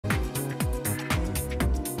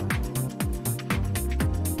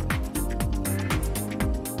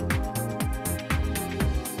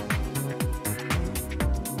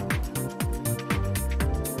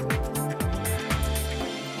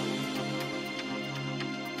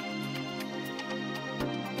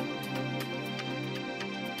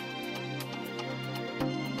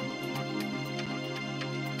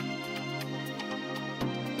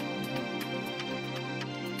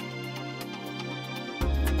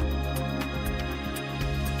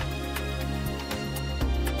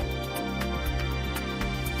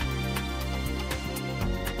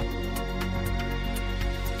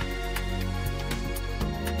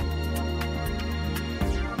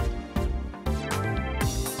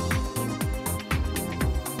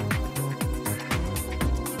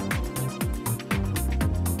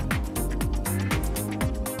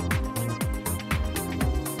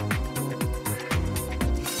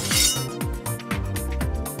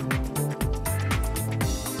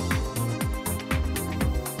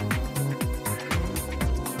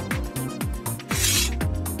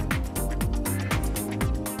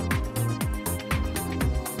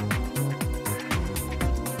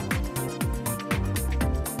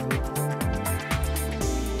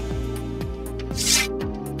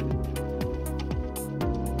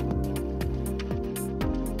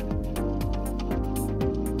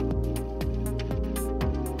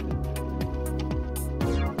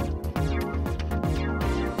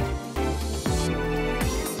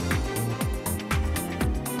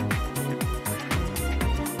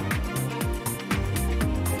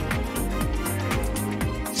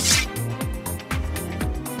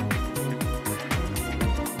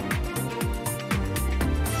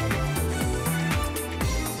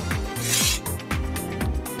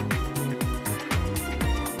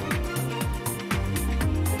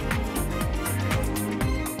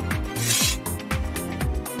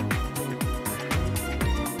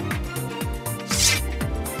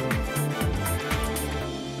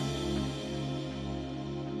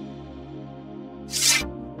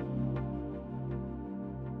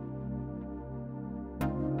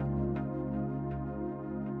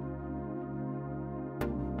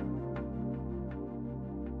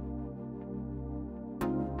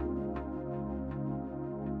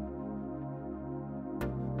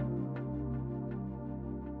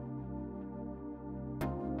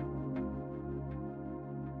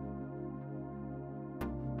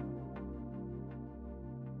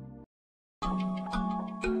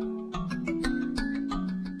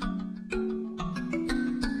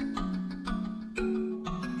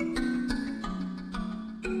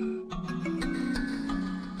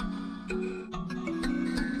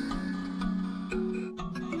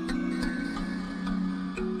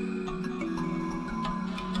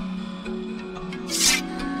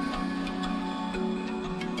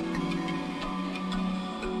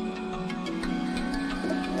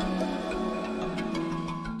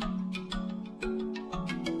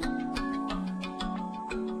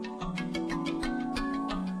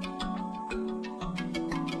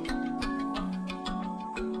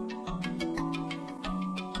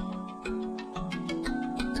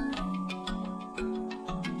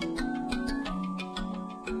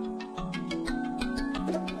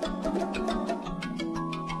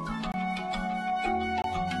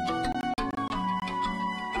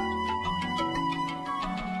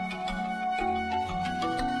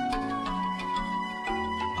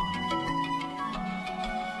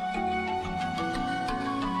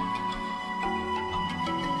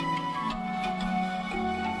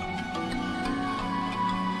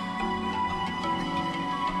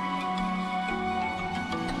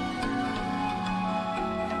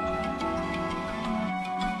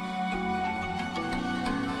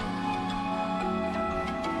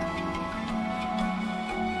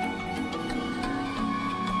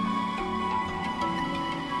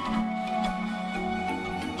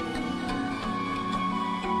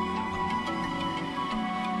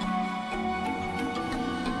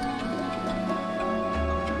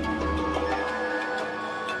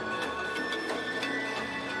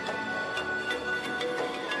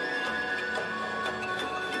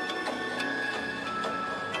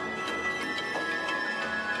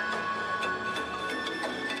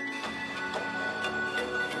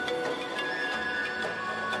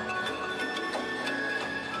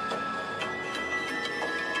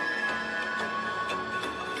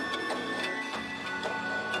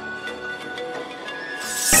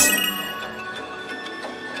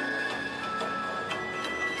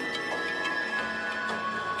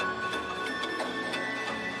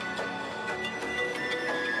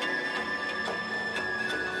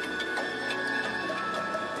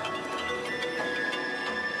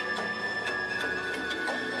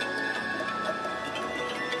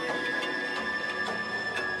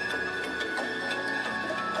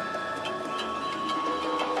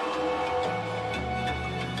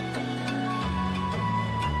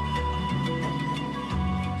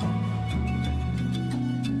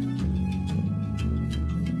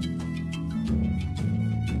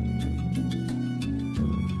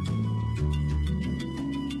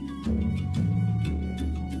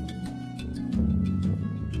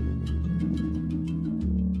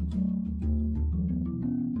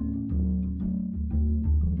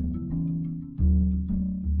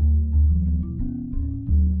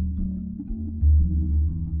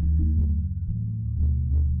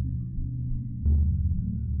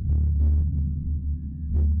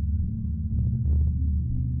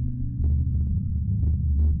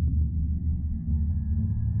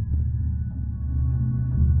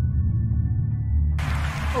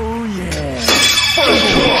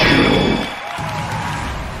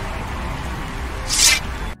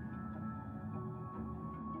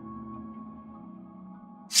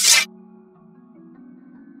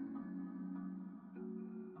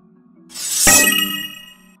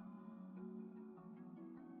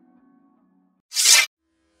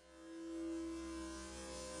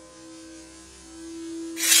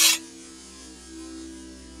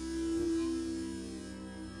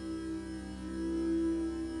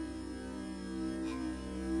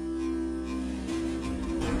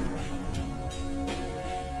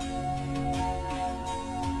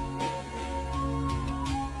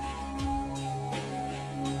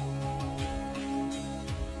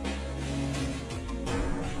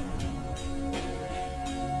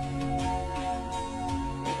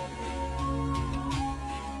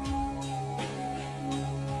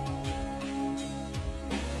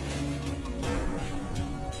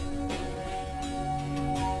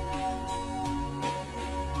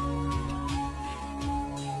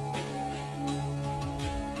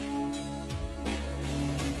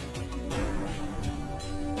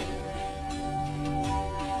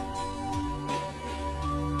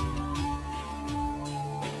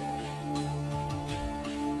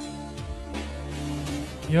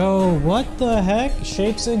Yo, what the heck?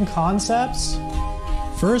 Shapes and concepts?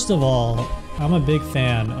 First of all, I'm a big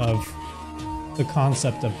fan of the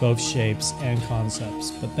concept of both shapes and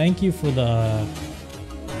concepts, but thank you for the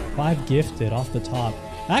 5 gifted off the top.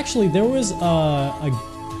 Actually, there was a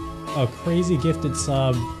crazy gifted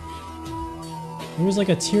sub. There was like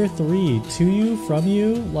a tier 3 to you, from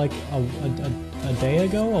you, like a day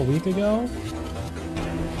ago, a week ago.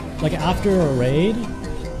 Like after a raid.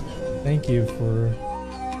 Thank you for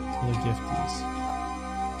the gifties.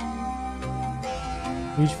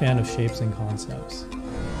 Huge fan of shapes and concepts.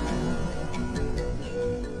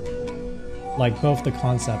 Like both the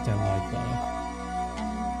concept and like the...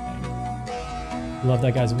 Love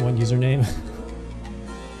that guy's one username.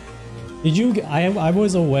 Did you... I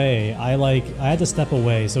was away. I had to step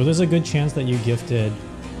away. So there's a good chance that you gifted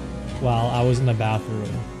while I was in the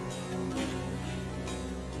bathroom.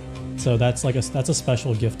 So that's like that's a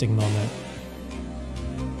special gifting moment.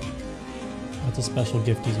 That's a special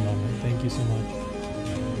gifties moment. Thank you so much.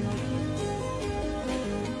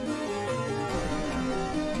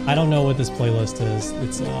 I don't know what this playlist is.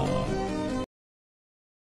 It's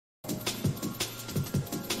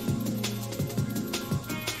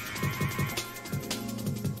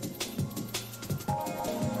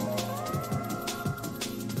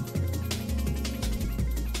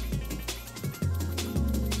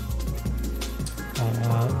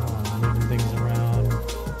moving things around.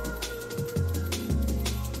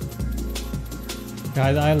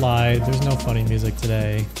 Guys, I lied. There's no funny music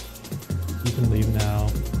today. You can leave now.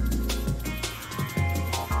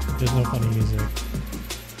 There's no funny music.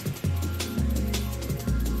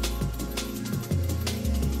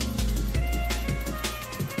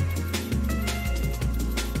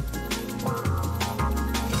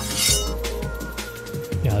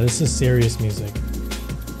 Yeah, this is serious music.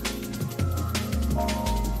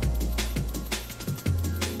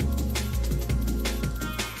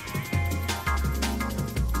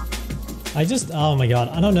 Oh my god,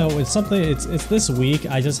 I don't know, it's something, it's this week,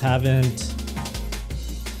 I just haven't...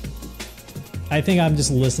 I think I'm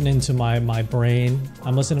just listening to my brain.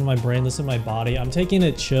 I'm listening to my brain, listening to my body. I'm taking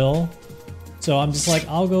it chill. So I'm just like,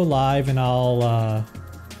 I'll go live and I'll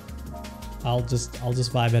just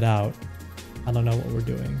vibe it out. I don't know what we're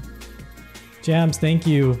doing. Jams, thank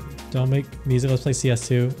you. Don't make music, let's play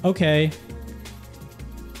CS2. Okay.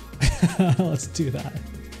 Let's do that.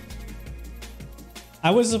 I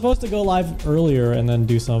was supposed to go live earlier and then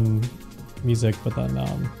do some music, but then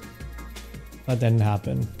that didn't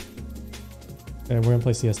happen. Okay, we're gonna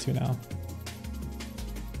play CS2 now.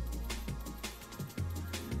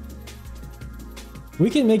 We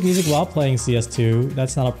can make music while playing CS2.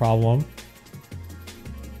 That's not a problem.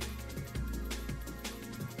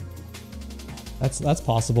 That's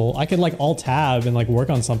possible. I could like alt tab and like work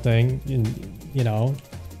on something, and you know,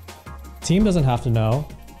 team doesn't have to know.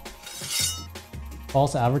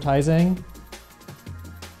 False advertising.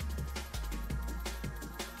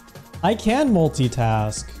 I can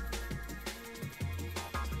multitask.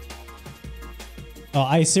 Oh,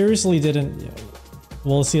 I seriously didn't.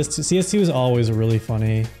 Well, CS2 is always really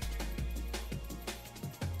funny.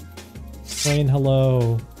 Saying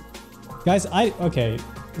hello, guys. Okay.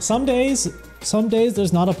 Some days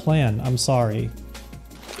there's not a plan. I'm sorry.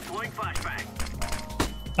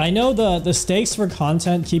 I know the stakes for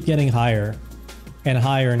content keep getting higher and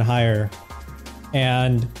higher and higher,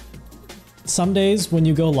 and some days when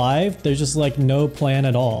you go live, there's just like no plan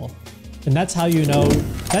at all, and that's how you know.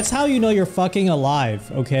 That's how you know you're fucking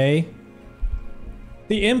alive. Okay.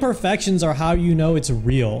 The imperfections are how you know it's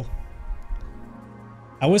real.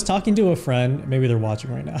 I was talking to a friend. Maybe they're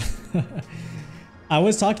watching right now. I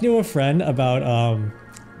was talking to a friend about,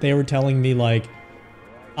 they were telling me like,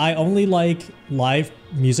 I only like live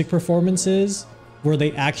music performances where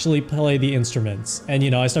they actually play the instruments. And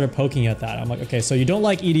you know, I started poking at that. I'm like, okay, so you don't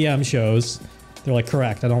like EDM shows. They're like,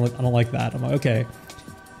 correct, I don't like that. I'm like, okay,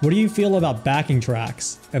 what do you feel about backing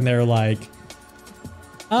tracks? And they're like,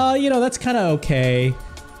 you know, that's kind of okay.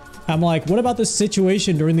 I'm like, what about this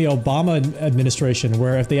situation during the Obama administration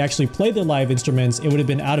where if they actually played the live instruments, it would have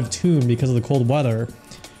been out of tune because of the cold weather.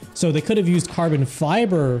 So they could have used carbon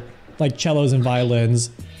fiber like cellos and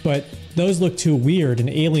violins, but those look too weird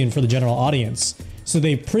and alien for the general audience. So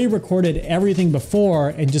they pre-recorded everything before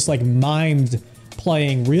and just like mimed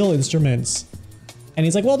playing real instruments. And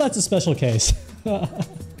he's like, well, that's a special case.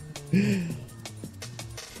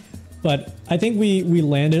 But I think we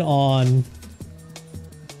landed on...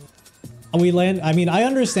 I mean, I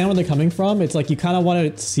understand where they're coming from. It's like you kind of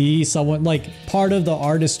want to see someone, like, part of the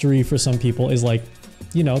artistry for some people is like,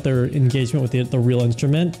 you know, their engagement with the real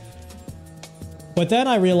instrument. But then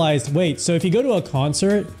I realized, wait, so if you go to a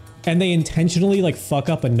concert and they intentionally like fuck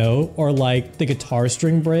up a note or like the guitar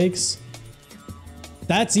string breaks,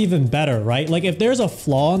 that's even better, right? Like if there's a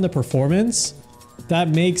flaw in the performance, that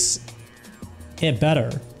makes it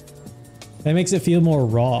better. That makes it feel more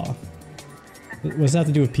raw. What does that have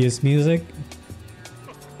to do with PS music?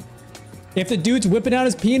 If the dude's whipping out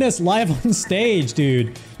his penis live on stage,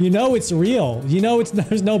 dude, you know it's real. You know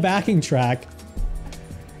there's no backing track.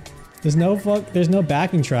 There's no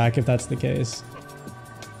backing track if that's the case.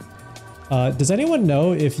 Does anyone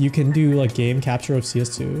know if you can do like game capture of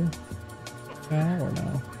CS2? Yeah, or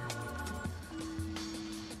no?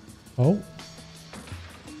 Oh.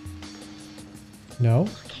 No?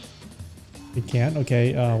 You can't?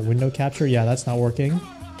 Okay, window capture. Yeah, that's not working.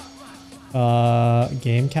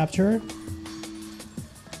 Game capture.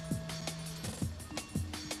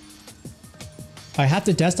 I have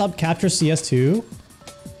to desktop capture CS2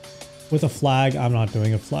 with a flag. I'm not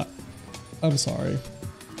doing a flag. I'm sorry.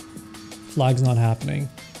 Flag's not happening.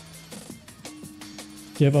 Do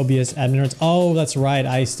you have OBS admin? Oh, that's right.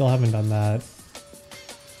 I still haven't done that.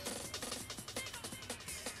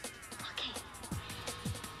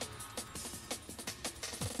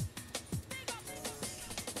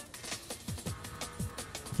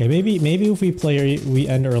 Okay, maybe if we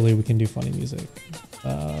end early, we can do funny music.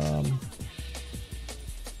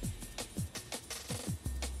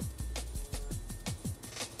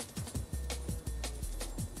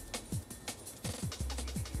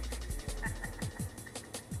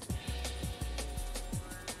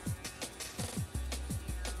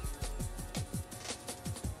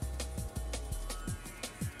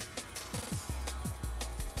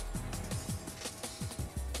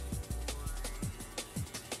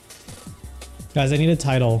 Guys, I need a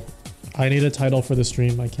title. I need a title for the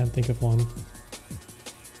stream. I can't think of one.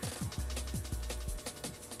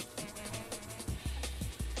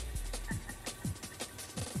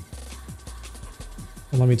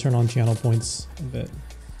 And let me turn on channel points a bit.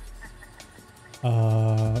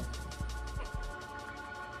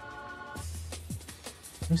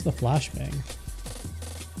 Where's the flashbang?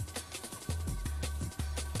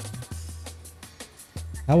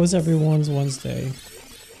 How was everyone's Wednesday?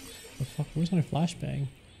 The fuck? Where's my flashbang?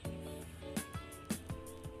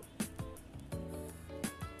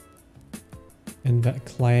 And that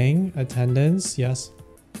clang attendance, yes.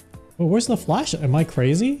 Oh, where's the flash? Am I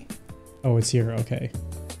crazy? Oh, it's here. Okay.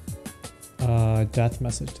 Death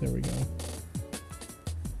message. There we go.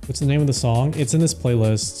 What's the name of the song? It's in this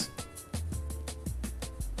playlist.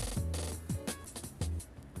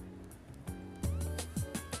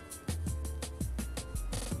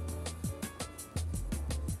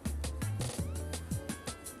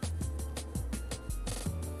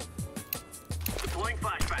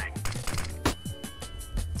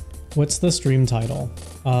 What's the stream title?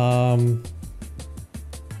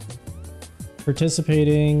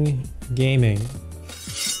 Participating gaming.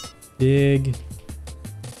 Big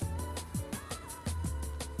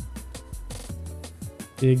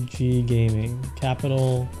G gaming.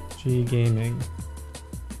 Capital G gaming.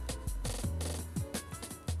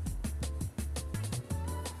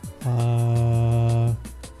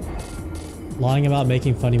 Lying about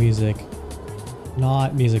making funny music.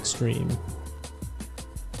 Not music stream.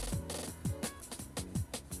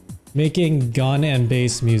 Making gun and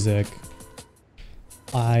bass music.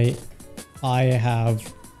 I have,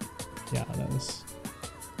 yeah, that is.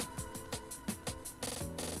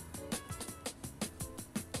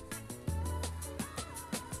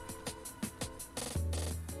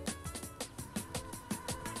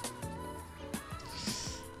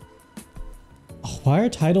 Oh, why are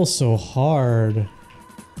titles so hard?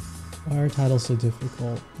 Why are titles so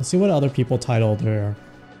difficult? Let's see what other people titled their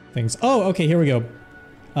things. Oh, okay, here we go.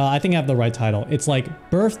 I think I have the right title. It's like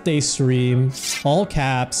birthday stream, all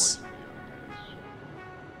caps,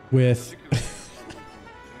 with...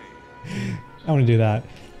 I want to do that.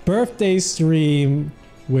 Birthday stream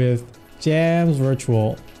with Jams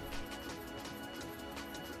Virtual.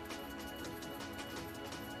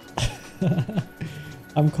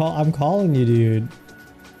 I'm calling you, dude.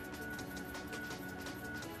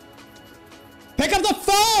 Pick up the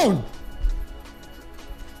phone!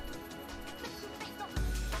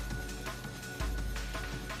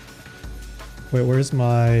 Wait, where's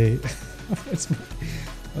my... where's my...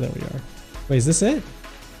 Oh, there we are. Wait, is this it?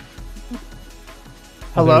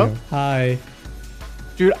 Hello? Hi.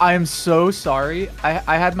 Dude, I am so sorry.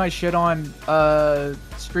 I had my shit on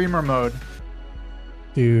streamer mode.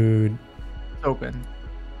 Dude. Open.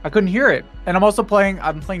 I couldn't hear it. And I'm also playing...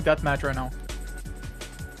 I'm playing deathmatch right now.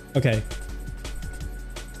 Okay.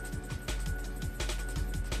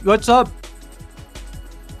 What's up?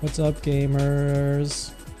 What's up,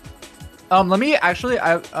 gamers? Let me actually.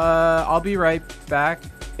 I'll be right back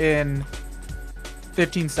in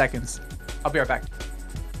 15 seconds. I'll be right back.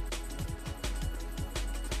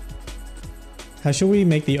 How should we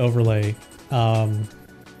make the overlay? Oh,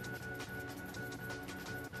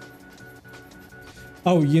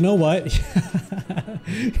 you know what?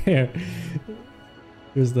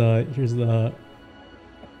 Here's the.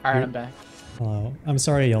 All right, I'm back. Hello. I'm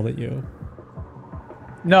sorry I yelled at you.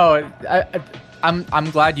 No,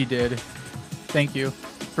 I'm glad you did. Thank you,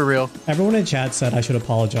 for real. Everyone in chat said I should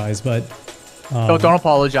apologize, but don't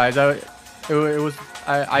apologize.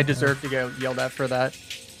 I deserve to get yelled at for that.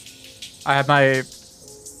 I had my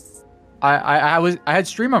I had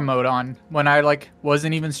streamer mode on when I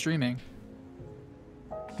wasn't even streaming.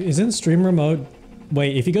 Isn't streamer mode?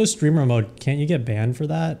 Wait, if you go streamer mode, can't you get banned for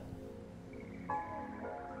that?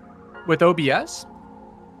 With OBS?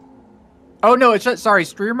 Oh no, it's just, sorry,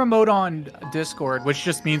 streamer mode on Discord, which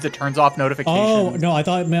just means it turns off notifications. Oh no,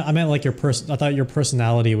 I meant like your I thought your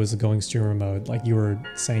personality was going streamer mode, like you were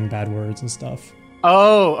saying bad words and stuff.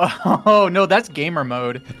 Oh no, that's gamer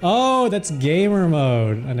mode. Oh, that's gamer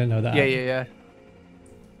mode. I didn't know that. Yeah.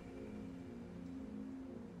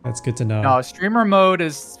 That's good to know. No, streamer mode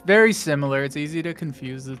is very similar. It's easy to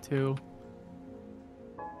confuse the two.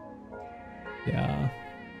 Yeah.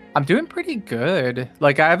 I'm doing pretty good.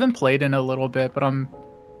 Like, I haven't played in a little bit, but I'm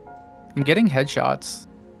getting headshots.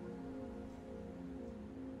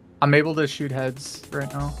 I'm able to shoot heads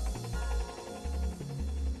right now.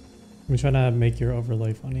 I'm trying to make your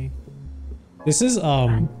overlay funny. This is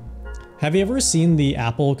have you ever seen the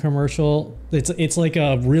Apple commercial? It's like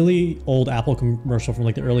a really old Apple commercial from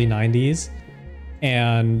like the early 90s.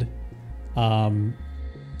 And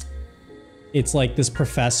it's like this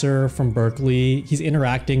professor from Berkeley. He's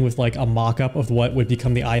interacting with like a mock-up of what would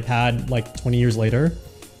become the iPad like 20 years later.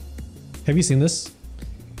 Have you seen this?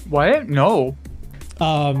 What? No.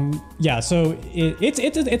 Yeah, so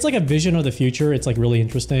it's like a vision of the future. It's like really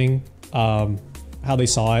interesting how they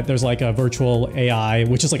saw it. There's like a virtual AI,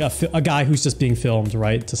 which is like a guy who's just being filmed,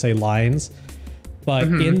 right, to say lines. But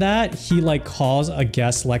in that, he like calls a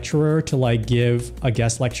guest lecturer to like give a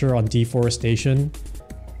guest lecture on deforestation.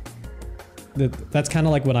 That's kind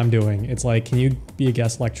of like what I'm doing. It's like, can you be a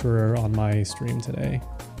guest lecturer on my stream today?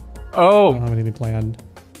 Oh. I don't have anything planned.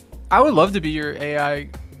 I would love to be your AI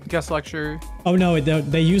guest lecturer. Oh no,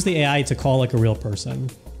 they use the AI to call like a real person.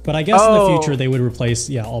 But I guess in the future they would replace,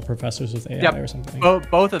 all professors with AI or something.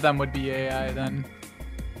 Both of them would be AI then.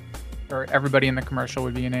 Or everybody in the commercial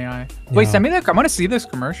would be an AI. Wait, send me that. I want to see this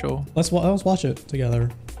commercial. Let's watch it together.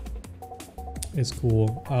 It's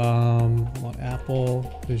cool.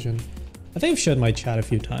 Apple Vision. I think I've showed my chat a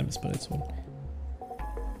few times, but it's one.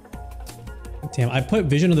 Damn, I put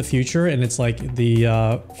Vision of the Future and it's like the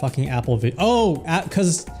fucking Apple Vision. Oh,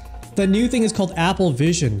 because the new thing is called Apple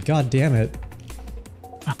Vision. God damn it.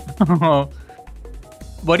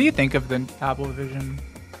 What do you think of the Apple Vision,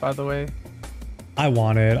 by the way? I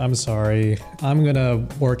want it. I'm sorry. I'm gonna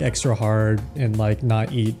work extra hard and like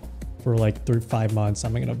not eat for like 5 months.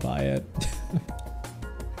 I'm gonna buy it.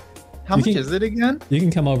 How much is it again? You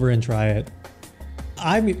can come over and try it.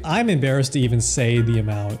 I'm embarrassed to even say the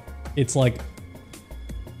amount. It's like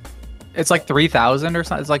 3,000 or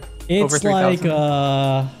something. It's like over 3,000.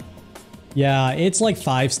 Like yeah, it's like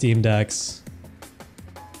 5 Steam Decks.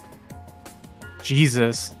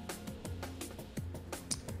 Jesus.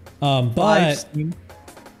 But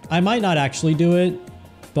I might not actually do it,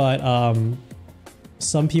 but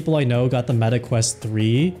some people I know got the Meta Quest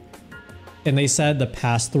 3 and they said the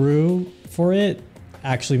pass-through for it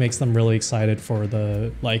actually makes them really excited for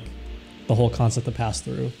the whole concept of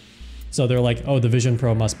pass-through. So they're like, oh, the Vision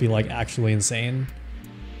Pro must be like actually insane.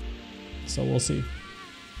 So we'll see.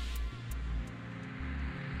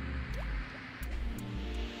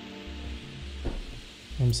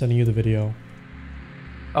 I'm sending you the video.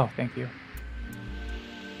 Oh, thank you.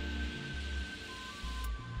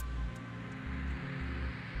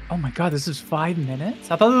 Oh my god, this is 5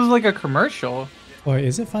 minutes? I thought it was like a commercial. Oh,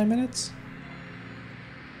 is it 5 minutes?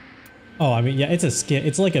 Oh, I mean, yeah, it's a skit.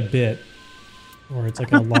 It's like a bit. Or it's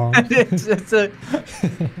like a long... it's a...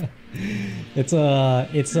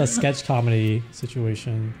 it's a sketch comedy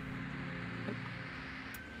situation.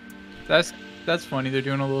 That's funny. They're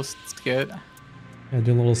doing a little skit. Yeah,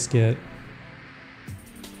 doing a little skit.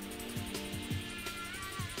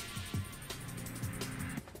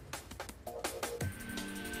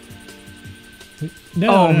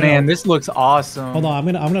 No, man, this looks awesome. Hold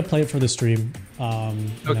on, I'm gonna play it for the stream. And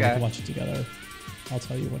then we Okay. can watch it together. I'll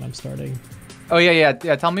tell you when I'm starting. Oh yeah.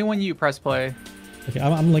 Tell me when you press play. Okay,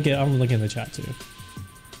 I'm looking in the chat too.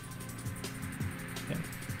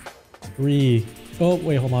 3. Oh,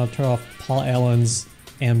 wait, hold on. Turn off Paul Allen's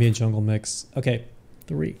ambient jungle mix. Okay.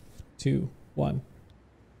 3, 2, 1.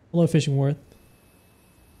 Hello, Fishingworth.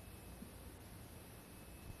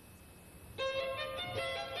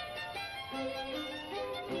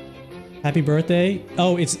 Happy birthday.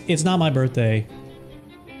 Oh, it's not my birthday.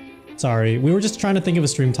 Sorry. We were just trying to think of a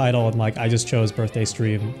stream title and like I just chose birthday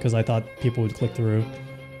stream because I thought people would click through.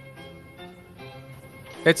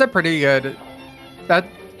 It's a pretty good... That...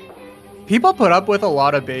 People put up with a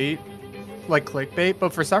lot of bait, like clickbait,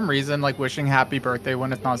 but for some reason, like wishing happy birthday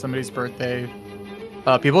when it's not somebody's birthday,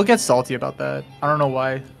 people get salty about that. I don't know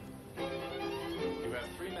why. You have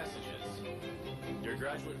 3 messages. Your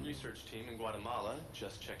graduate research team in Guatemala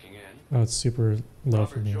just checking in. Oh, it's super low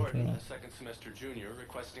for Robert me. Jordan, Yeah. a second semester junior,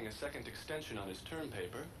 requesting a second extension on his term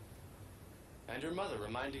paper. And your mother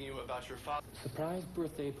reminding you about your father. Surprise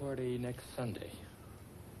birthday party next Sunday.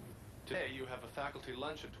 Today you have a faculty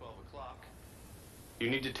lunch at 12 o'clock. You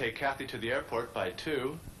need to take Kathy to the airport by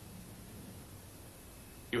 2.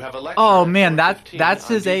 You have a lecture Oh at man, 4:15 that's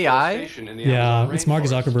on his AI? deforestation in the Yeah, Amazon it's Mark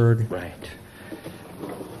rainforest. Zuckerberg. Right.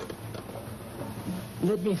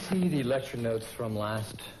 Let me see the lecture notes from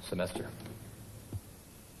last semester.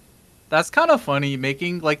 That's kind of funny,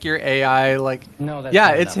 making like your AI like... No, that's Yeah,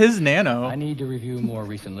 not it's enough. his Nano. I need to review more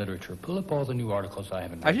recent literature. Pull up all the new articles I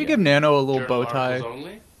haven't read I should yet. give Nano a little Journal bow tie. articles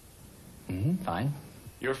only? Fine.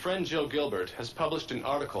 Your friend Jill Gilbert has published an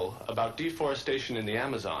article about deforestation in the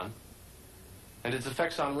Amazon and its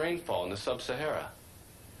effects on rainfall in the sub-Sahara.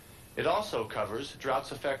 It also covers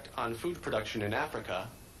drought's effect on food production in Africa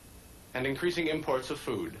and increasing imports of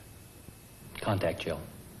food. Contact Jill.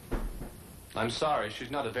 I'm sorry,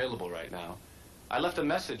 she's not available right now. I left a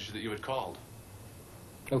message that you had called.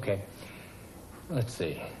 Okay. Let's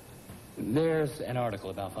see. There's an article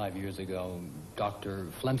about 5 years ago, Dr.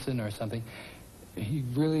 Flemson or something. He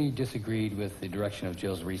really disagreed with the direction of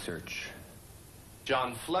Jill's research.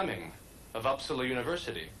 John Fleming of Uppsala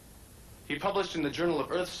University. He published in the Journal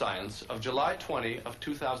of Earth Science of July 20 of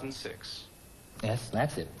 2006. Yes,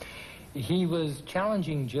 that's it. He was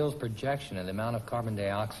challenging Jill's projection of the amount of carbon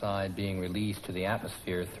dioxide being released to the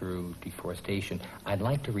atmosphere through deforestation. I'd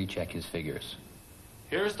like to recheck his figures.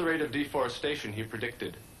 Here's the rate of deforestation he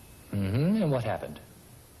predicted. And what happened?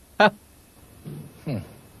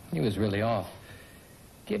 He was really off.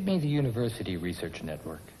 Give me the university research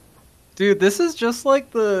network. Dude, this is just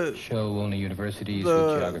like the... Show only universities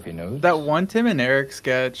with geography nodes. That one Tim and Eric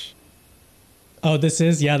sketch. Oh, this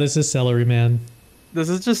is Celery Man. This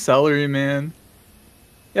is just Celery Man.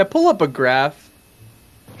 Yeah, pull up a graph.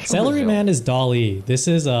 Celery Brazil. Man is DALL-E. This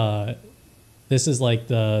is like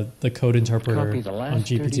the code interpreter Copy the last on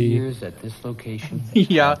 30 GPT. years at this location.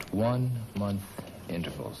 Yeah. At 1 month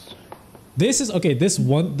intervals. This is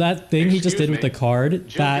that thing he just Excuse did with me. the card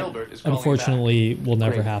Jill that Gilbert is calling unfortunately will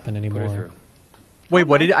never Great. happen Put her anymore. through. Wait,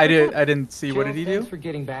 what did I didn't see. What Jill, did he thanks do? for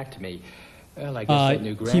getting back to me. Well, I guess that new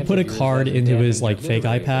He grant put a of yours card has a into death his and like fake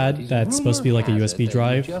delivery iPad authorities. that's supposed to be like a Rumor USB has it that you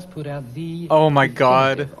drive. just put out the Oh my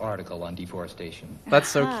God. definitive article on deforestation.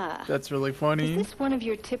 That's Aha. that's really Is funny. this one of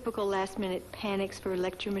your typical last-minute panics for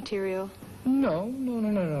lecture material?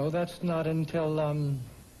 No. That's not until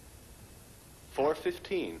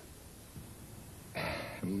 4:15.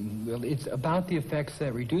 Well, it's about the effects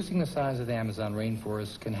that reducing the size of the Amazon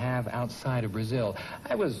rainforest can have outside of Brazil.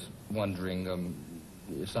 I was wondering,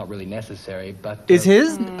 it's not really necessary, but... Is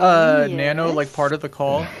his yes. Nano like part of the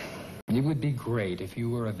call? It would be great if you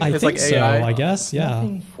were I available. It's think like so. AI. I guess. Yeah.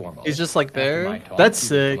 Nothing formal. He's just like After there? my talk,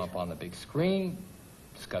 That's you would sick. come up on the big screen,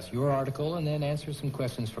 discuss your article, and then answer some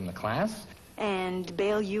questions from the class. And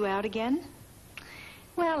bail you out again?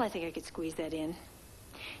 Well, I think I could squeeze that in.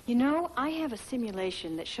 You know, I have a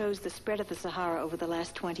simulation that shows the spread of the Sahara over the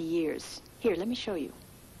last 20 years. Here, let me show you.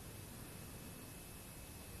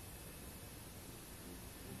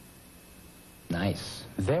 Nice.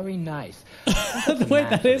 Very nice. Wait,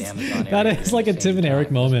 that is like a Tim and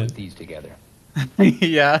Eric moment. Put these together.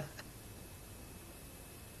 Yeah.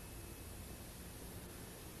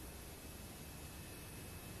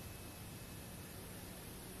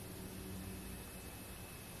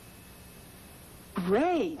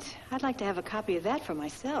 Great. I'd like to have a copy of that for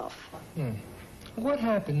myself. What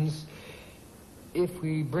happens if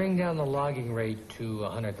we bring down the logging rate to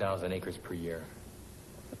 100,000 acres per year?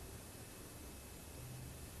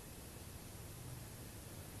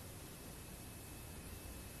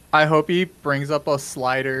 I hope he brings up a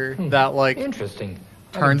slider that like Interesting.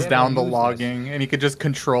 turns I bet down the I'll use logging and he could just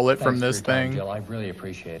control it this. from Thanks this for your time, thing. Jill. I really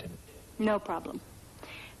appreciate it. No problem.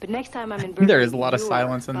 But next time I'm in There Berkeley, is a lot of you're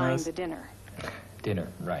silence in buying this. the dinner. Dinner,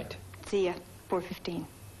 right. See ya. 4:15.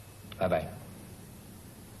 Bye-bye.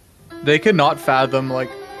 They could not fathom like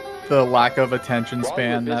the lack of attention While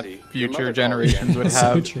span you're that busy, your future mother generations would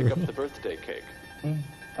So have. true. Pick up the birthday cake.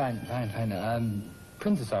 Fine.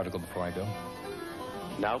 Print this article before I go.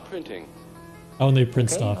 Now printing. Oh, and they print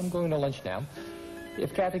Okay, stuff. I'm going to lunch now.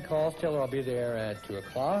 If Kathy calls, tell her I'll be there at 2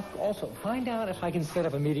 o'clock. Also, find out if I can set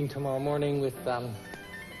up a meeting tomorrow morning with,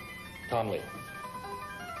 Tom Lee.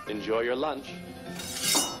 Enjoy your lunch.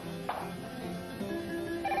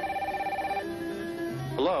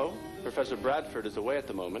 Hello? Professor Bradford is away at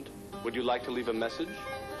the moment. Would you like to leave a message?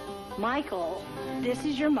 Michael, this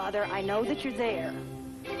is your mother. I know that you're there.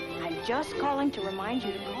 I'm just calling to remind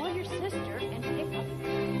you to call your sister and pick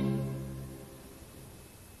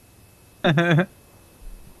up.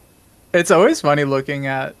 It's always funny looking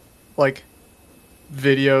at like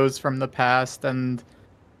videos from the past and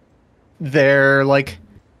they're like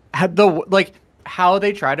how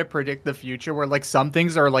they try to predict the future, where like some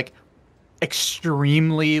things are like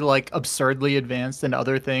extremely like absurdly advanced and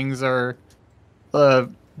other things are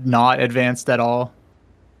not advanced at all.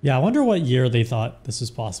 Yeah, I wonder what year they thought this was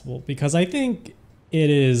possible, because I think it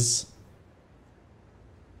is,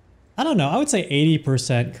 I don't know, I would say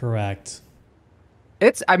 80% correct.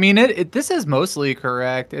 I mean, this is mostly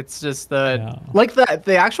correct. It's just that Yeah. like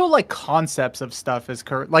the actual like concepts of stuff is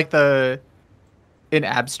correct. Like in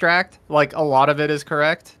abstract, like a lot of it is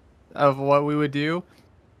correct of what we would do.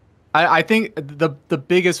 I think the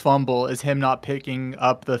biggest fumble is him not picking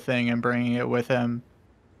up the thing and bringing it with him.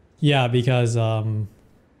 Yeah, because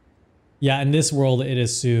yeah, in this world it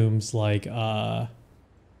assumes like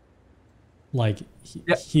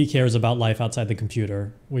he cares about life outside the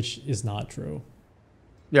computer, which is not true.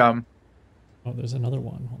 Yeah. Oh, there's another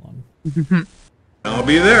one. Hold on. I'll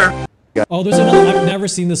be there. Oh, there's another. I've never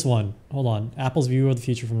seen this one. Hold on. Apple's View of the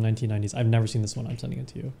Future from 1990s. I've never seen this one. I'm sending it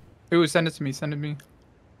to you. Ooh, send it to me. Send it to me.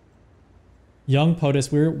 Young POTUS.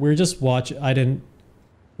 We're just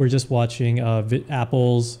We're just watching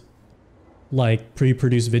Apple's like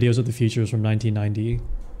pre-produced videos of the futures from 1990.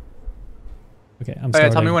 Okay, I'm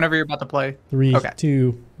starting. Tell me whenever you're about to play. 3, okay.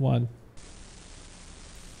 2, 1.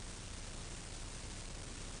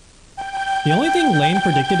 The only thing Lane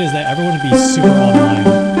predicted is that everyone would be super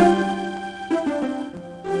online.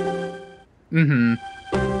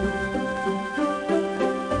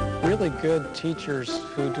 Really good teachers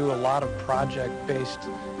who do a lot of project-based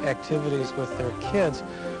activities with their kids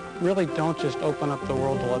really don't just open up the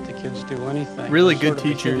world to let the kids do anything. Really There's good sort of a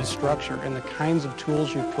hidden teachers. structure, and the kinds of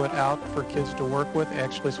tools you put out for kids to work with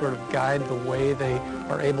actually sort of guide the way they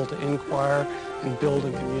are able to inquire and build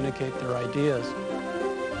and communicate their ideas.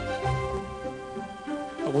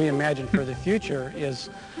 What we imagine for the future is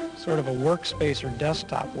sort of a workspace or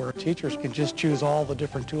desktop where teachers can just choose all the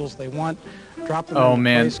different tools they want, drop them Oh into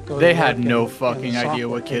man, place, go to they work, had no and fucking idea software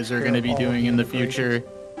what kids takes are care going to of be all of doing in the integrations. future.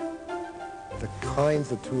 The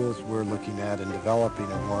kinds of tools we're looking at and developing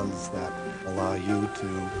are ones that allow you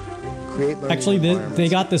to create learning Actually, they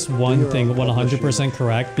environments, got this do one your thing own 100%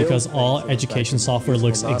 correct, because build all things that education can be software useful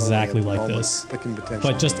looks not only at exactly the like moment, this, but can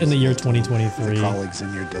potentially but just be in the year useful to 2023. the colleagues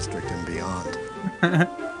in your district and beyond.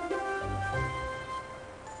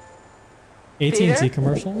 AT&T Peter?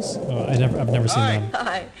 commercials? Oh, I've never seen them.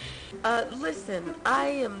 Hi. Listen, I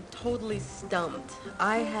am totally stumped.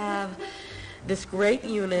 I have this great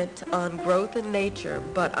unit on growth and nature,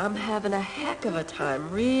 but I'm having a heck of a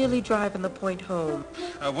time really driving the point home.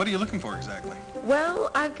 What are you looking for exactly?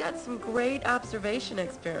 Well, I've got some great observation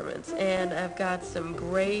experiments, and I've got some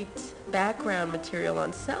great background material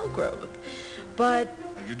on cell growth, but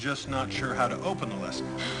You're just not sure how to open the lesson.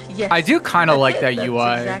 yes, I do kinda that's like it. that That's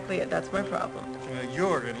UI. exactly it. That's my problem.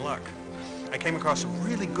 You're in luck. I came across some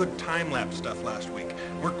really good time-lapse stuff last week.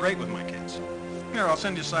 Worked great with my kids. Here, I'll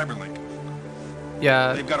send you Cyberlink.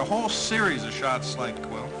 Yeah. They've got a whole series of shots like,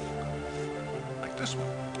 well, like this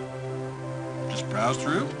one. Just browse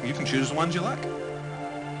through. You can choose the ones you like.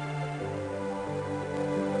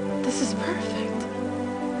 This is perfect.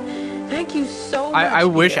 Thank you so much. I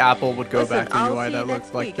wish Peter. Apple would go Listen, back to I'll UI see that you looked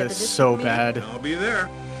next like week at this the so district bad. I'll be there.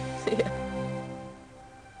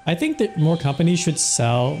 I think that more companies should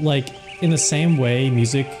sell, like, in the same way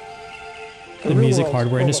the music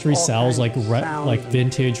hardware industry sells like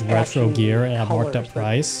vintage retro gear at a marked up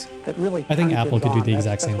price. Really I think turn Apple kids could do on. the That's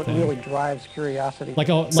exact same what thing. really drives curiosity. Like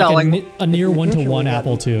a Selling- near In the future, one-to-one we've got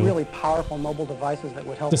Apple II. Really powerful mobile devices that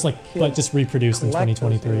would help Just like kids reproduced in collect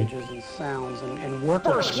those 2023. images and sounds and work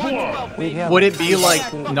with them. We'd have Would the it be kind of like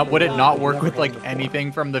tools no, that would it we've not never work had with like before.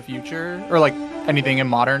 anything from the future, or like anything in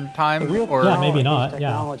modern The time? real Or Yeah, power maybe of not, these yeah.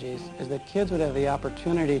 technologies is that kids would have the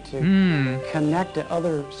opportunity to connect to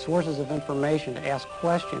other sources of information, to ask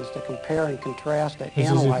questions, to compare and contrast, to This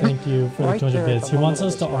is analyze. thank you for the right 200 there at bits. the He wants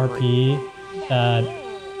moment us of to discovery. RP that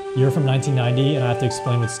you're from 1990 and I have to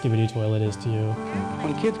explain what Skibidi Toilet is to you.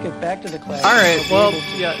 When kids get back to the class, All right, they'll well, be able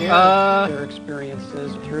to yeah, share their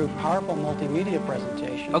experiences through powerful multimedia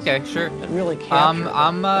presentations. okay, sure. That really capture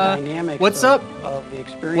I'm the dynamics what's of, up? of the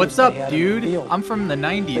experience What's they up, had in the dude? field. I'm from the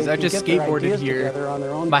 90s. They I can just get their skateboarded ideas here. together on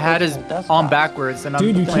their own My hat is personal on desktops. backwards, and I'm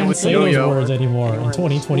Dude, you playing can't with say the those yo-yo. words anymore in Anywhere in the school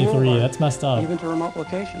 2023. or That's messed up. Even to remote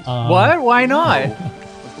locations. What? Why not?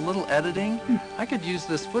 With a little editing, I could use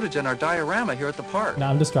this footage in our diorama here at the park. Now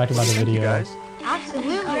I'm distracted by the Thank you video. guys.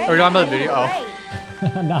 Absolutely. Are we talking about the video?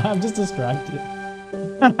 Oh. Now I'm just distracted.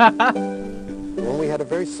 When we had a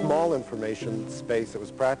very small information space, it was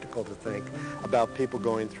practical to think about people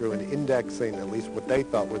going through and indexing at least what they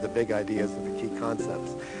thought were the big ideas and the key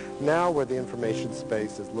concepts. Now, where the information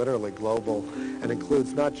space is literally global and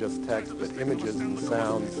includes not just text, but images and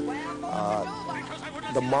sounds,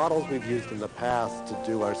 the models we've used in the past to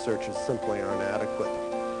do our searches simply aren't adequate.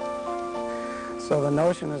 So the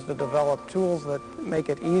notion is to develop tools that make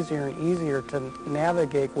it easier and easier to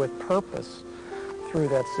navigate with purpose through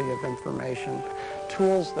that sea of information.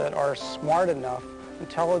 Tools that are smart enough,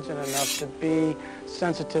 intelligent enough to be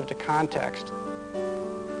sensitive to context.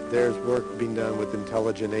 There's work being done with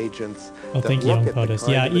intelligent agents. Oh, that thank you, look at the POTUS.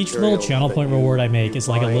 kind Yeah, of each little materials channel that point you reward I make is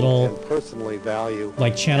like a find little, and personally value,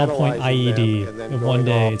 like channel point analyzing them, IED. and then And going one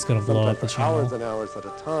day off it's gonna blow up sometimes the for hours channel. and hours at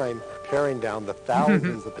a time, paring down the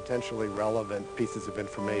thousands of potentially relevant pieces of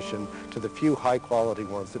information to the few high-quality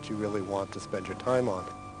ones that you really want to spend your time on.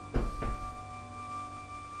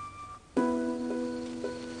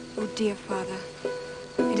 Oh, dear Father,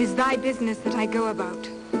 it is thy business that I go about.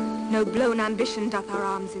 No blown ambition doth our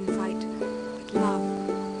arms incite, but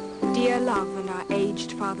love, dear love, and our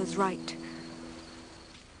aged father's right.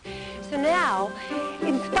 So now,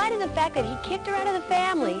 in spite of the fact that he kicked her out of the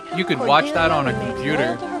family, You could watch that on a Cordelia remains computer.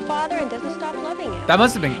 loyal to her father and doesn't stop loving him. That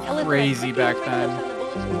must have been Elizabeth, crazy put back these then. notes on the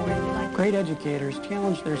bulletin board if you like. Great educators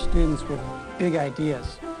challenge their students with big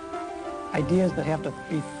ideas. Ideas that have to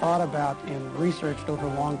be thought about and researched over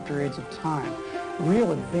long periods of time. The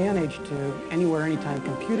real advantage to anywhere, anytime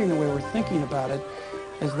computing, the way we're thinking about it,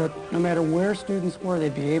 is that no matter where students were,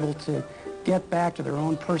 they'd be able to get back to their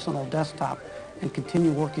own personal desktop and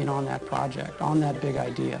continue working on that project, on that big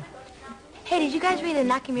idea. Hey, did you guys read the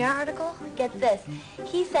Nakamura article? Get this.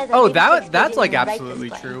 He says Oh, big six that's like didn't write absolutely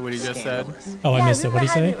this true what he just said. Oh, I Yeah, missed it. What'd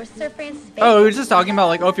he remember say? how it was Sir Francis Bacon? Oh, we were just talking about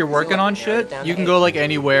like, oh, if you're working on shit, you can go like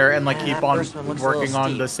anywhere and like keep on working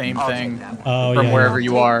on the same thing Oh, from yeah. wherever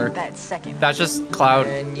you are. That second. That's just cloud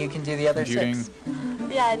And you can do the other computing, six.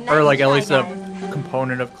 Yeah, or like at nice least try, a guys.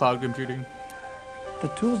 component of cloud computing. The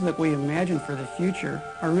tools that we imagine for the future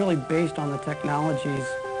are really based on the technologies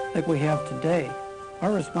that we have today.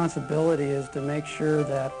 Our responsibility is to make sure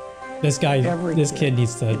that This kid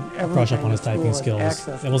needs to brush up on his typing skills.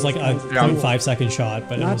 It was like a 5-second shot,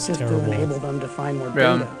 but it not was just to terrible. enable them to find more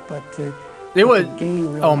Yeah. data, but to It was.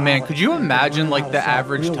 gain real Oh man, knowledge could you and to imagine learn how like to the solve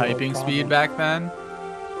average real-world typing speed problems. back then?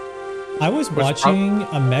 I was watching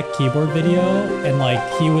a mech keyboard video and like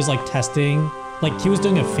he was like testing, like he was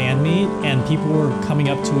doing a fan meet and people were coming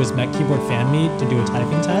up to his mech keyboard fan meet to do a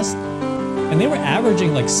typing test. And they were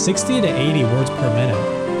averaging like 60 to 80 words per minute,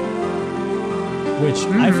 which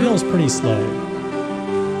I feel is pretty slow.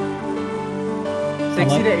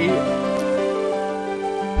 60 to 80.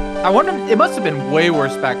 I wonder, it must have been way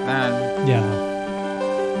worse back then. Yeah.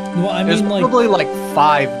 Well, I It was mean, like, probably like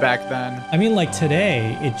 5 back then. I mean, like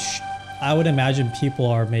today, I would imagine people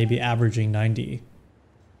are maybe averaging 90.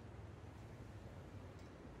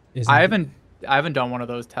 I haven't done one of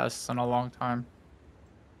those tests in a long time.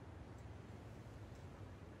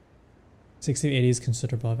 60 to 80 is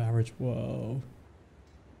considered above average. Whoa.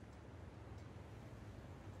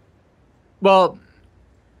 Well,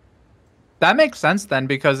 that makes sense then,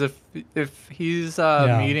 because if he's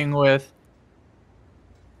meeting with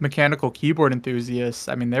mechanical keyboard enthusiasts,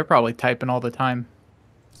 I mean, they're probably typing all the time.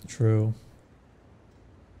 True.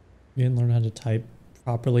 You didn't learn how to type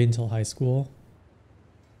properly until high school?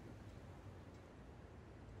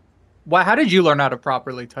 Well, how did you learn how to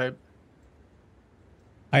properly type?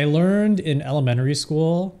 I learned in elementary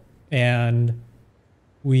school, and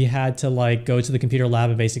we had to like go to the computer lab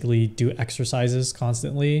and basically do exercises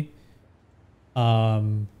constantly.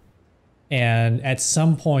 And at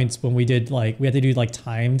some points when we had to do like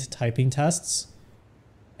timed typing tests,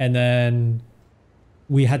 and then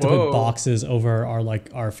we had to put boxes over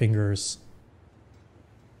our fingers.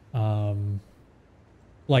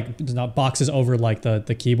 like not boxes over like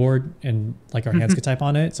the keyboard, and like our hands could type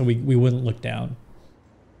on it, so we wouldn't look down.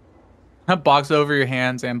 Box over your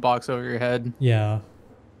hands and box over your head. Yeah.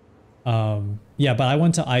 Yeah, but I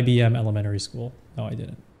went to IBM elementary school. No, I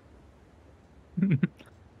didn't.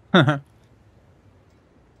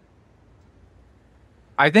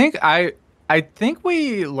 I think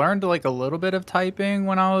we learned like a little bit of typing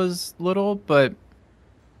when I was little, but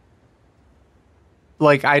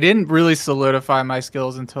like I didn't really solidify my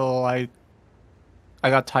skills until I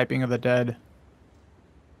got Typing of the Dead.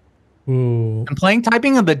 Ooh. And playing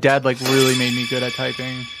Typing of the Dead like really made me good at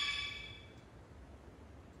typing.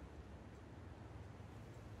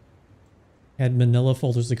 Had manila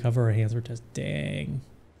folders to cover our hands were just dang.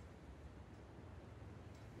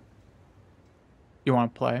 You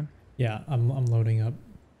want to play? Yeah, I'm loading up.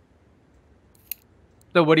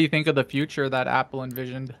 So what do you think of the future that Apple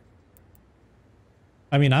envisioned?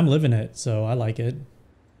 I mean, I'm living it, so I like it.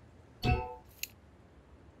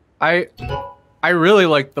 I really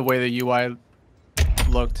like the way the UI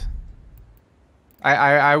looked.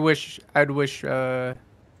 I wish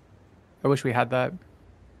we had that.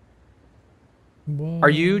 Whoa. Are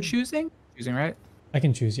you choosing? Choosing, right? I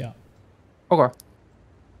can choose, yeah. Okay.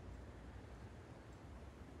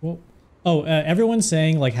 Well, oh, everyone's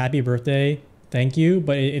saying like happy birthday, thank you,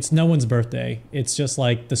 but it's no one's birthday. It's just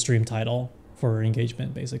like the stream title for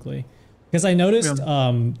engagement, basically. Because I noticed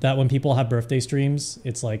that when people have birthday streams,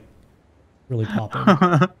 it's like really popping.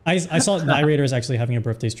 I saw Narrator is actually having a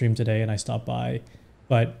birthday stream today, and I stopped by.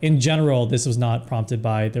 But in general, this was not prompted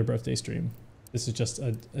by their birthday stream. This is just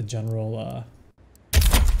a general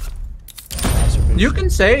observation. You can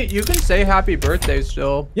say happy birthday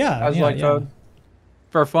still. Yeah, as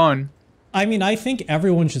for fun. I mean, I think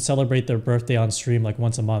everyone should celebrate their birthday on stream like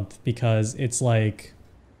once a month, because it's like,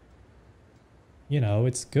 you know,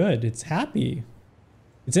 it's good. It's happy.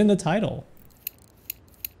 It's in the title.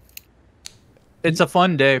 It's a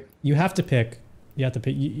fun day. You have to pick. You have to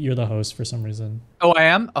pick. You're the host for some reason. Oh, I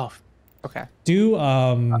am? Oh, okay. Do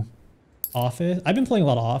Office. I've been playing a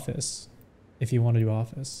lot of Office. If you want to do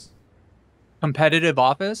Office. Competitive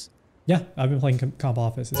Office? Yeah, I've been playing comp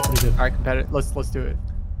Office. It's pretty good. All right, competitive. Let's do it.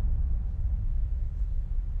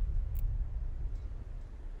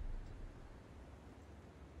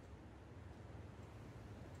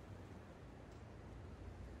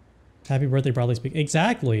 Happy birthday, broadly speaking.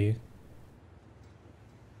 Exactly.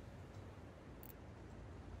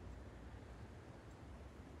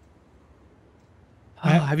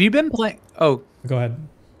 Have you been playing? Oh, go ahead.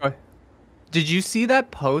 Did you see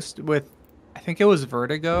that post with, I think it was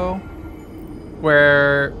Vertigo,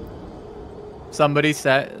 where somebody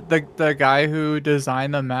said, the guy who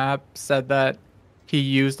designed the map said that he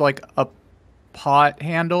used like a pot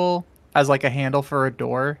handle as like a handle for a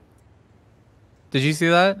door? Did you see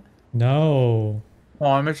that? No.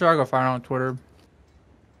 Well, I'll make sure I go find it on Twitter.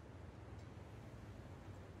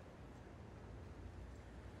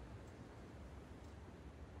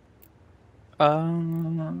 I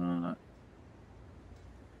don't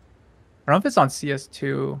know if it's on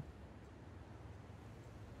CS2.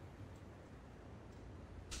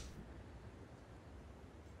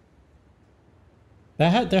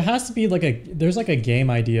 There has to be like there's like a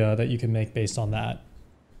game idea that you can make based on that.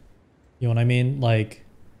 You know what I mean? Like,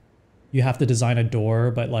 you have to design a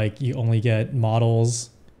door, but like you only get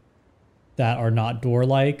models that are not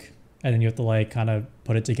door-like, and then you have to like kind of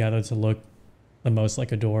put it together to look the most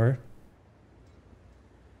like a door.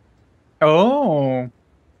 Oh.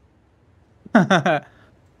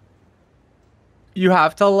 You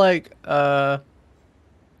have to like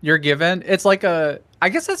you're given, it's like I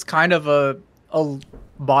guess it's kind of a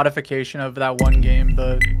modification of that one game,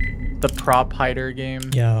 the prop hider game.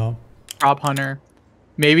 Yeah. Prop hunter.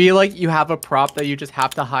 Maybe like you have a prop that you just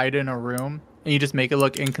have to hide in a room and you just make it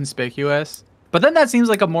look inconspicuous. But then that seems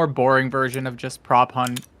like a more boring version of just prop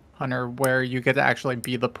hunter where you get to actually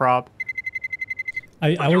be the prop.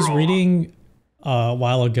 I was reading a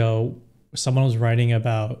while ago, someone was writing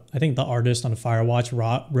about, I think the artist on Firewatch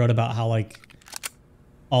wrote about how like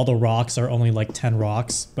all the rocks are only like 10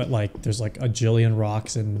 rocks, but like there's like a jillion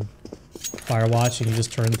rocks in Firewatch, and you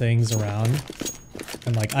just turn things around.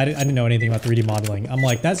 And like I didn't know anything about 3D modeling. I'm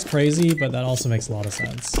like, that's crazy, but that also makes a lot of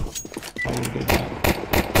sense. How would you do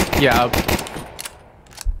that? Yeah.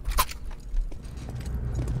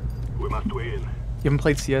 We must win. You haven't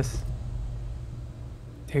played CS?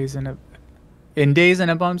 In days and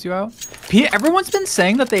it bums you out? Everyone's been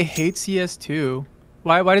saying that they hate CS2.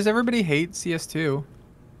 Why does everybody hate CS2?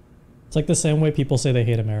 It's like the same way people say they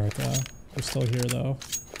hate America. We're still here though.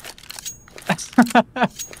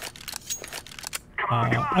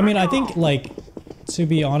 I mean, I think like to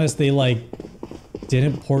be honest, they like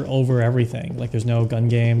didn't port over everything. Like there's no gun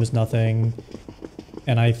game, there's nothing.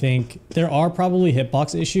 And I think there are probably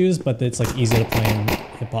hitbox issues, but it's like easy to blame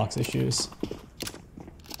hitbox issues.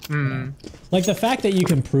 Like the fact that you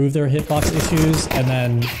can prove there are hitbox issues and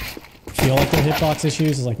then feel like they're hitbox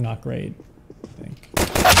issues is like not great, I think.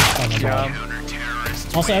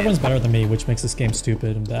 Also, everyone's better than me, which makes this game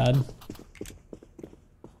stupid and bad.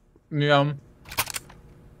 Yeah.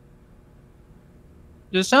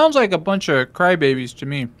 This sounds like a bunch of crybabies to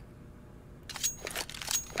me.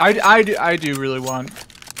 I do really want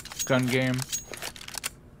gun game.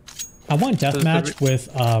 I want deathmatch with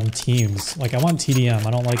teams. Like I want TDM.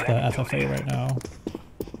 I don't like the FFA right now.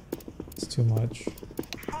 It's too much.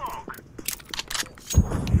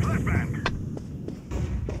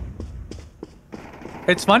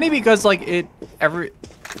 It's funny because like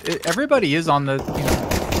everybody is on the, you know.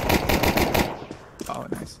 Oh,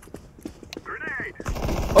 nice.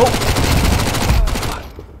 Oh.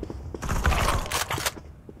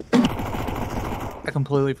 I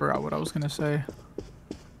completely forgot what I was gonna say.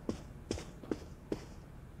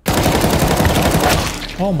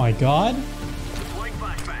 Oh my god.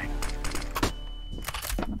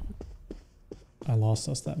 I lost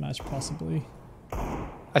us that match possibly.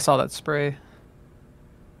 I saw that spray.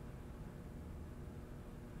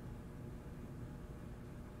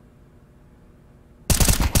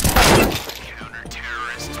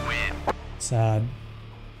 Sad.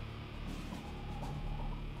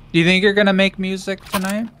 Do you think you're gonna make music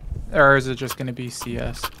tonight? Or is it just gonna be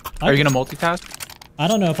CS? Are you gonna multitask? I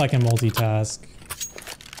don't know if I can multitask.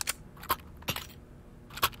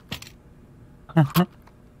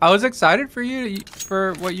 I was excited for you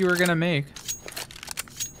for what you were gonna make.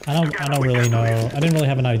 I don't really know. I didn't really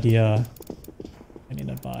have an idea. I need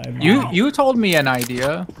that vibe. You told me an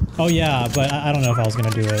idea. Oh yeah, but I don't know if I was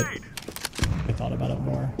gonna do it. I thought about it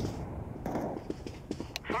more.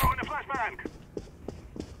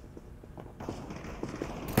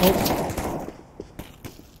 Oh.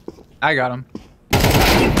 I got him.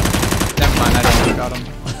 Never mind, I don't got him.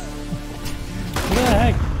 What the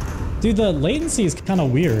heck? Dude, the latency is kind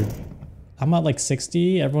of weird. I'm at like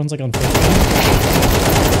 60, everyone's like on 50.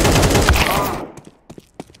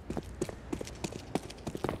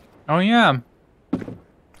 Oh yeah.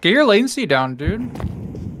 Get your latency down, dude.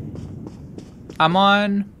 I'm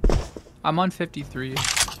on 53.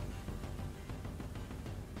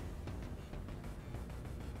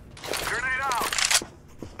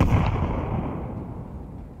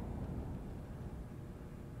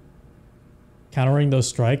 Countering those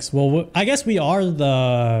strikes. Well, I guess we are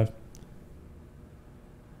the...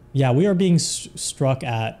 Yeah, we are being struck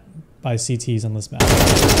at by CTs on this map.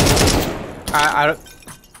 I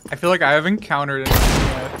feel like I haven't countered anything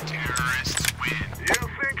yet. You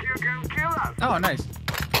think you can kill us? Oh, nice.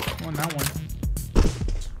 Won that one.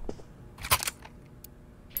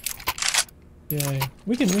 Yay.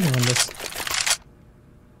 We can win this.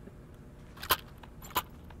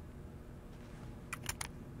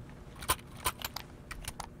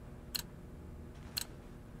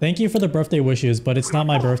 Thank you for the birthday wishes, but it's not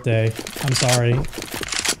my birthday. I'm sorry.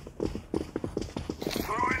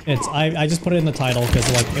 I just put it in the title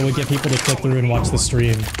because like it would get people to click through and watch the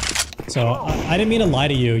stream. So I didn't mean to lie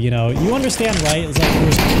to you. You know, you understand, right? It's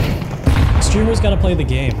like streamers gotta play the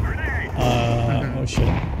game. Oh shit.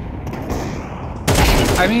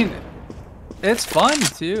 I mean, it's fun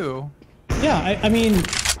too. Yeah, I mean,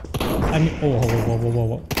 oh,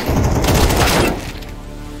 whoa.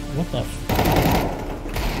 What the?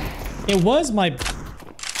 It was my,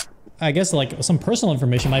 I guess like some personal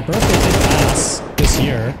information. My birthday did pass this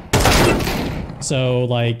year. So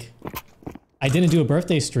like, I didn't do a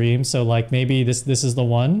birthday stream. So like maybe this is the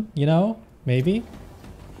one, you know, maybe.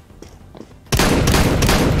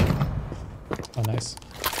 Oh, nice.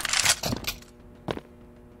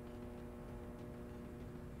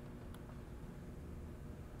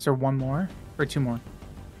 Is there one more or two more?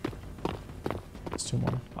 There's two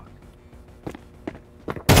more.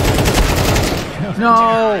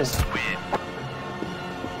 No!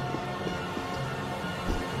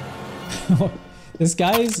 This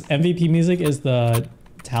guy's MVP music is the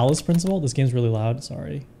Talus Principle. This game's really loud.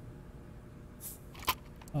 Sorry.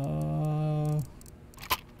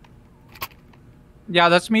 Yeah,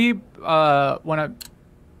 that's me. Whenever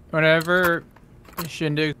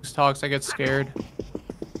Shindigs talks, I get scared.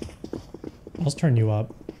 I'll just turn you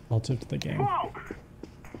up relative to the game.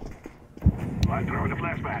 I'm throwing a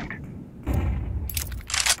flashbang.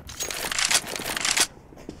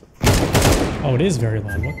 Oh, it is very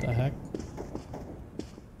loud. What the heck?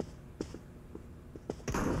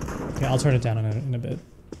 Okay, I'll turn it down in a bit.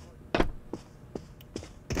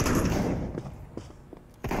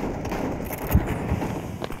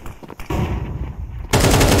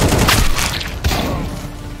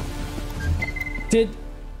 Did...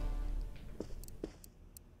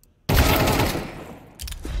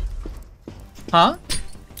 Huh?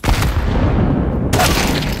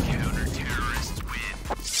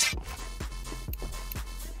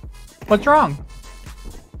 What's wrong?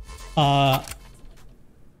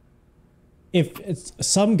 If it's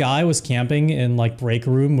some guy was camping in like break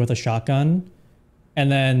room with a shotgun,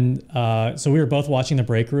 and then so we were both watching the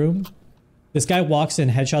break room. This guy walks in,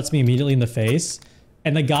 headshots me immediately in the face,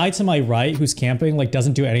 and the guy to my right who's camping like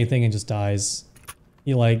doesn't do anything and just dies.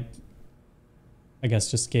 He like, I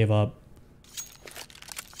guess, just gave up.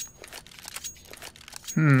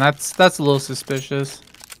 That's a little suspicious.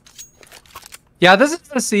 Yeah, this is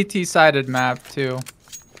a CT-sided map too.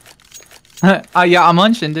 Yeah, I'm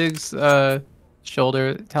on Shindig's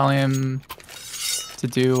shoulder, telling him to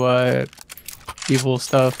do evil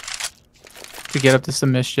stuff to get up to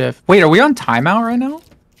some mischief. Wait, are we on timeout right now?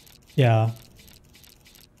 Yeah.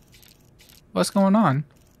 What's going on?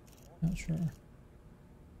 Not sure.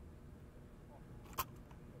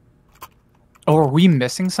 Oh, are we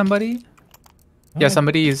missing somebody? Yeah,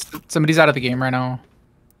 somebody's out of the game right now.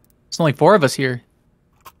 There's only 4 of us here.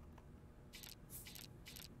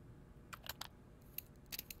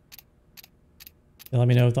 Yeah, let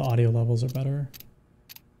me know if the audio levels are better.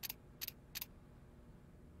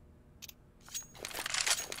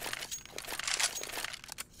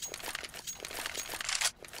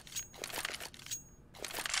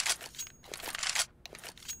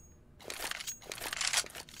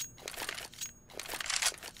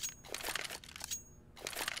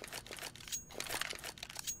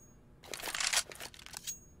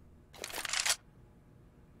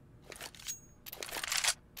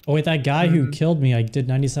 Oh wait, that guy who killed me, I did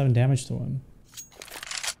 97 damage to him.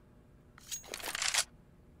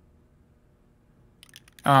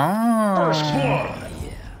 Oh.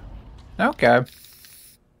 Okay.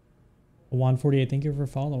 148, thank you for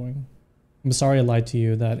following. I'm sorry I lied to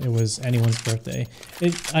you that it was anyone's birthday.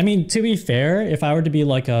 I mean, to be fair, if I were to be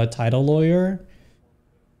like a title lawyer,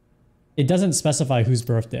 it doesn't specify whose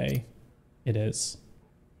birthday it is.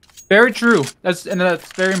 Very true. That's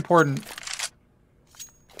very important.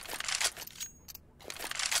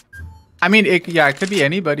 I mean, it could be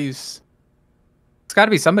anybody's. It's got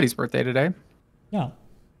to be somebody's birthday today. Yeah.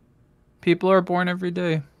 People are born every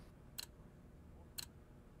day.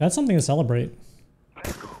 That's something to celebrate.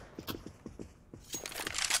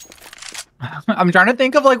 I'm trying to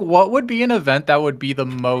think of like what would be an event that would be the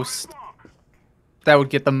most, that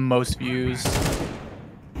would get the most views.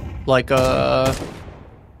 Like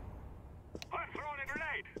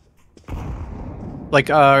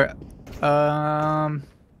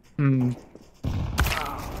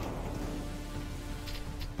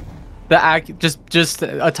The just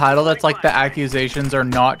a title that's like the accusations are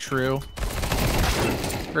not true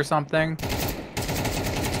or something.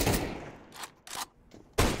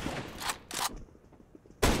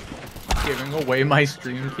 Giving away my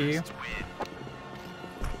stream key.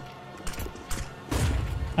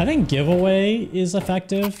 I think giveaway is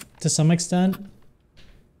effective to some extent.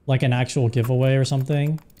 Like an actual giveaway or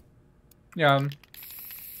something. Yeah.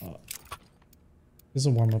 This is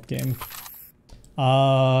a warm-up game.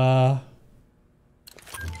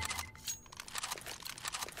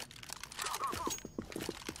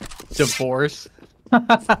 Divorce.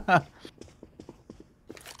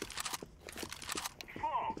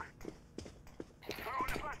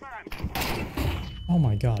 Oh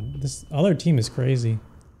my god, this other team is crazy.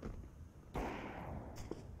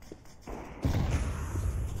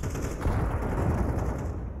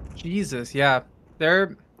 Jesus, yeah. I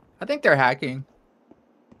think they're hacking.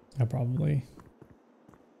 Yeah, probably.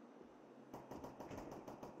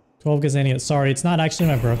 12 Gazania. Sorry, it's not actually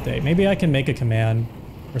my birthday. Maybe I can make a command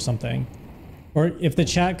or something. Or if the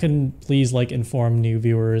chat can please like inform new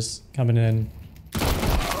viewers coming in.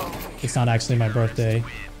 It's not actually my birthday.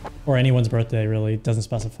 Or anyone's birthday, really. It doesn't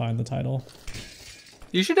specify in the title.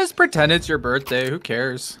 You should just pretend it's your birthday. Who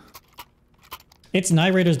cares? It's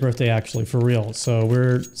Night Raider's birthday, actually, for real. So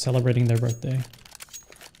we're celebrating their birthday.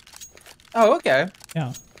 Oh, okay.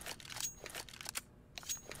 Yeah.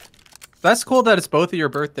 That's cool that it's both of your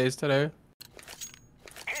birthdays today.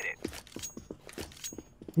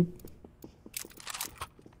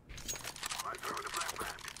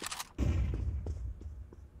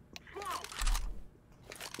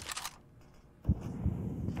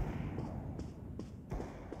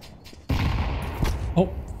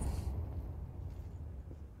 Oh.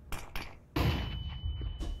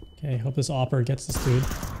 Okay, hope this opera gets this dude.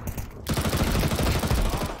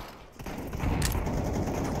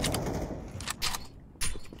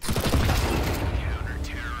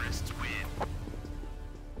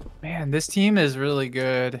 And this team is really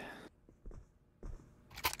good.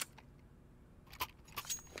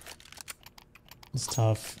 It's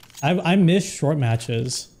tough. I miss short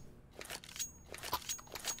matches.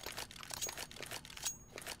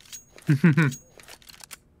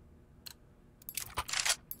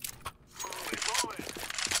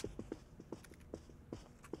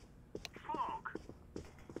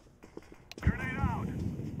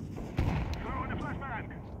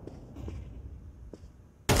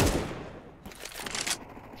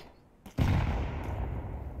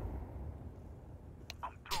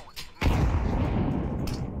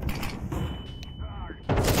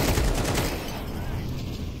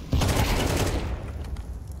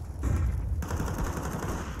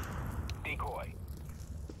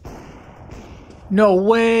 No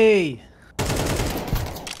way!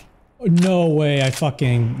 No way, I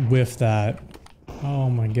fucking whiffed that. Oh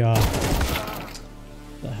my god.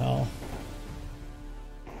 The hell?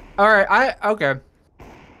 Alright, okay.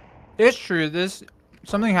 It's true,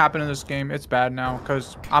 something happened in this game. It's bad now,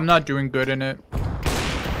 because I'm not doing good in it.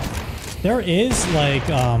 There is, like,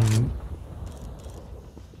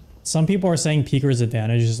 some people are saying Peeker's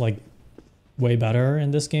advantage is, like, way better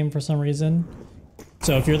in this game for some reason.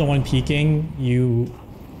 So if you're the one peeking,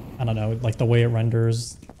 I don't know, like the way it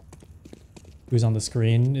renders who's on the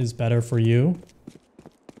screen is better for you.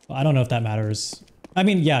 I don't know if that matters. I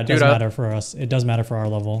mean, yeah, it does matter for us. It does matter for our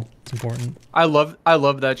level. It's important. I love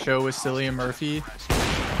that show with Cillian and Murphy.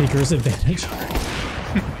 Peeker's advantage.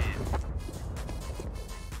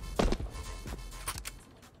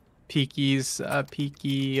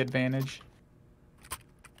 Peaky advantage.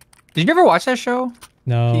 Did you ever watch that show?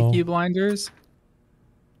 No. Peaky Blinders?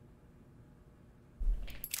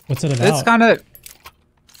 What's it about? It's kind of...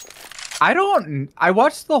 I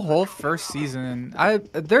watched the whole first season. I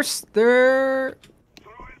think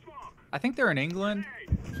they're in England.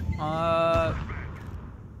 And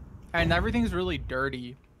everything's really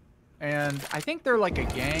dirty. And I think they're like a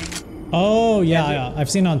gang. Oh, yeah. I've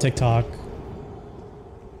seen it on TikTok.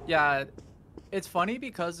 Yeah. It's funny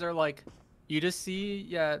because they're like... You just see,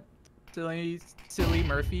 Cillian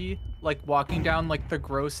Murphy, like, walking down, like, the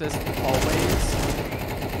grossest hallways.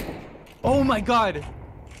 Oh my god!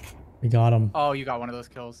 We got him. Oh, you got one of those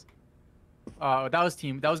kills. Oh, that was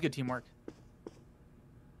good teamwork.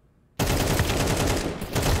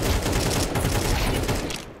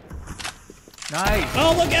 Nice!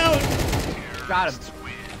 Oh, look out! Got him.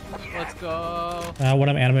 Let's go. What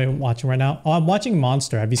I'm anime watching right now? Oh, I'm watching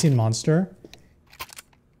Monster. Have you seen Monster?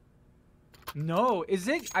 No, is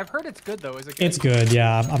it? I've heard it's good though. Is it good? It's good,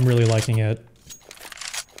 yeah. I'm really liking it.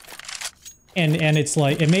 And it's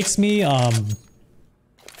like, it makes me, I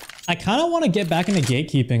kind of want to get back into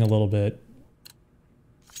gatekeeping a little bit.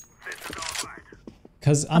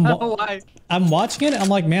 Because I'm watching it, I'm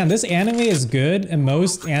like, man, this anime is good, and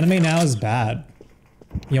most anime now is bad.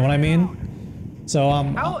 You know what I mean? So,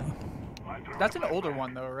 That's an older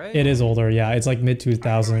one though, right? It is older, yeah. It's like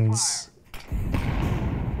mid-2000s.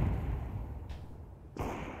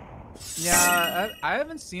 Yeah, I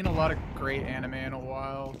haven't seen a lot of great anime in a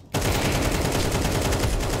while.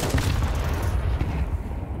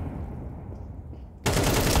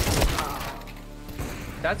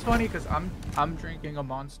 That's funny because I'm drinking a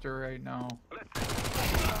Monster right now.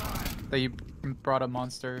 That you brought a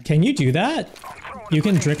Monster. Can you do that? You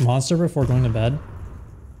can drink Monster before going to bed?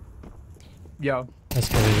 Yo. That's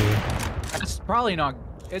crazy. It's probably not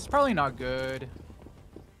good.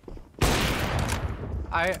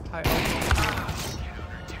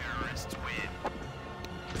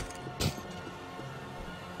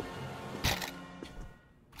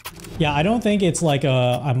 Yeah, I don't think it's like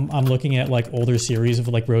I'm looking at like older series with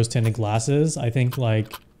like rose tinted glasses. I think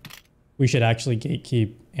like we should actually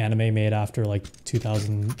gatekeep anime made after like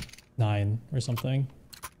 2009 or something.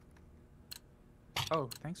 Oh,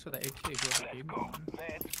 thanks for the AK.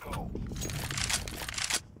 Let's go.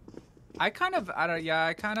 I kind of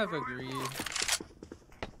agree.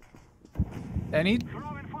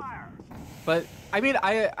 But I mean,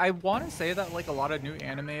 I want to say that like a lot of new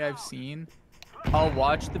anime I've seen, I'll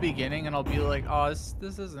watch the beginning and I'll be like, oh,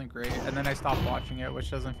 this isn't great, and then I stop watching it, which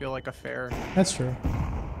doesn't feel like a fair. That's true.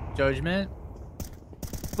 Judgment.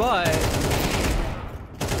 But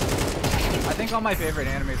I think all my favorite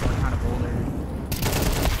animes are kind of older.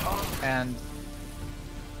 And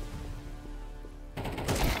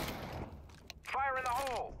Fire in the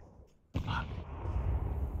hole.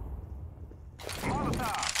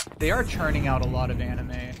 they are churning out a lot of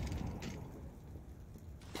anime.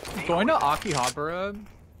 Going to Akihabara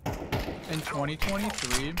in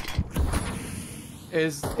 2023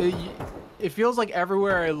 it feels like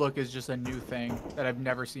everywhere I look is just a new thing that I've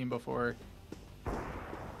never seen before.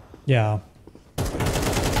 Yeah.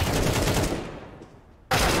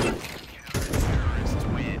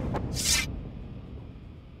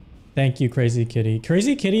 Thank you, Crazy Kitty.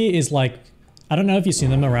 Crazy Kitty is like, I don't know if you've seen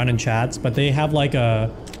them around in chats, but they have like a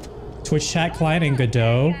Twitch chat client in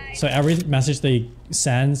Godot. So every message they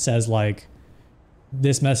send says like,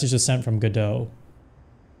 this message is sent from Godot.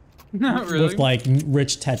 Not really. With like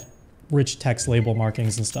rich text label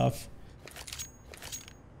markings and stuff.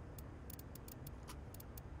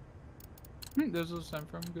 This was sent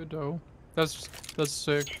from Godot. That's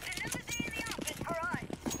sick.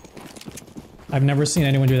 I've never seen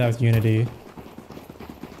anyone do that with Unity.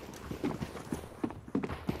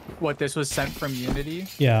 What, this was sent from Unity?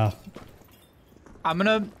 Yeah. I'm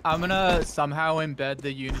gonna somehow embed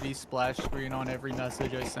the Unity splash screen on every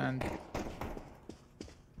message I send.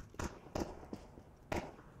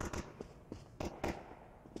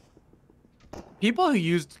 People who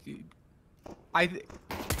used, I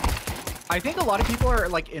think a lot of people are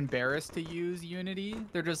like embarrassed to use Unity.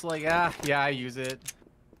 They're just like, ah, yeah, I use it.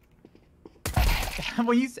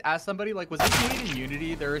 When you ask somebody like, was this made in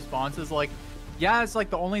Unity? Their response is like, yeah, it's like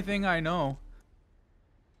the only thing I know.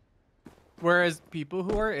 Whereas people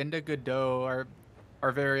who are into Godot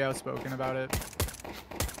are very outspoken about it.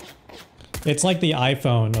 It's like the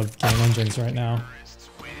iPhone of game engines right now.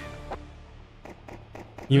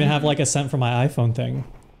 You even have like a sent from my iPhone thing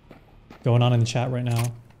going on in the chat right now.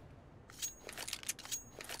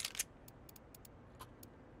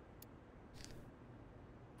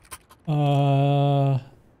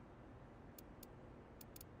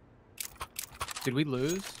 Did we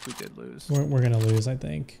lose? We did lose. We're gonna lose, I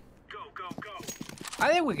think.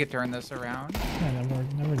 I think we could turn this around. Yeah,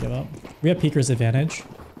 never give up. We have Peeker's advantage.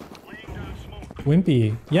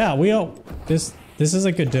 Wimpy. Yeah, we all this is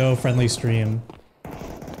a Godot friendly stream.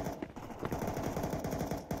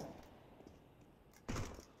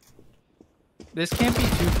 This can't be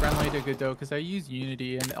too friendly to Godot because I use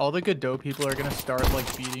Unity and all the Godot people are gonna start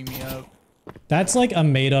like beating me up. That's like a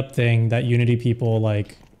made up thing that Unity people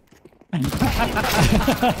like.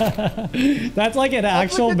 That's like an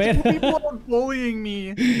actual made people are bullying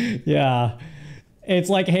me. Yeah. It's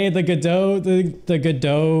like, hey, the Godot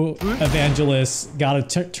evangelists gotta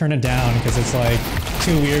turn it down because it's like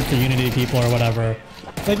too weird for Unity people or whatever.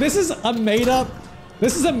 Like this is a made up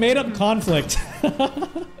conflict.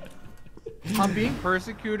 I'm being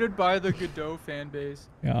persecuted by the Godot fan base.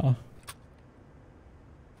 Yeah.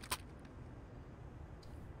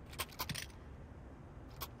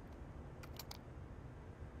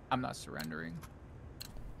 I'm not surrendering.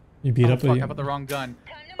 You beat up fuck, I put the wrong gun.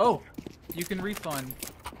 Oh, you can refund.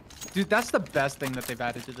 Dude, that's the best thing that they've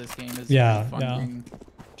added to this game is refunding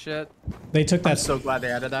shit. They took that. I'm so glad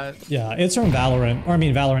they added that. Yeah, it's from Valorant. Or I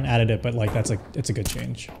mean Valorant added it, but like it's a good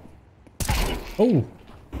change. Oh.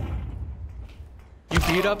 You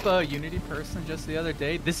beat up a Unity person just the other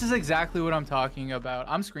day. This is exactly what I'm talking about.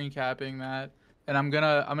 I'm screen capping that, and I'm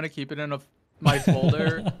gonna keep it in my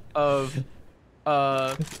folder of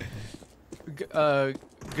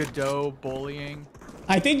Godot bullying.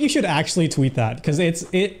 I think you should actually tweet that because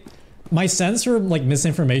my sense for like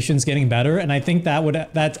misinformation is getting better, and I think that would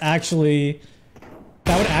actually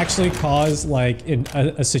cause like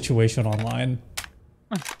a situation online.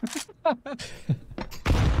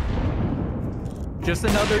 Just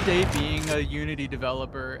another day being a Unity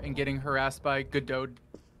developer and getting harassed by Godot.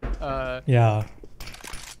 Yeah.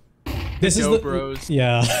 This Godot is the bros.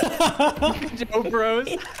 Yeah. Godot bros.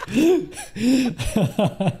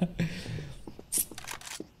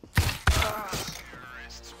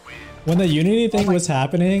 When the Unity thing was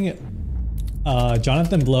happening,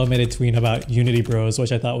 Jonathan Blow made a tweet about Unity bros,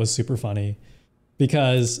 which I thought was super funny,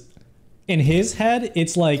 because in his head,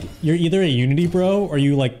 it's like you're either a Unity bro or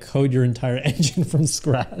you like code your entire engine from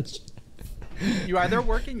scratch. You either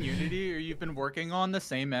work in Unity or you've been working on the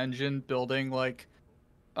same engine building like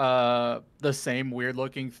the same weird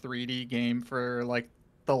looking 3D game for like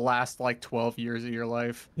the last like 12 years of your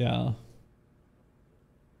life. Yeah.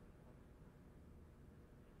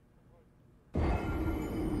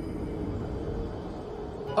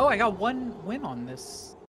 Oh, I got one win on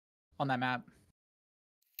that map.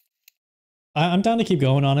 I'm down to keep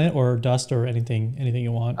going on it, or Dust, or anything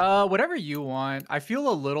you want. Whatever you want. I feel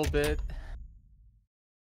a little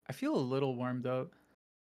warmed up.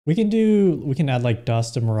 We can add like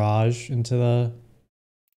Dust and Mirage into the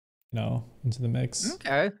mix.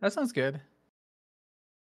 Okay, that sounds good.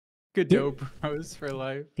 Godot bros for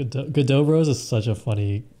life. Godot bros is such a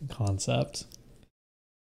funny concept.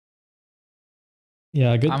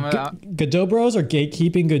 Yeah, Godot bros are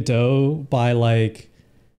gatekeeping Godot by like,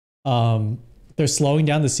 they're slowing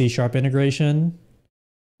down the C# integration.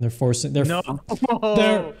 They're forcing. The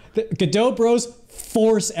Godot bros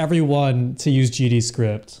force everyone to use GD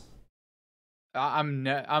script. I'm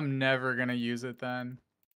never gonna use it then.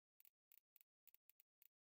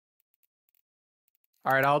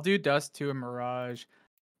 All right, I'll do Dust 2 and Mirage.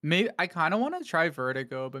 Maybe I kind of want to try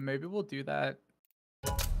Vertigo, but maybe we'll do that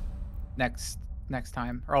next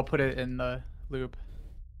time, or I'll put it in the loop.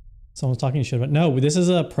 Someone's talking shit about. No, this is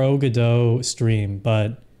a pro Godot stream,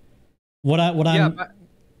 but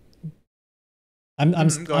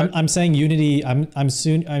I'm saying Unity. I'm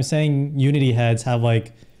saying Unity heads have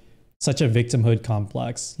like such a victimhood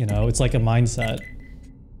complex. You know, it's like a mindset.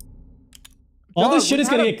 All this shit is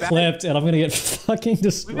gonna get clipped, and I'm gonna get fucking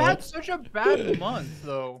destroyed. We've had such a bad month,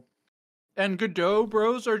 though, and Godot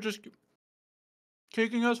bros are just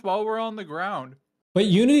kicking us while we're on the ground. But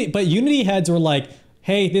Unity heads were like,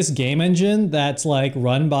 "Hey, this game engine that's like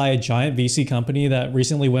run by a giant VC company that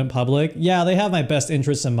recently went public. Yeah, they have my best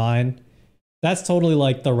interests in mind. That's totally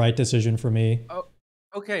like the right decision for me." Oh,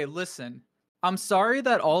 okay, listen. I'm sorry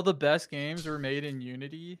that all the best games were made in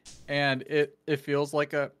Unity, and it feels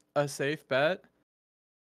like a safe bet.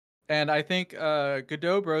 And I think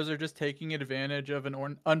Godot bros are just taking advantage of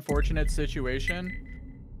an unfortunate situation.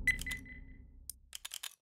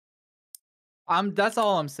 That's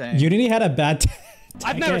all I'm saying. Unity had a bad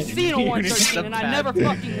I've never seen a 113 and I never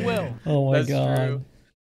fucking will. Oh my god. True.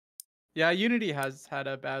 Yeah, Unity has had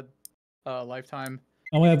a bad lifetime.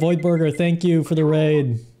 Oh my god, Voidburger, thank you for the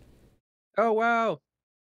raid. Oh wow.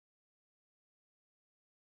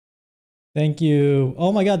 Thank you.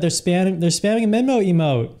 Oh my god, they're spamming a Menmo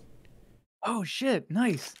emote. Oh shit,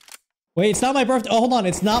 nice. Wait, it's not my birthday. Oh, hold on,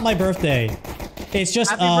 it's not my birthday. It's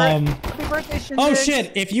just happy birthday, Shindigs. Oh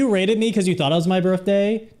shit, if you rated me because you thought it was my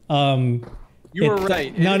birthday, you were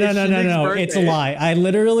right. No, it's a lie. I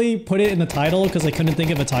literally put it in the title because I couldn't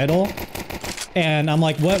think of a title. And I'm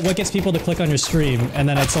like, what gets people to click on your stream? And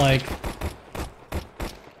then it's like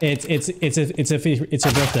it's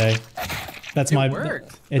a birthday. That's my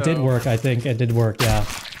worked, it did work, I think. It did work, yeah.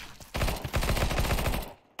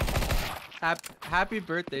 Happy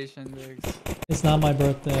birthday, Shindigs. It's not my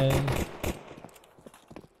birthday.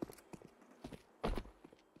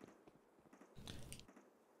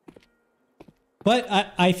 But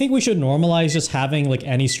I think we should normalize just having like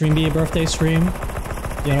any stream be a birthday stream.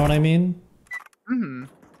 You know what I mean? Mm-hmm.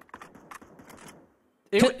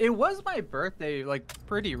 It was my birthday like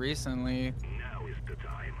pretty recently. Now is the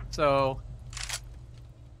time. So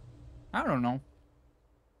I don't know.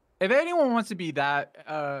 If anyone wants to be that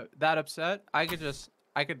upset, I could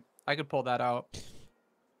pull that out.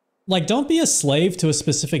 Like, don't be a slave to a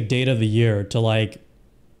specific date of the year to like,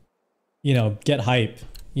 you know, get hype.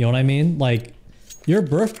 You know what I mean? Like, your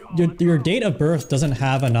date of birth doesn't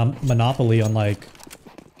have a monopoly on like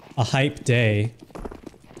a hype day.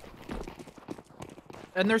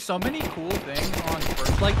 And there's so many cool things on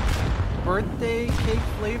birthday cake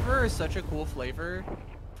flavor is such a cool flavor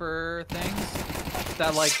for things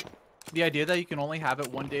that like the idea that you can only have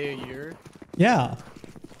it one day a year. Yeah.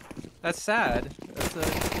 That's sad. That's a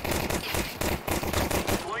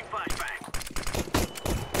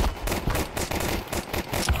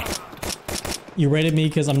You rated me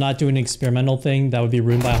because I'm not doing an experimental thing that would be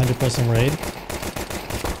ruined by a 100-person raid.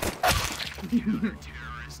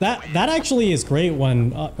 That actually is great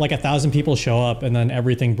when like 1,000 people show up and then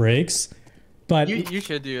everything breaks. But you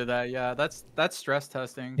should do that. Yeah, that's stress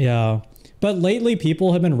testing. Yeah, but lately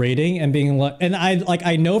people have been raiding and being like, and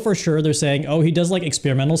I know for sure they're saying, oh, he does like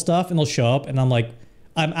experimental stuff, and they'll show up, and I'm like,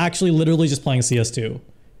 I'm actually literally just playing CS2,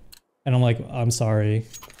 and I'm like, I'm sorry.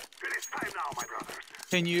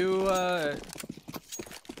 Can you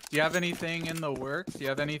do you have anything in the works? Do you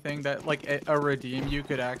have anything that like a redeem you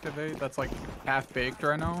could activate that's like half baked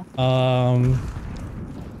right now?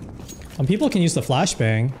 People can use the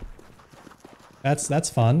flashbang. That's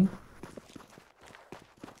fun.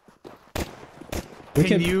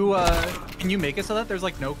 Can you make it so that there's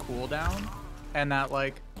like no cooldown and that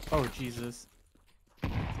like, oh Jesus,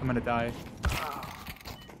 I'm gonna die.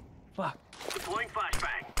 Fuck. Deploying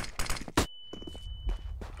flashbang.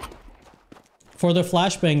 For the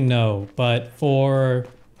flashbang, no, but for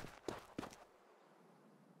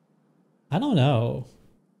I don't know.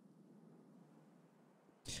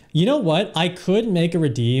 You know what? I could make a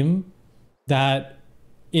redeem that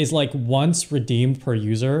is like once redeemed per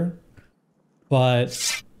user,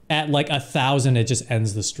 but at like 1,000 it just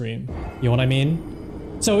ends the stream. You know what I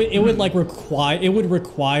mean? So it would like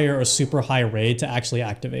require a super high raid to actually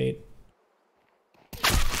activate.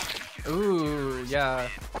 Ooh, yeah.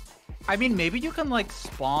 I mean, maybe you can like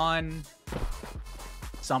spawn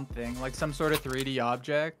something, like some sort of 3D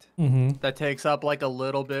object that takes up like a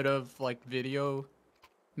little bit of like video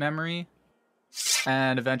memory,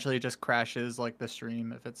 and eventually just crashes like the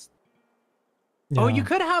stream if it's. Yeah. Oh, you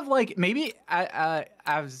could have like maybe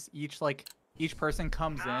as each person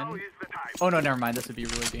comes in. Oh no, never mind. This would be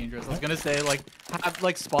really dangerous. I was gonna say like have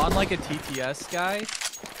like spawn like a TTS guy.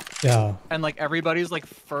 Yeah. And like everybody's like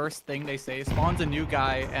first thing they say spawns a new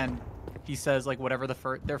guy and he says like whatever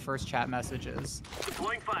their first chat message is.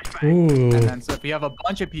 Ooh. And then so if you have a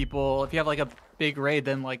bunch of people, if you have like a big raid,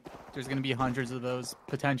 then like there's gonna be hundreds of those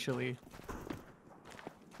potentially.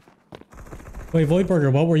 Wait,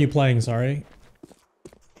 Voidburger, what were you playing? Sorry.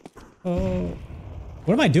 Oh.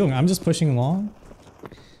 What am I doing? I'm just pushing along.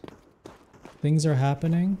 Things are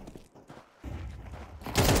happening.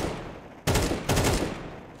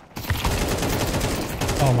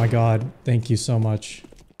 Oh my god. Thank you so much.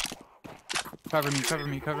 Cover me, cover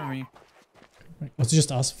me, cover me. Was it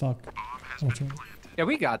just us? Fuck. Yeah,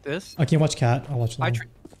 we got this. I can't watch Cat. I'll watch I them.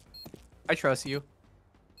 trust you.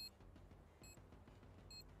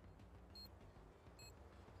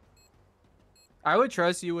 I would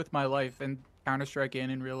trust you with my life in Counter-Strike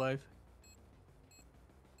and in real life.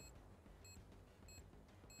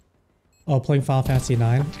 Oh, playing Final Fantasy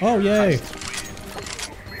 9. Oh, yay!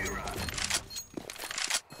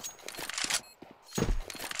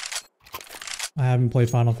 I haven't played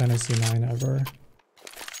Final Fantasy 9 ever.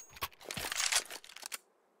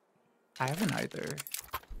 I haven't either.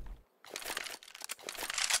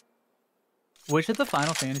 Which of the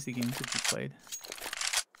Final Fantasy games have you played?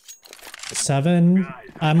 7.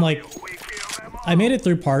 I'm like, I made it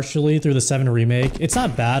through partially through the 7 remake. It's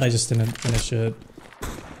not bad, I just didn't finish it.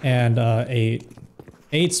 And 8.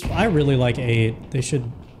 8's, I really like 8. They should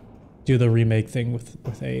do the remake thing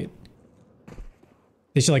with 8.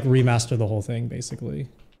 They should like remaster the whole thing, basically.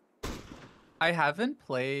 I haven't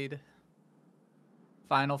played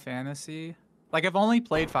Final Fantasy. Like I've only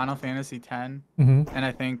played Final Fantasy X, and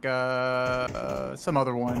I think some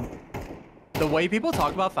other one. The way people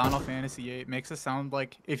talk about Final Fantasy VIII makes it sound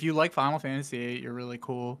like if you like Final Fantasy VIII, you're really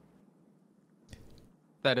cool.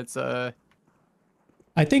 That it's a.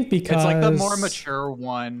 I think because it's like the more mature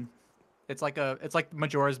one. It's like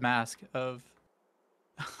Majora's Mask of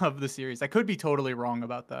the series. I could be totally wrong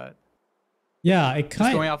about that. Yeah, it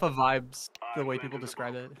kind of going off of vibes, the way people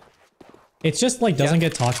describe it. It's just like doesn't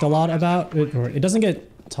get talked a lot about, or it doesn't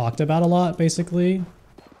get talked about a lot, basically.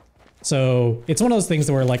 So it's one of those things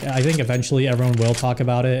where like I think eventually everyone will talk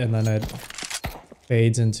about it, and then it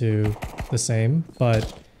fades into the same.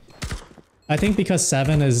 But I think because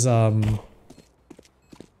 7 is I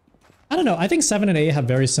don't know. I think 7 and 8 have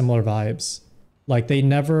very similar vibes. Like they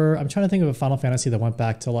never. I'm trying to think of a Final Fantasy that went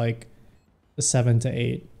back to like the 7 to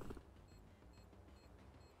 8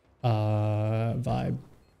 vibe.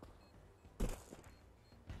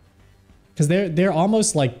 Because they're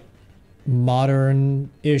almost like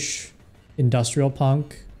modern-ish industrial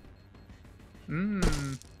punk. Nine's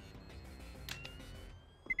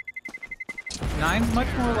much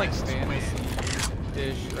more like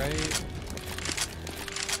fantasy-ish, right?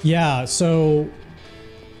 Yeah, so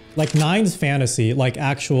like 9's fantasy, like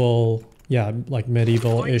actual, yeah, like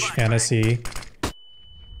medieval-ish fantasy.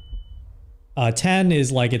 10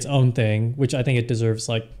 is like its own thing, which I think it deserves,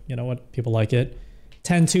 like, you know what, people like it.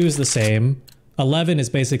 10-2 is the same. 11 is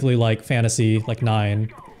basically like fantasy, like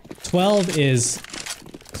 9. 12 is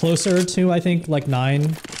closer to, I think, like 9.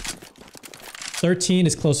 13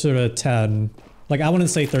 is closer to 10. Like, I wouldn't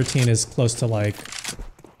say 13 is close to like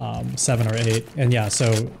 7 or 8. And yeah,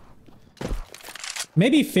 so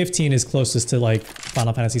maybe 15 is closest to like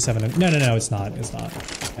Final Fantasy 7. No, it's not. It's not.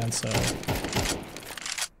 And so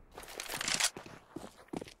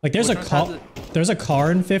like there's a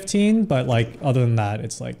car in 15, but like other than that,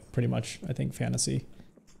 it's like pretty much, I think, fantasy.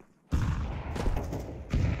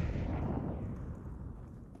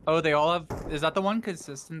 Oh, they all have. Is that the one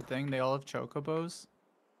consistent thing? They all have chocobos.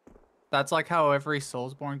 That's like how every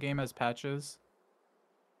Soulsborne game has patches.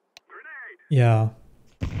 Yeah.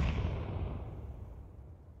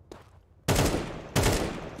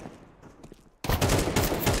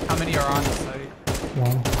 How many are on the site?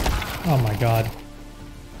 1. Oh my god.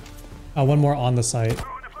 One more on the site.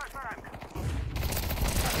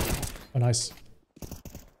 Oh, nice.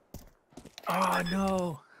 Oh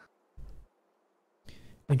no.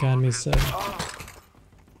 They got me said.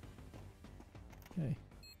 Okay.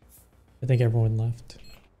 I think everyone left.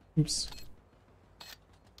 Oops.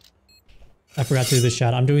 I forgot to do the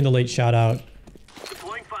shout. I'm doing the late shout out.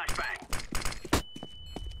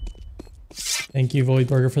 Thank you, Void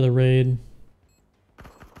Burger, for the raid.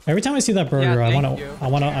 Every time I see that burger, Yeah, I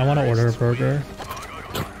wanna order a burger.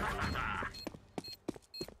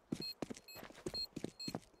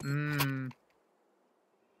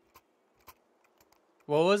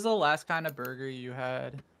 What was the last kind of burger you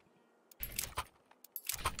had?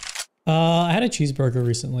 I had a cheeseburger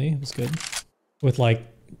recently. It was good. With like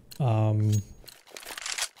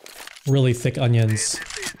really thick onions.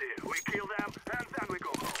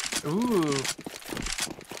 Ooh.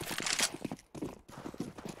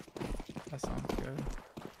 That sounds good.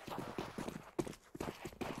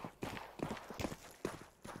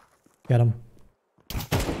 Get him.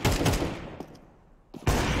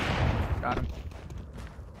 Got him.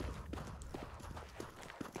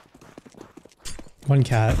 One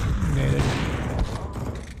cat. Nated.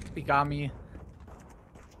 He got me.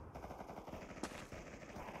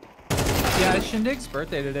 Yeah, it's Shindig's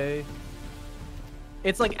birthday today.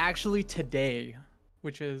 It's like actually today,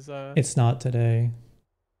 which is It's not today.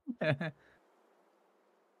 I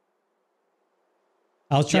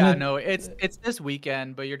was trying yeah, to... no, it's this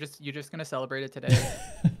weekend, but you're just gonna celebrate it today.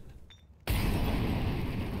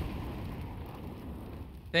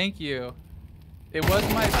 Thank you. It was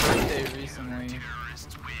my birthday recently.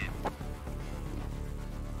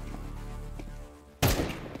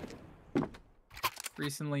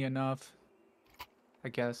 Recently enough, I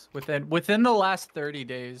guess. Within the last 30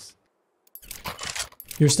 days.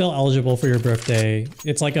 You're still eligible for your birthday.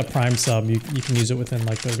 It's like a Prime sub. You can use it within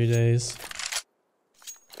like 30 days.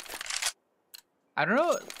 I don't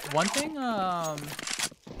know. One thing, I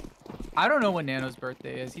don't know when Nano's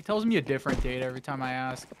birthday is. He tells me a different date every time I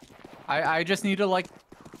ask. I just need to like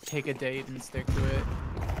take a date and stick to it.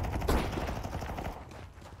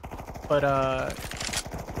 But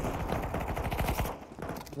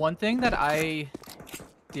one thing that I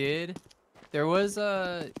did, there was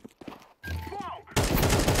Round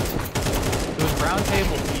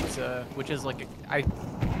Table Pizza, which is like I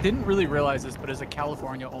didn't really realize this, but it's a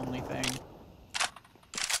California only thing.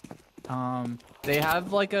 They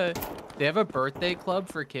have a birthday club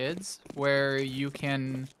for kids where you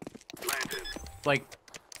can like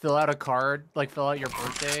fill out a card, like fill out your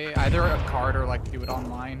birthday, either a card or like do it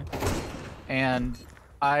online. And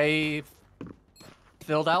I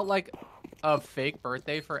filled out like a fake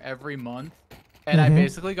birthday for every month, and I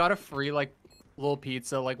basically got a free like little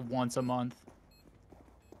pizza like once a month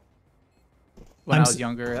when I was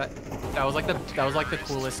younger. That was like the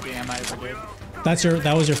coolest scam I ever did.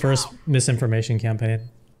 That was your first misinformation campaign.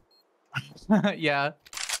 Yeah,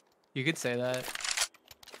 you could say that.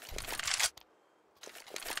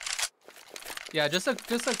 Yeah, just a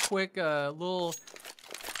quick little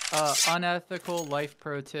unethical life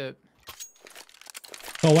pro tip.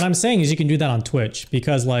 But what I'm saying is you can do that on Twitch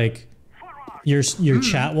because like your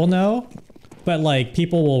chat will know, but like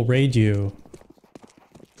people will raid you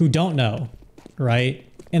who don't know, right?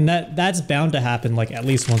 And that's bound to happen like at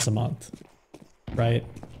least once a month, right?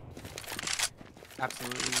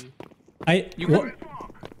 Absolutely.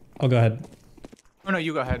 Oh, go ahead. Oh no,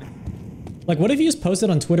 you go ahead. Like, what if you just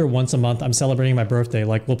posted on Twitter once a month, I'm celebrating my birthday?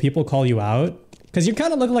 Like, will people call you out? Because you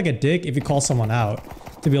kind of look like a dick if you call someone out.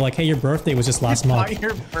 To be like, hey, your birthday was just last month. It's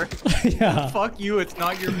not your birthday. Yeah. Fuck you, it's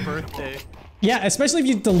not your birthday. Yeah, especially if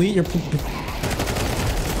you delete your...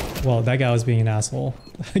 Well, that guy was being an asshole.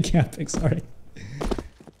 I can't pick, sorry.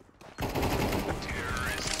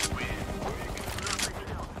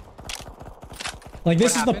 Like,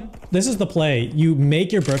 this is the play. You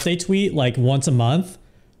make your birthday tweet like once a month,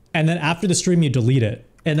 and then after the stream you delete it.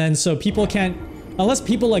 And then so people can't, unless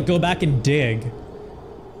people like go back and dig,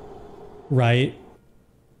 right?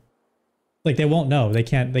 Like they won't know. They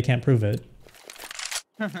can't prove it.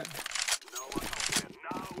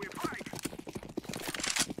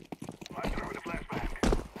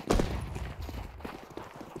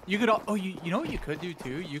 You could you know what you could do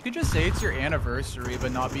too? You could just say it's your anniversary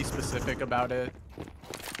but not be specific about it.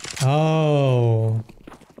 Oh.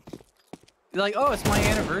 Like, oh, it's my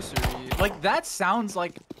anniversary. Like that sounds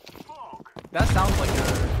like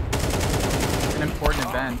an important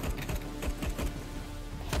event.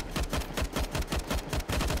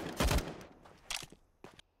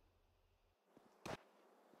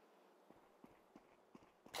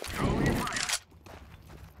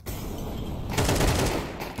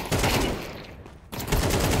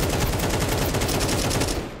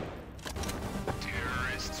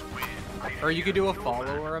 Or you could do a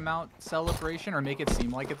follower amount celebration, or make it seem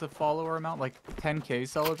like it's a follower amount, like 10K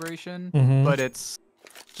celebration, but it's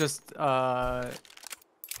just I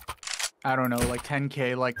don't know, like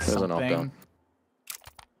 10K, like There's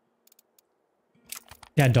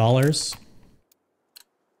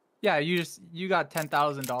Yeah, you got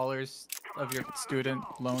 $10,000 of your student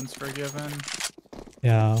loans forgiven.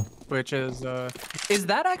 Yeah. Which is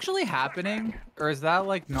that actually happening, or is that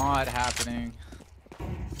like not happening?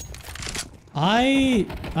 I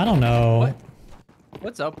don't know.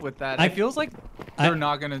 What's up with that? It feels like they're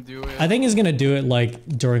not gonna do it. I think he's gonna do it like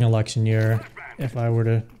during election year. If I were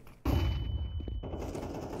to.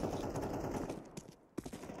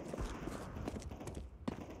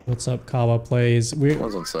 What's up, Kawa plays?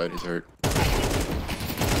 One's on side. He's hurt.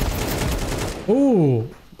 Ooh,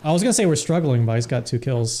 I was gonna say we're struggling, but he's got 2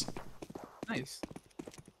 kills. Nice.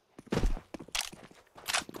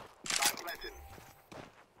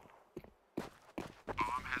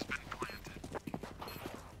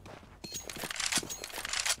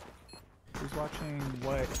 Who's watching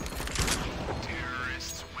what?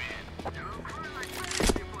 Terrorists win.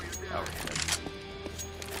 Oh,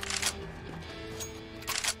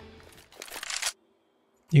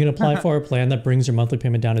 You can apply for a plan that brings your monthly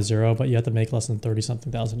payment down to 0, but you have to make less than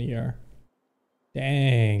 30-something thousand a year.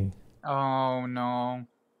 Dang. Oh no.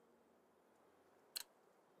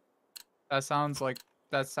 That sounds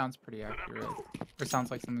pretty accurate. Or sounds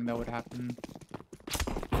like something that would happen.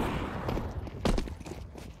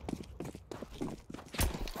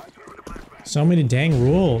 So many dang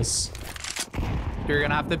rules. You're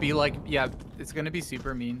gonna have to be like, yeah, it's gonna be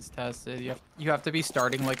super means tested. You have to be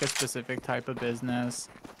starting like a specific type of business,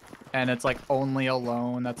 and it's like only a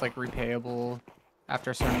loan that's like repayable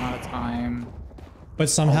after a certain amount of time. But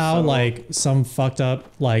somehow, Also- like, some fucked up,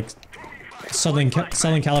 like, Southern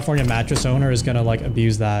California mattress owner is gonna, like,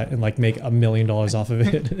 abuse that and, like, make $1 million off of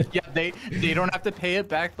it. Yeah, they don't have to pay it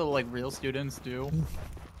back, but like real students do.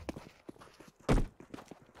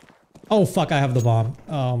 Oh, fuck, I have the bomb.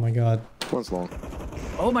 Oh, my God. One's long.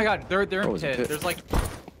 Oh my god, they're in it's a pit. pit. There's like,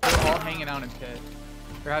 they're all hanging out in pit.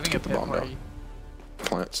 They're having a Put the pit bomb party. down.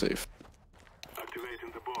 Plant safe.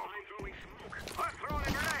 Activating the bomb. I'm throwing smoke. I'm throwing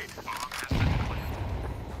a grenade. Bomb has been planted.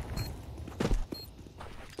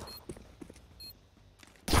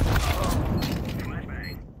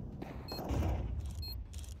 Flashbang.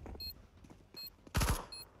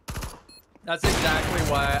 That's exactly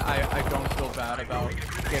why I don't feel bad about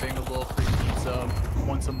getting a little free pizza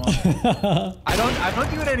once a month. I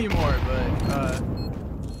don't do it anymore, but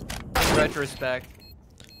in retrospect,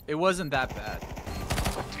 it wasn't that bad.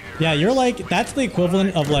 Yeah, you're like, that's the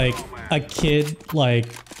equivalent of, like, a kid, like,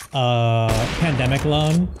 pandemic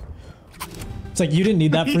loan. It's like, you didn't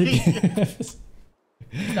need that free gift.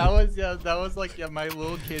 That was like my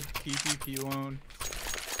little kid PPP loan.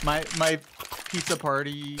 My pizza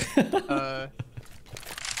party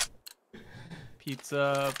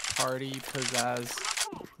pizzazz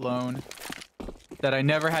loan that I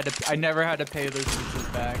never had to pay those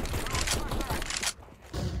pizzas back.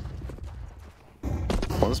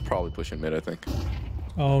 One's probably pushing mid, I think.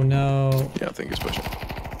 Oh, no. Yeah, I think he's pushing.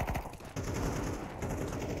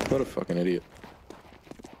 What a fucking idiot.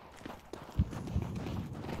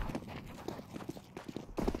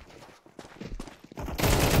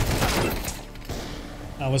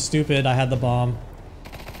 I was stupid. I had the bomb.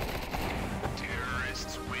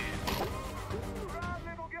 Terrorists win.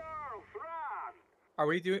 Are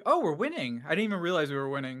we doing? Oh, we're winning. I didn't even realize we were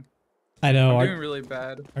winning. I know. I'm doing really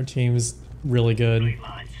bad. Our team's really good.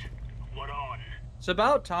 It's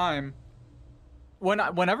about time.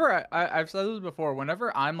 Whenever I've said this before,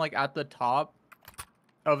 whenever I'm like at the top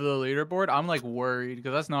of the leaderboard, I'm like worried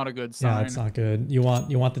because that's not a good sign. Yeah, it's not good. You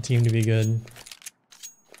want the team to be good.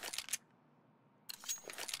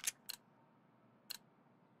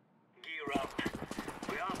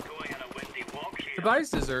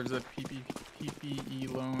 Tobias deserves a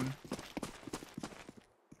PPE loan.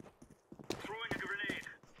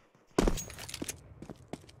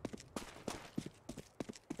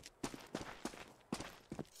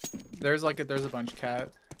 There's a bunch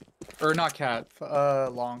cat, or not cat,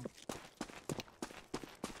 long.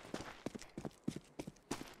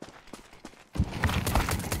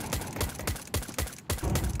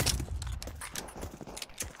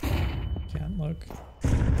 Can't look.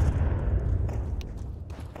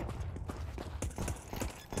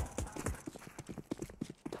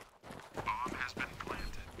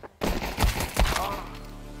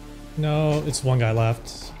 No, it's one guy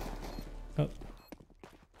left. Oh.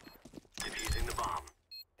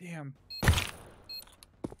 Damn.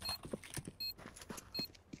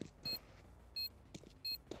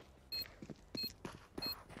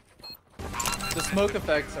 The smoke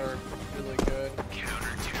effects are really good.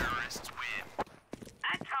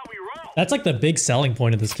 That's like the big selling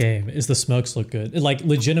point of this game is the smokes look good. Like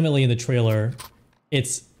legitimately in the trailer,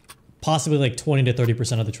 it's possibly like 20 to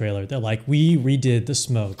 30% of the trailer. They're like, we redid the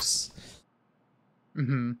smokes.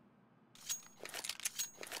 Mm-hmm.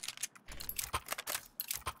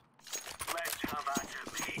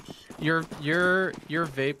 Your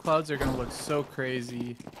vape clouds are gonna look so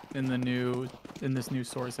crazy in this new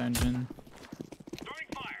Source engine.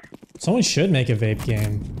 Someone should make a vape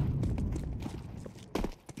game.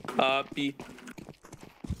 B.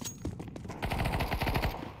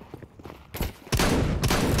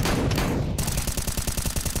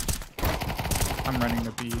 I'm running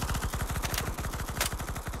the B.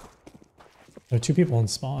 There are 2 people in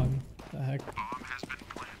spawn. What the heck?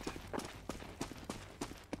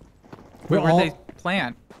 Where would they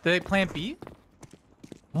plant? Did they plant B?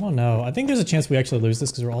 I don't know. I think there's a chance we actually lose this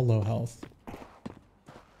because we're all low health.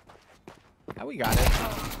 Yeah, we got it.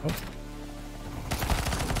 Oh.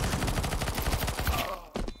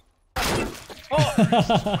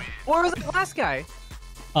 Where was the last guy?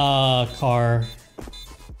 Car.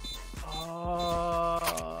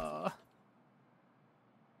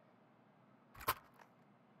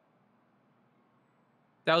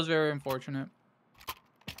 That was very unfortunate.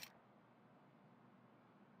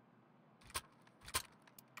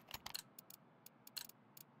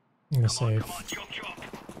 I'm gonna save.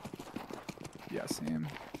 Yeah, same.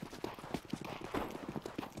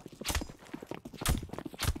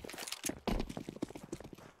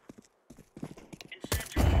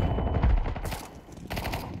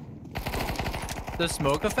 The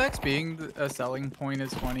smoke effects being a selling point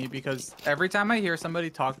is funny because every time I hear somebody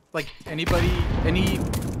talk, like any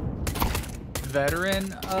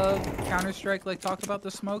veteran of Counter-Strike like talk about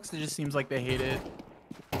the smokes, it just seems like they hate it.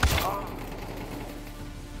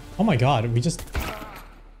 Oh my god, we just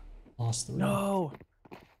lost the room. No.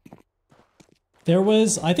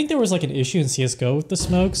 I think there was like an issue in CSGO with the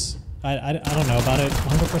smokes. I don't know about it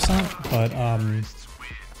 100%, but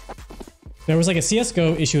there was like a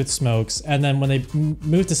CSGO issue with smokes, and then when they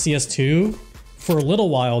moved to CS2, for a little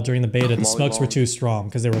while during the beta, the smokes were too strong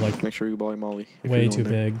because they were like make sure you buy Molly way too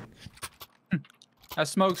big. That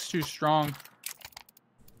smoke's too strong.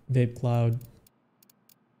 Vape cloud.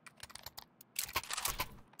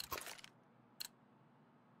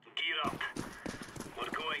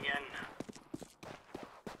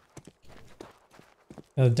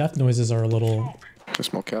 The death noises are a little... Just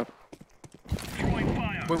smoke cap.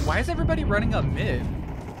 Wait, why is everybody running up mid? I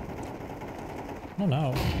don't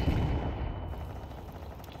know.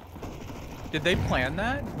 Did they plan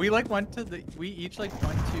that? We like went to the... We each like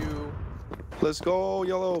went to... Let's go,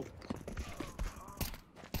 yellow.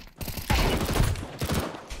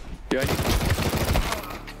 Yeah.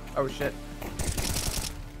 Oh shit.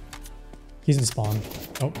 He's in spawn.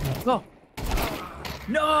 Oh, no.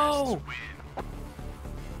 No!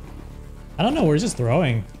 I don't know, we're just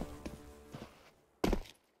throwing.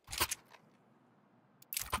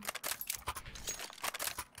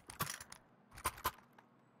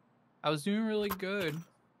 I was doing really good.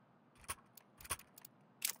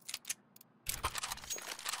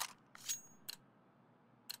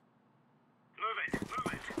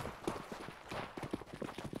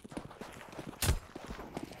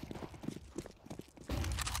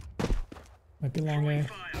 Might be long A.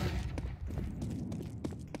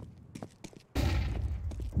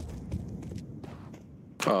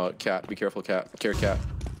 Cat. Be careful, cat. Care cat.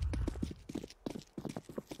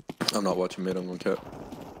 I'm not watching mid. I'm going cat.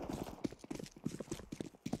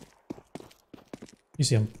 You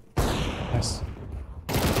see him. Nice.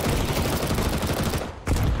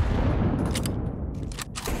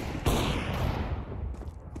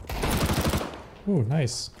 Ooh,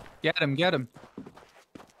 nice. Get him, get him.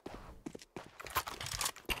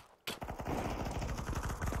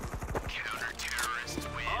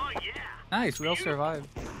 Nice, we all survived.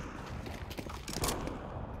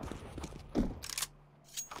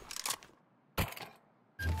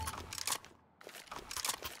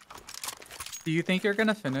 Do you think you're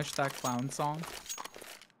gonna finish that clown song?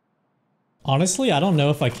 Honestly, I don't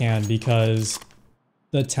know if I can because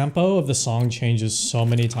the tempo of the song changes so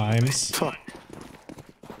many times.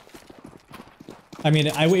 I mean,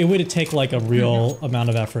 it would take like a real amount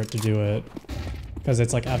of effort to do it because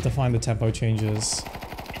it's like I have to find the tempo changes.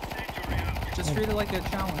 Just treat it like a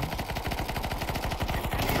challenge.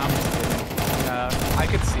 I'm just kidding. Yeah, I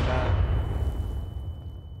could see that.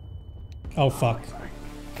 Oh fuck.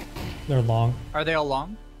 They're long. Are they all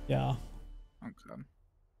long? Yeah. Okay.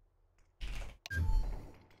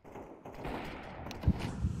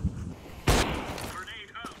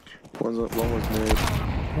 One's up, one was mid.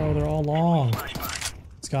 Bro, they're all long.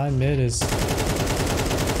 This guy in mid is...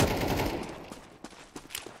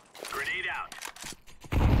 Grenade out.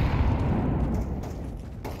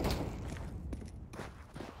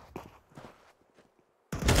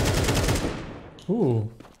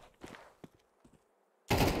 Ooh.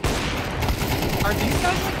 Are these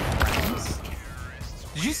guys like friends?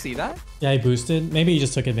 Did you see that? Yeah, he boosted. Maybe he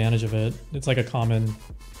just took advantage of it. It's like a common.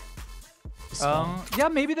 Yeah,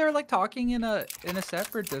 maybe they're like talking in a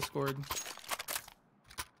separate Discord.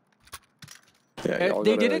 Yeah,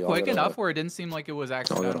 they did it quick enough where it didn't seem like it was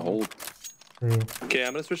accidental. Gotta hold. Okay,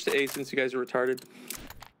 I'm gonna switch to A since you guys are retarded.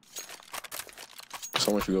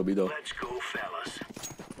 Someone should go B though. Let's go, fellas.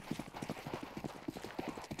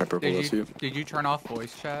 My purple, that's you. Did you turn off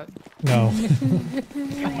voice chat? No.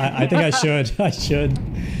 I think I should. I should.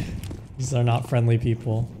 These are not friendly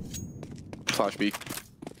people. Flash B.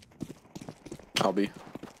 I'll be.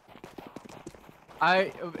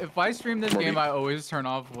 If I stream this game, I always turn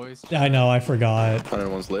off voice chat. I know, I forgot.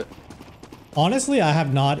 101's lit. Honestly, I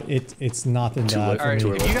have not. It's nothing bad. All right,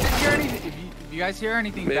 if you guys hear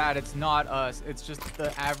anything bad, it's not us. It's just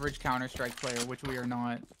the average Counter-Strike player, which we are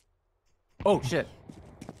not. Oh shit.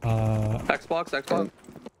 Xbox.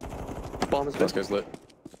 Bomb is This guy's lit.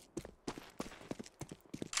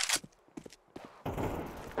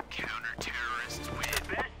 Counter-terrorists win.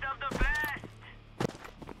 Best of the best.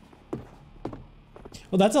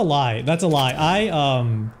 Well, that's a lie. That's a lie.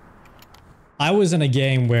 I was in a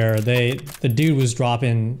game where the dude was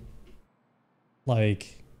dropping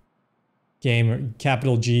like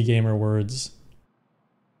capital G gamer words,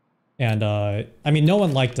 and I mean no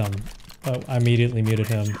one liked him, but I immediately muted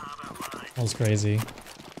him. That was crazy.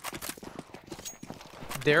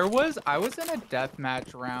 I was in a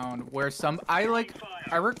deathmatch round where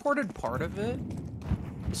I recorded part of it.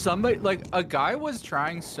 Somebody, like, a guy was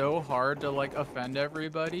trying so hard to like offend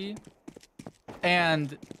everybody,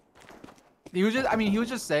 and he was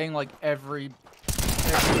just saying like every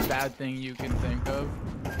bad thing you can think of,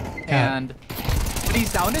 and but he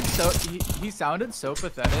sounded so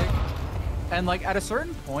pathetic, and like at a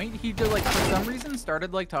certain point he did like for some reason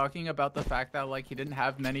started like talking about the fact that like he didn't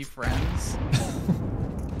have many friends,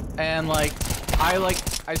 and like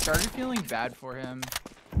I started feeling bad for him.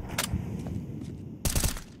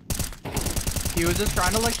 He was just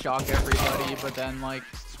trying to like shock everybody, but then like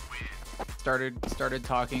started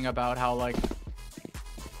talking about how like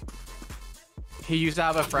he used to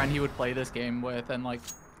have a friend he would play this game with, and like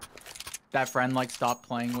that friend like stopped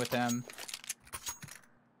playing with him.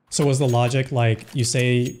 So was the logic like you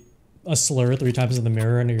say a slur 3 times in the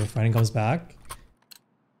mirror and your friend comes back?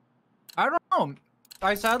 I don't know.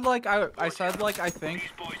 I said I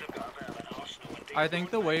think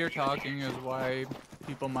the way you're talking is why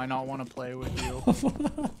people might not want to play with you.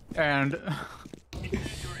 And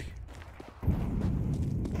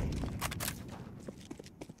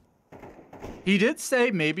he did say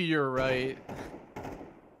maybe you're right.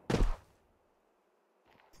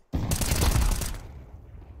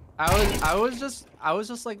 I was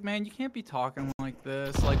just like, man, you can't be talking like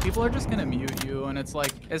this. Like, people are just gonna mute you, and it's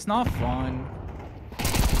like, it's not fun.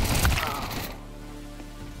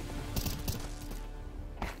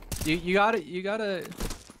 You gotta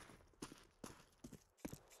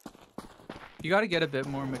get a bit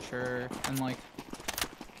more mature and like.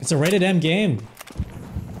 It's a rated M game.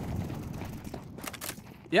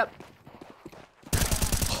 Yep.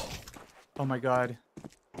 Oh my god.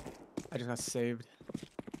 I just got saved.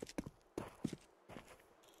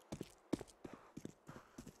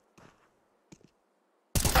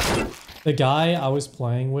 The guy I was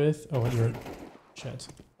playing with. Oh, you're. Shit.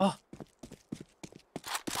 Oh.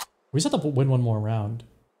 We just have to win one more round.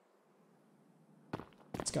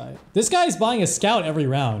 This guy is buying a scout every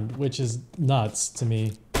round, which is nuts to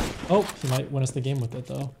me. Oh, he might win us the game with it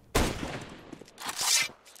though.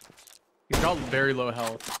 He's got very low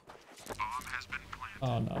health.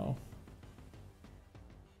 Oh no.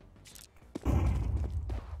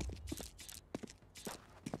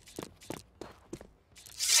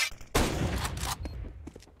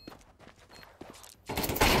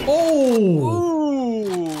 Oh!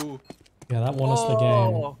 Ooh. Yeah, that won us the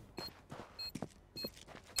game.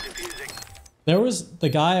 There was the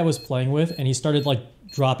guy I was playing with, and he started like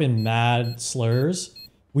dropping mad slurs.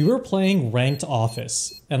 We were playing ranked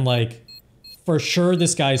office, and like for sure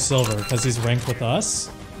this guy's silver because he's ranked with us.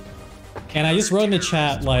 And I just wrote in the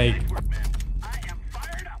chat like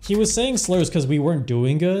he was saying slurs because we weren't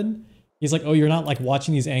doing good. He's like, oh, you're not like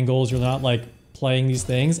watching these angles, you're not like playing these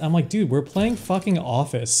things. I'm like, dude, we're playing fucking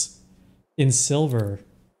office in silver.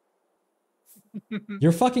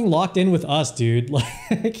 You're fucking locked in with us, dude.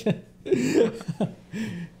 Like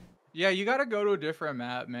yeah, you gotta go to a different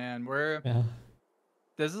map, man.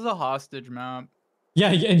 This is a hostage map. Yeah,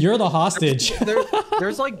 and you're the hostage.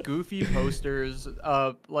 There's like goofy posters.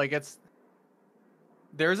 Like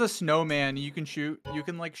there's a snowman. You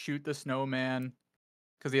can like shoot the snowman,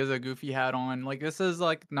 because he has a goofy hat on. Like this is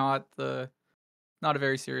like not a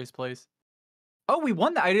very serious place. Oh, we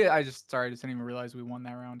won that. I just didn't even realize we won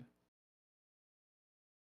that round.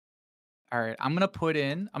 All right, I'm gonna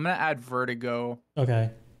add Vertigo.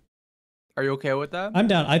 Okay. Are you okay with that? I'm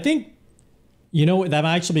down. I think, you know, that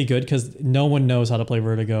might actually be good because no one knows how to play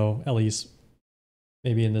Vertigo, at least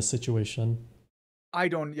maybe in this situation. I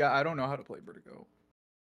don't know how to play Vertigo.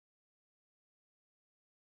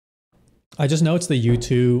 I just know it's the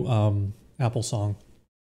U2 Apple song.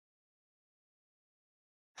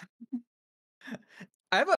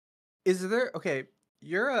 Okay,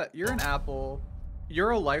 you're an Apple,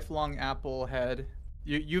 you're a lifelong Apple head.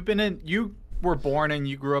 You were born and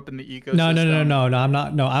you grew up in the ecosystem. No, I'm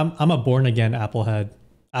not. No, I'm a born again Apple head.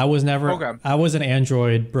 I was never Okay. I was an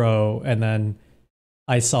Android bro, and then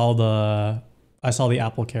I saw the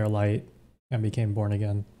Apple Care Lite and became born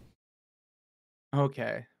again.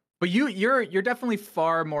 Okay. But you're definitely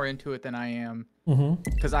far more into it than I am. Mm-hmm.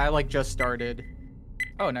 Because I like just started.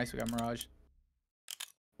 Oh, nice, we got Mirage.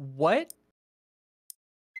 Why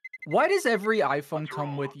does every iPhone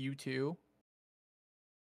come with U2?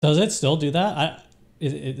 Does it still do that?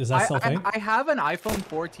 Is that still a thing? I have an iPhone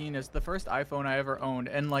 14. It's the first iPhone I ever owned,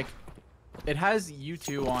 and like, it has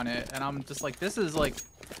U2 on it, and I'm just like, this is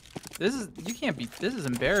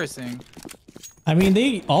embarrassing. I mean,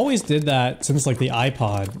 they always did that since like the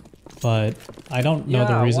iPod, but I don't know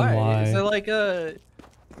the reason why. Is it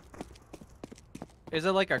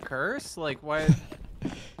like a curse? Like, why?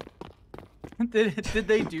 Did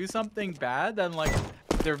they do something bad? Then like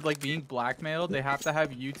they're like being blackmailed. They have to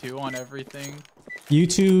have U2 on everything.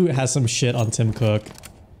 U2 has some shit on Tim Cook.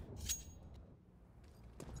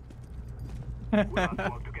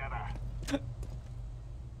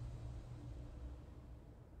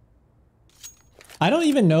 I don't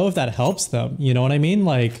even know if that helps them. You know what I mean?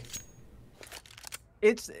 Like,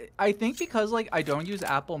 I think because like I don't use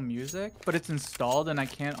Apple Music, but it's installed and I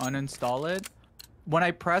can't uninstall it. When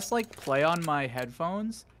I press like play on my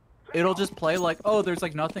headphones, it'll just play like, oh, there's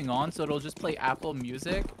like nothing on, so it'll just play Apple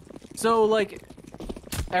Music. So like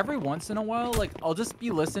every once in a while, like I'll just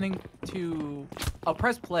be listening to, I'll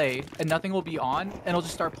press play and nothing will be on, and it'll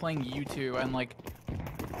just start playing U2, and like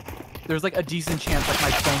there's like a decent chance like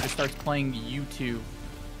my phone just starts playing U2,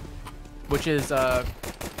 which is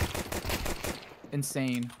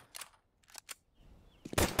insane.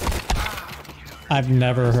 I've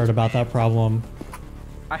never heard about that problem.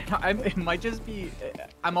 It might just be.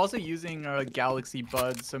 I'm also using a Galaxy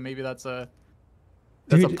Buds, so maybe that's a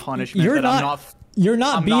punishment. You're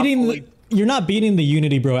not beating the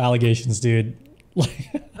Unity Bro allegations, dude.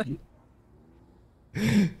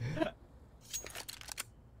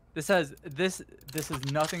 This has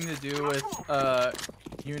nothing to do with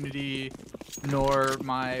Unity, nor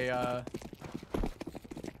my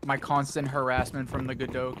my constant harassment from the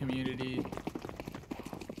Godot community.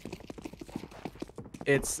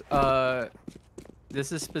 It's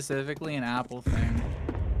this is specifically an Apple thing.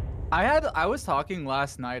 I was talking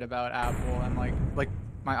last night about Apple and like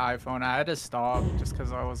my iPhone. I had to stop just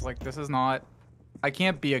because I was like, this is not. I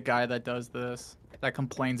can't be a guy that does this, that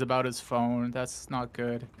complains about his phone. That's not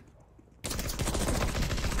good.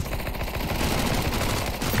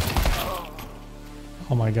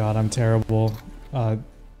 Oh my god, I'm terrible.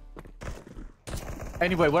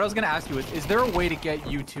 Anyway, what I was gonna ask you is there a way to get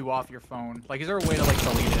U2 off your phone? Like, is there a way to like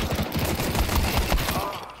delete it?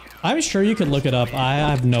 I'm sure you could look it up. I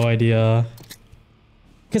have no idea.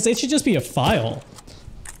 Because it should just be a file.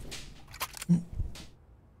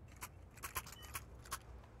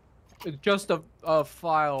 It's just a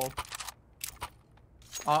file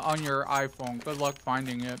on your iPhone. Good luck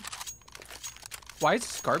finding it. Why is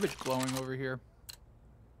this garbage glowing over here?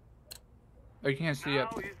 Oh, you can't see it.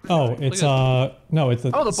 Oh, it's no, it's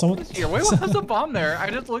the. Oh, the bomb is here. Wait, what was the bomb there?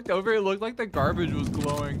 I just looked over. It looked like the garbage was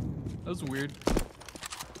glowing. That was weird.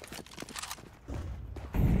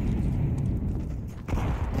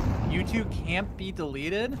 U2 can't be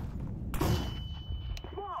deleted?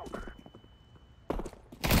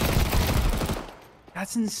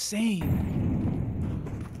 That's insane.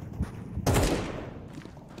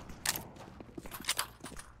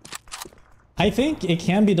 I think it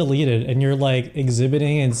can be deleted, and you're like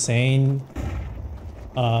exhibiting insane.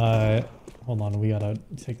 Hold on, we gotta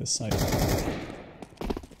take this site.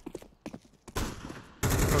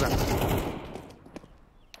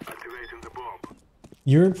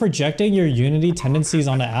 You're projecting your Unity tendencies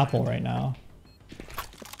onto Apple right now.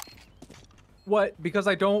 What? Because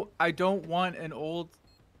I don't want an old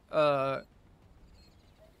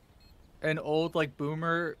like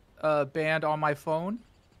boomer band on my phone.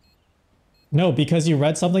 No, because you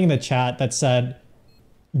read something in the chat that said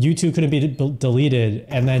YouTube couldn't be deleted,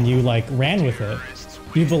 and then you like ran with it.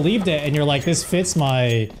 You believed it, and you're like, this fits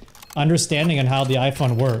my understanding on how the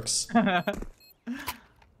iPhone works.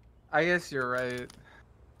 I guess you're right.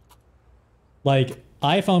 Like,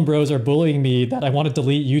 iPhone bros are bullying me that I want to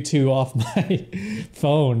delete YouTube off my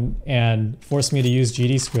phone and force me to use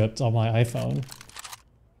GDScript on my iPhone.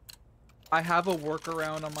 I have a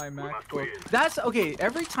workaround on my MacBook. That's okay.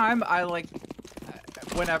 Every time I like,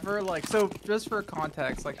 whenever like, so just for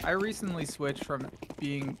context, like I recently switched from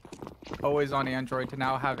being always on Android to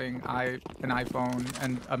now having an iPhone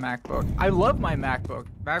and a MacBook. I love my MacBook.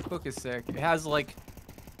 MacBook is sick. It has like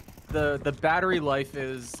the battery life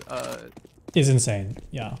is insane.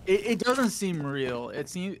 Yeah. It doesn't seem real.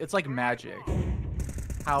 It's like magic.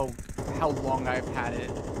 How long I've had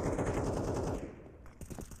it.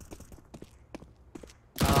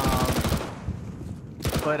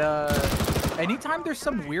 But anytime there's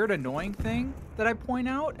some weird annoying thing that I point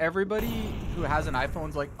out, everybody who has an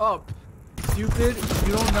iPhone's like, oh, stupid,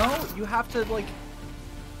 you don't know? You have to like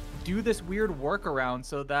do this weird workaround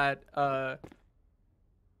so that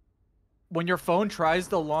when your phone tries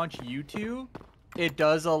to launch YouTube, it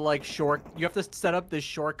does a like you have to set up this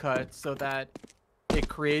shortcut so that it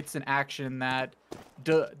creates an action that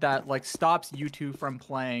like stops YouTube from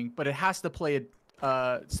playing, but it has to play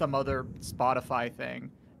some other Spotify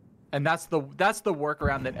thing, and that's the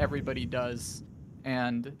workaround that everybody does,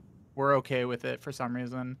 and we're okay with it for some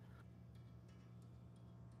reason.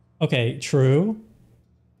 Okay, true,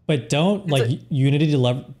 but don't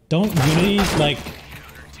Unity like.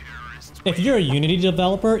 If you're a Unity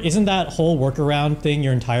developer, isn't that whole workaround thing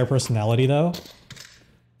your entire personality though?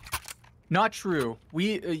 Not true.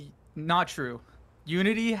 Not true.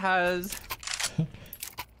 Unity has.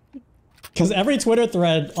 Because every Twitter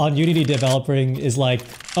thread on Unity developing is like,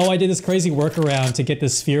 oh, I did this crazy workaround to get the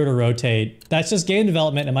sphere to rotate. That's just game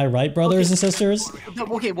development, am I right, brothers and sisters?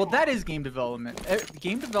 Okay, well that is game development.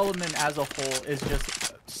 Game development as a whole is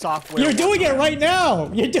just software. You're doing it right now!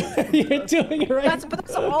 You're doing it right now! But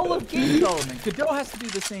that's all of game development. Godot has to do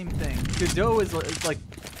the same thing. Godot is like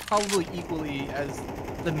probably equally as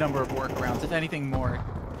the number of workarounds, if anything more.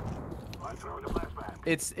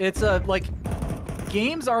 It's like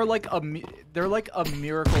games are like they're like a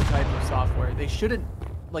miracle type of software. They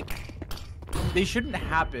shouldn't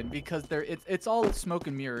happen because it's all smoke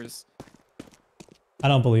and mirrors. I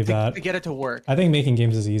don't believe that. To get it to work. I think making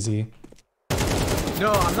games is easy.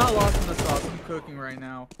 No, I'm not lost in the sauce. I'm cooking right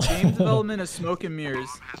now. Game development is smoke and mirrors,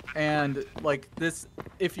 and like this,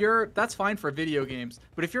 that's fine for video games.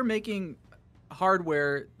 But if you're making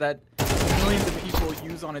hardware that millions of people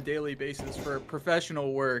use on a daily basis for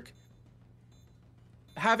professional work,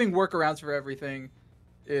 having workarounds for everything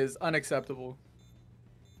is unacceptable.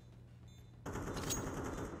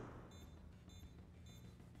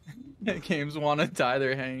 Games want to die,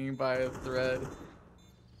 they're hanging by a thread.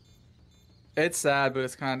 It's sad,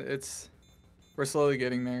 but we're slowly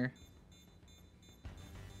getting there.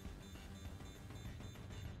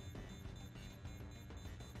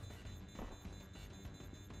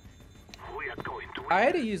 I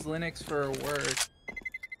had to use Linux for work.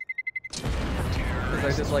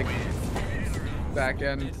 Because I did like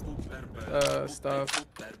back-end stuff.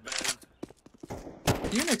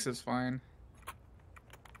 Unix is fine.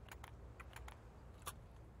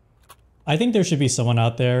 I think there should be someone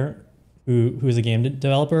out there who's a game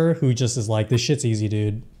developer who just is like, this shit's easy,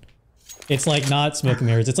 dude. It's like not smoke and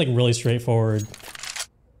mirrors. It's like really straightforward.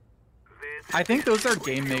 I think those are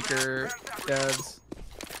game maker devs.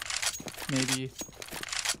 Maybe.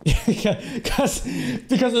 because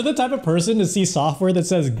they're the type of person to see software that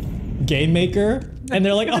says game maker and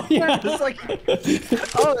they're like, oh yeah. It's like,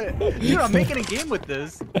 oh, dude, I'm making a game with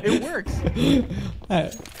this. It works.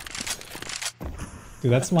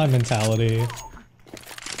 Dude, that's my mentality.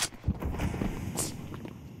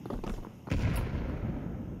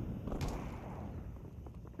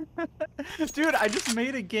 Dude, I just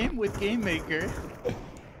made a game with Game Maker.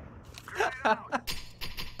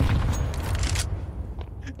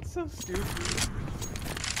 It's so stupid.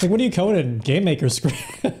 Like, what do you code in Game Maker script?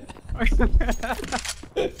 What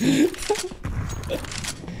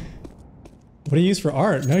do you use for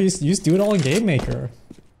art? No, you just do it all in Game Maker.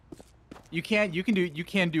 You can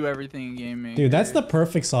do everything in Game Maker. Dude, that's the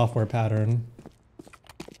perfect software pattern.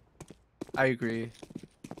 I agree.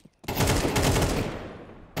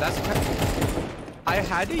 I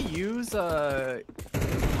had to use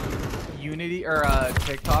Unity or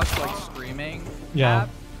TikTok's like streaming app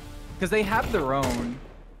because they have their own,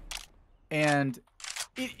 and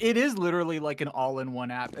it is literally like an all-in-one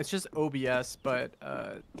app. It's just OBS, but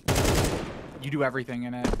you do everything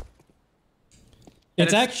in it.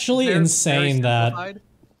 It's actually insane that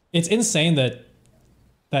it's insane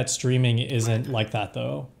that streaming isn't like that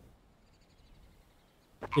though.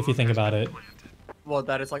 If you think about it. Well,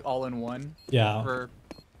 that it's like all in one. Yeah.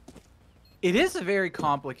 It is very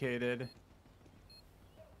complicated.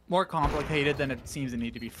 More complicated than it seems to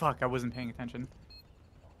need to be. Fuck, I wasn't paying attention.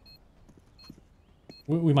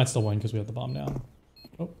 We might still win because we have the bomb down.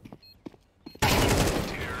 Oh.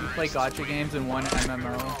 You play gacha games in one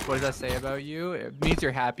MMO. What does that say about you? It means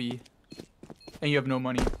you're happy. And you have no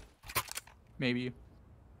money. Maybe.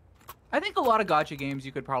 I think a lot of gacha games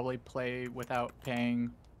you could probably play without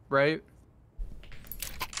paying, right?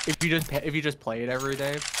 If you just play it every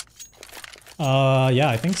day. Yeah,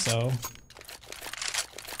 I think so.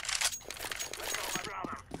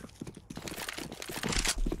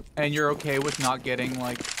 And you're okay with not getting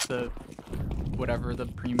like the whatever the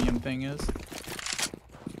premium thing is?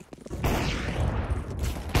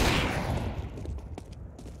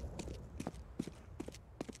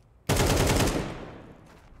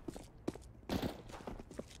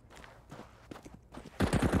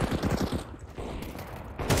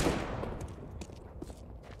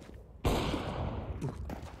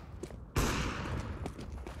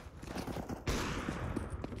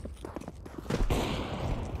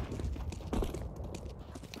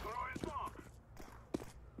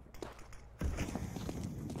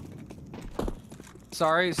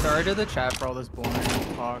 Sorry to the chat for all this boring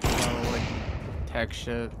talk about like tech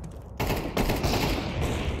shit.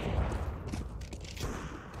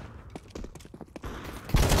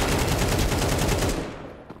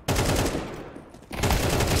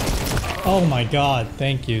 Oh my god,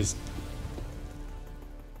 thank yous.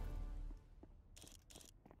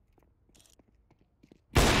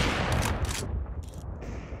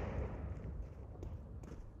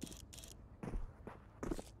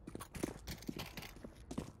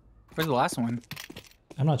 Where's the last one?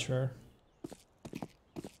 I'm not sure.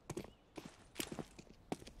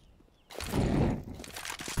 I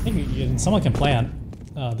think someone can plant.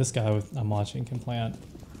 This guy I'm watching can plant.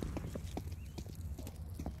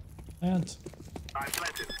 Plant.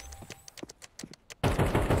 Oh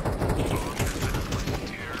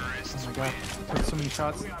my god, took so many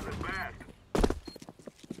shots.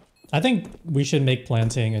 I think we should make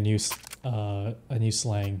planting a new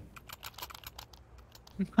slang.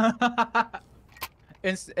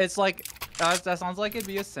 It's like that sounds like it'd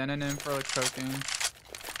be a synonym for like choking.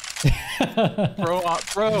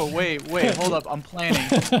 bro, wait, hold up, I'm planning.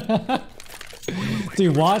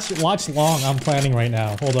 Dude, watch long. I'm planning right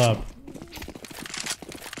now. Hold up.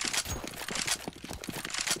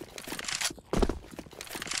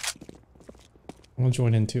 I'm gonna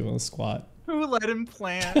join in too on the squat. Who let him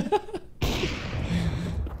plan?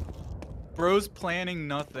 Bro's planning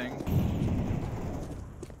nothing.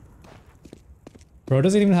 Bro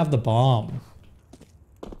doesn't even have the bomb.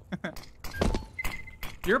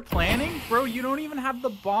 You're planning? Bro, you don't even have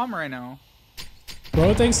the bomb right now.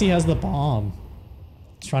 Bro thinks he has the bomb.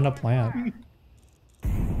 He's trying to plant.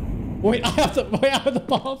 Wait, I have the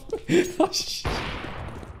bomb. Oh, shit.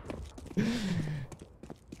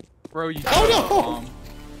 Bro, you oh no!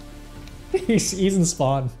 The bomb. He's in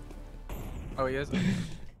spawn. Oh, he is?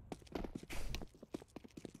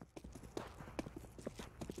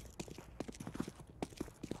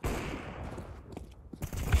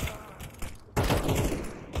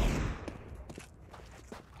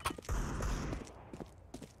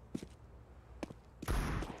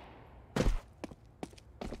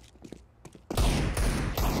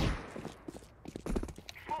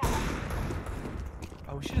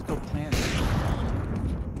 Oh, we should just go plant.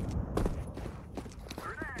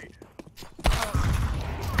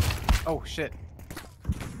 Oh shit.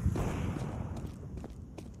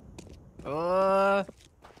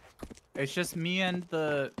 It's just me and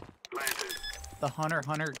the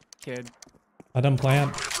Hunter kid. Let him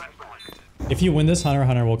plant. If you win this,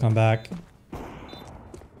 Hunter will come back.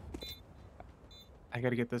 I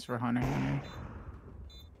gotta get this for Hunter.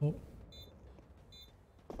 Oh.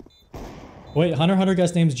 Wait, Hunter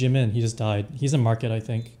guy's name's Jimin. He just died. He's in market, I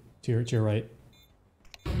think. To your right.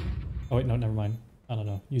 Oh wait, no, never mind. I don't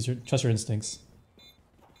know. Trust your instincts.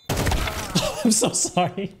 I'm so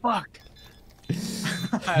sorry. Fuck.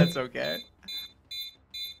 That's okay.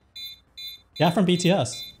 Yeah, from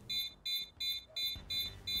BTS.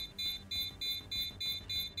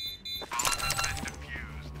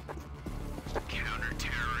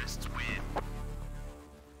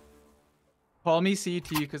 Call me CT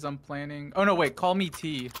because I'm planning. Oh no, wait. Call me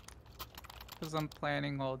T because I'm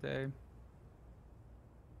planning all day.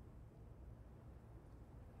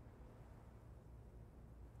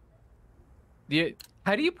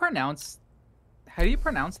 How do you pronounce How do you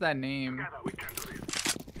pronounce that name?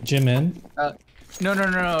 Jimin? No.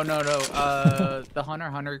 The Hunter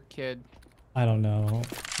x Hunter kid. I don't know.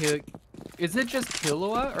 Is it just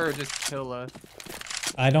Killua or just Killa?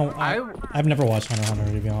 I've never watched Hunter x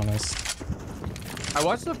Hunter, to be honest. I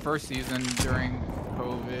watched the first season during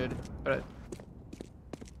COVID, but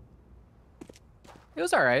it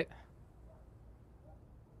was alright.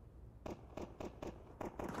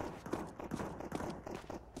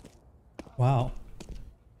 Wow.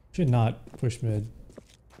 Should not push mid.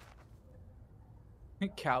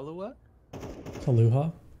 Kaluha?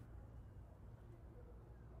 Kaluha?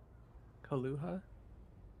 Kaluha?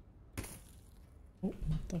 Oh,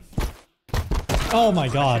 what the f— oh my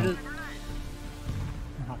god.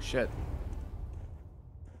 Oh shit.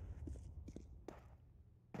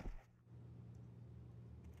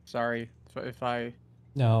 Sorry if I...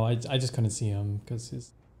 No, I just couldn't see him because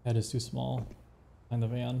his head is too small behind the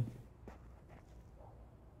van.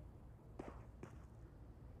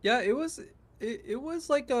 Yeah, it was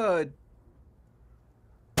like a...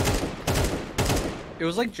 It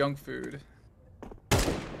was like junk food.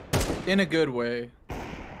 In a good way.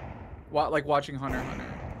 Like watching Hunter x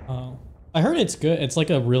Hunter. Oh. I heard it's good. It's like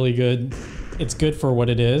a really good... It's good for what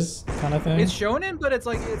it is, kind of thing. It's shonen, but it's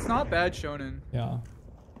like, it's not bad shonen. Yeah.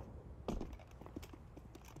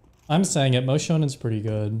 I'm saying it. Most shonen's pretty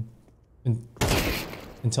good.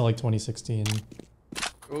 Until like 2016.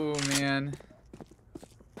 Oh, man.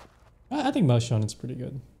 I think most shonen's pretty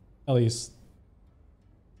good. At least.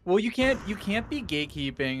 Well, you can't be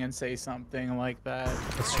gatekeeping and say something like that.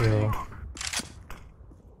 That's true.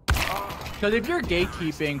 Because if you're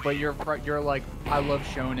gatekeeping, but you're like, I love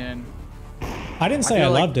shonen. I didn't say I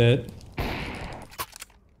loved it.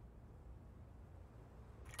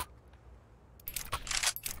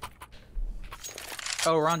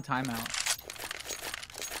 Oh, we're on timeout.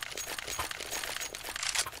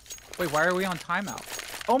 Wait, why are we on timeout?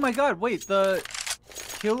 Oh my god, wait, the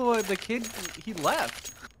kid, he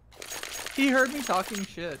left. He heard me talking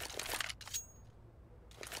shit.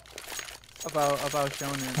 About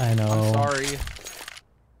shonen. I know. I'm sorry.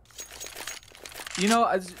 You know,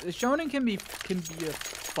 shonen can be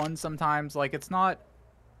fun sometimes. Like, it's not...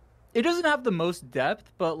 It doesn't have the most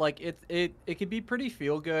depth, but like it can be pretty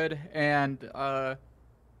feel good, and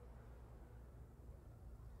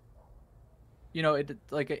you know, it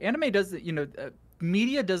like anime doesn't, you know,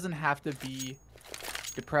 media doesn't have to be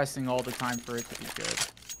depressing all the time for it to be good.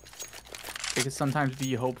 It can sometimes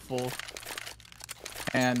be hopeful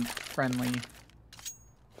and friendly.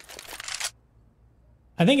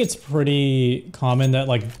 I think it's pretty common that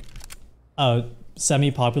like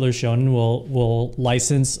semi-popular shonen will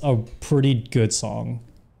license a pretty good song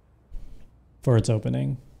for its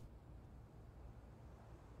opening.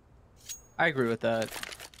 I agree with that.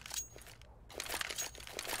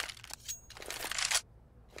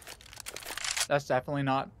 That's definitely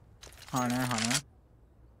not Hunter x Hunter.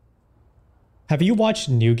 Have you watched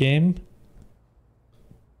New Game?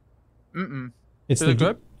 Mm-mm. It's Is it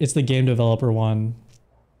good? It's the game developer one.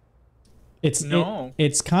 It's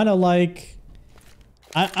kind of like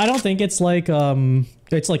I don't think it's like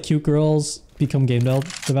cute girls become game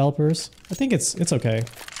developers. I think it's okay.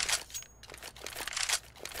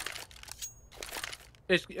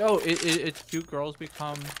 It's cute girls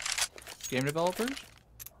become game developers?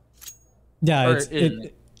 Yeah,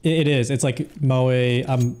 it is. It's like Moe,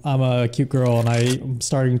 I'm a cute girl and I'm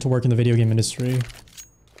starting to work in the video game industry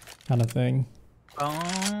kind of thing.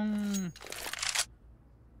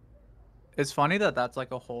 It's funny that that's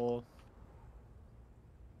like a whole...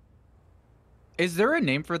 Is there a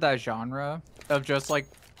name for that genre of just like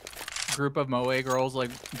group of Moe girls like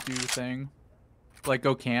do thing? Like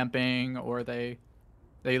go camping, or they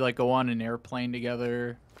like go on an airplane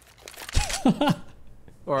together?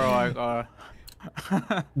 Or like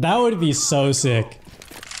that would be so sick.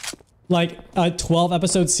 Like a 12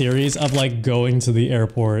 episode series of like going to the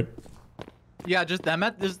airport. Yeah, just them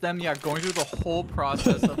yeah, going through the whole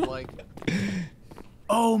process of like...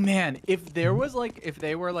 Oh man, if they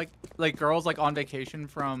were like girls like on vacation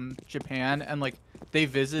from Japan and like they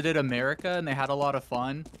visited America and they had a lot of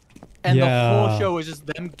fun, and the whole show was just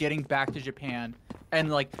them getting back to Japan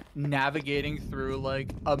and like navigating through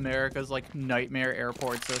like America's like nightmare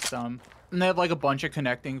airport system, and they have like a bunch of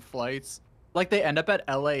connecting flights. Like they end up at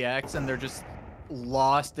LAX and they're just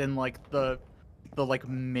lost in like the like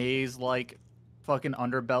maze like fucking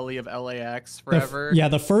underbelly of LAX forever. Yeah,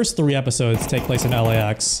 the first 3 episodes take place in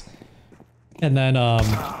LAX. And then, oh,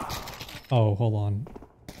 hold on.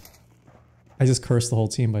 I just cursed the whole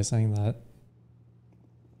team by saying that.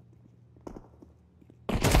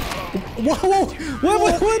 Whoa, whoa,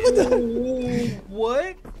 what the?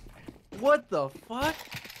 What? What the fuck?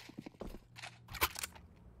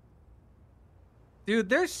 Dude,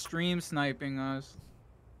 they're stream sniping us.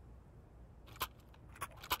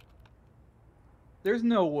 There's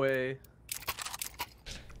no way.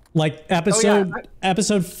 Like episode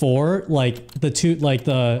episode 4, like the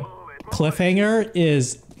cliffhanger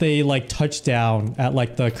is they like touch down at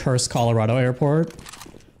like the cursed Colorado airport.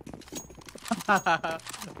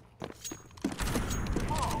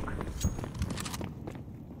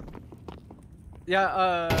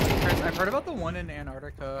 Yeah, Chris, I've heard about the one in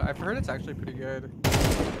Antarctica. I've heard it's actually pretty good.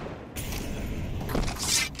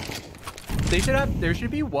 There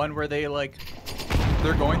should be one where they like,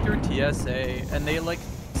 they're going through TSA and they like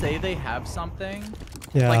say they have something.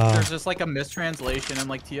 Yeah. Like there's just like a mistranslation and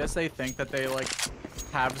like TSA think that they like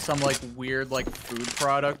have some like weird like food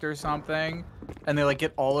product or something, and they like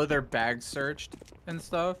get all of their bags searched and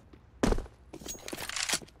stuff.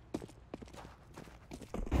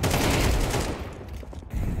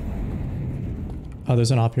 Oh,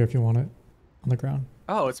 there's an op here if you want it. On the ground.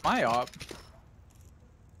 Oh, it's my op.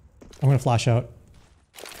 I'm gonna flash out.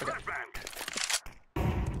 Okay.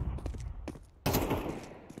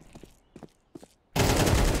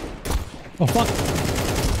 Oh fuck!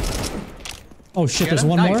 Oh shit, there's him?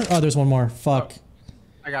 one Nice. more? Oh, there's one more. Fuck.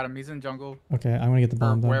 I got him. He's in jungle. Okay, I'm gonna get the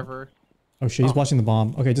bomb though. Wherever. Oh shit, he's watching the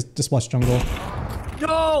bomb. Okay, just watch jungle.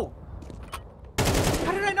 No!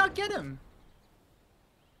 How did I not get him?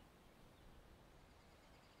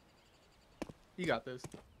 You got this.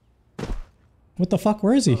 What the fuck?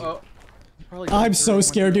 Where is he? I'm so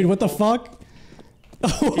scared, dude. What the fuck?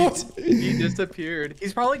 He disappeared.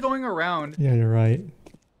 He's probably going around. Yeah, you're right.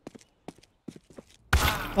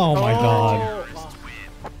 Oh my god.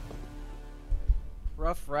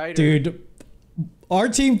 Rough Rider. Dude, our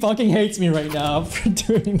team fucking hates me right now for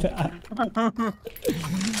doing that.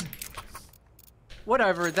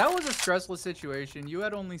 Whatever, that was a stressless situation. You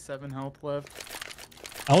had only 7 health left.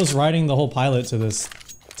 I was writing the whole pilot to this,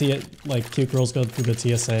 like, cute girls go through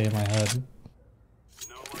the TSA in my head.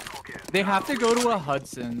 They have to go to a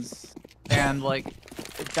Hudson's, and like,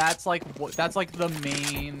 that's like the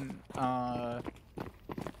main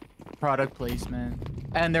product placement.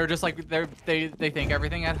 And they're just like they think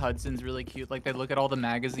everything at Hudson's really cute. Like they look at all the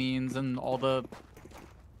magazines and all the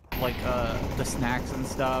like the snacks and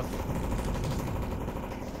stuff.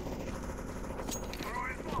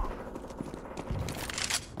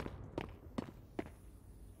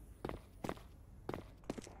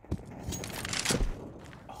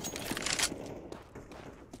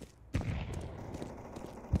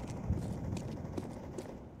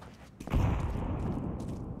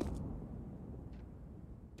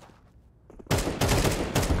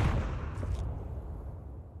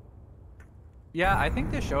 Yeah, I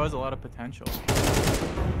think this show has a lot of potential.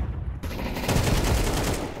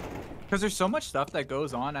 Because there's so much stuff that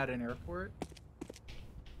goes on at an airport.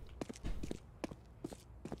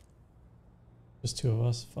 Just 2 of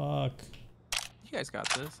us. Fuck. You guys got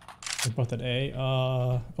this. We're both at A.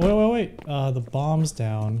 Wait. The bomb's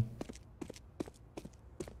down.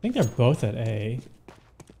 I think they're both at A.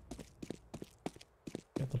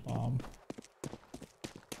 Get the bomb.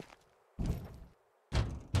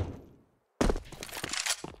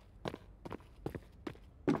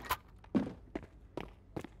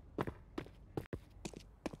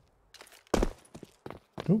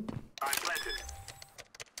 Oop.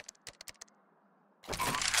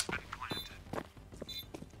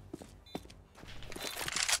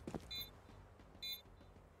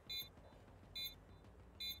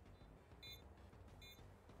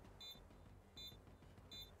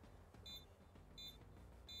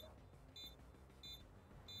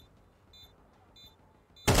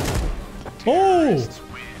 Oh!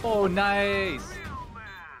 Oh, nice!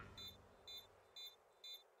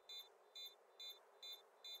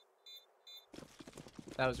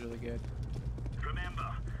 That was really good. Remember,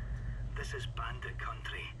 this is bandit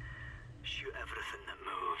country. Shoot everything that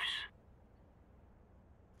moves.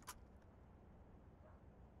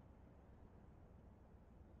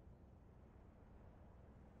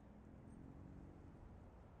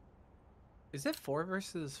 Is it 4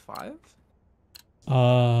 versus 5?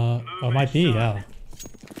 It might be, yeah.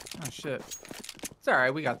 Oh shit. It's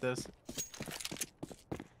alright, we got this.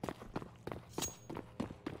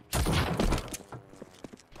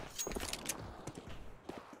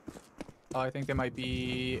 Oh, I think they might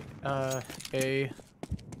be, A.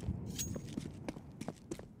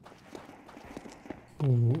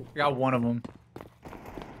 Ooh. I got one of them.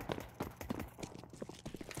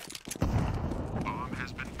 Bomb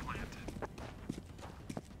has been planted.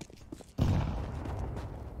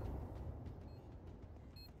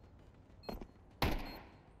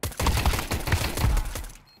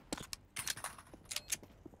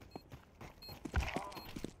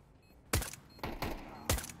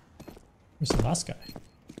 Where's the last guy?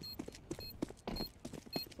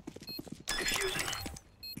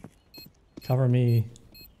 Cover me.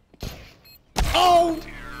 Oh!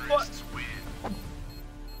 What?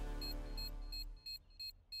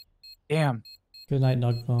 Damn. Good night,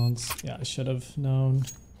 Nugbones. Yeah, I should have known.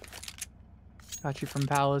 Got you from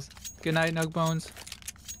Palace. Good night, Nugbones.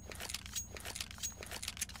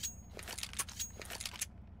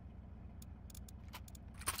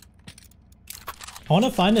 I want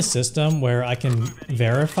to find a system where I can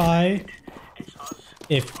verify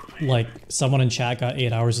if, like, someone in chat got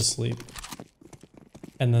 8 hours of sleep.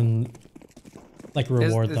 And then, like,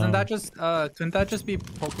 reward them. Isn't that just, couldn't that just be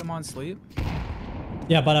Pokemon Sleep?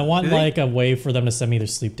 Yeah, but I want, like, a way for them to send me their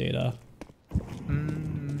sleep data.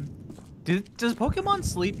 Does Pokemon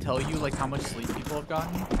Sleep tell you, like, how much sleep people have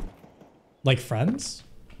gotten? Like friends?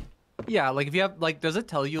 Yeah, like, if you have, like, does it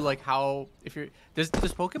tell you, like, how, if you're, does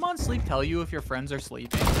Pokemon Sleep tell you if your friends are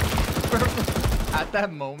sleeping? At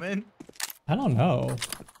that moment? I don't know.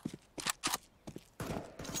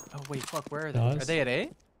 Oh, wait, fuck, where are they? Are they at A?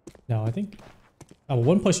 No, I think... Oh,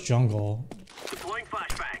 one push jungle.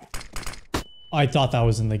 I thought that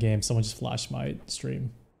was in the game. Someone just flashed my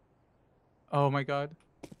stream. Oh my god.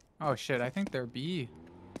 Oh shit, I think they're B.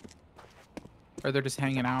 Or they're just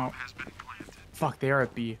hanging out. Fuck, they are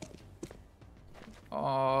at B.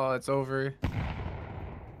 Oh, it's over.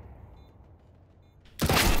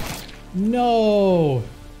 No!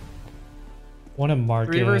 Want to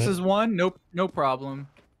market. 3 versus 1? Nope, no problem.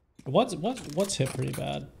 What's hit pretty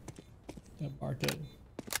bad? Market.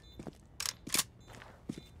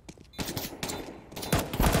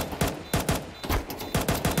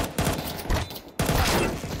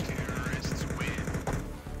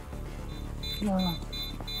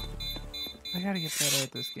 I gotta get better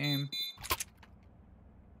at this game.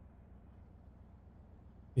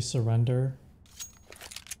 We surrender.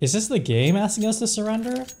 Is this the game asking us to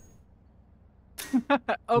surrender?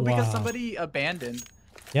 Oh, because Wow. somebody abandoned.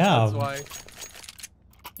 Yeah. That's why.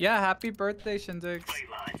 Yeah, happy birthday, Shindigs.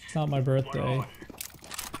 It's not my birthday.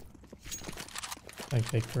 My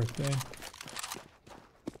fake birthday.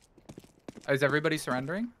 Is everybody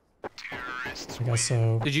surrendering? I guess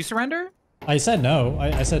so. Did you surrender? I said no.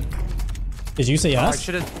 I said... Did you say Oh, I yes?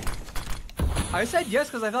 should have. I said yes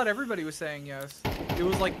because I thought everybody was saying yes. It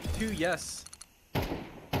was like 2 yes.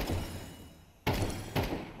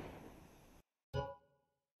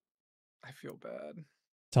 I feel bad.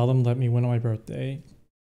 Tell them let me win on my birthday.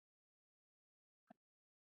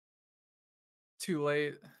 Too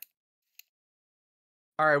late.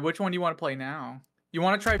 All right, which one do you want to play now? You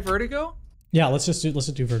want to try Vertigo? Yeah, let's just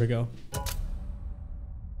do Vertigo.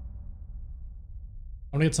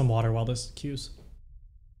 I'm gonna get some water while this queues.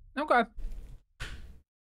 Okay.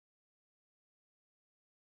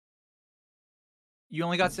 You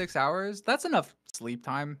only got 6 hours? That's enough sleep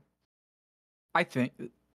time. I think.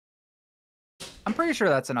 I'm pretty sure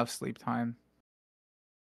that's enough sleep time.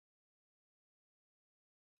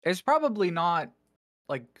 It's probably not,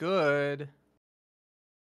 like, good.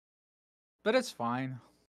 But it's fine.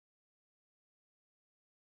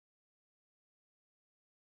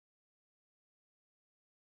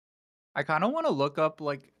 I kind of want to look up,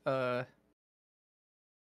 like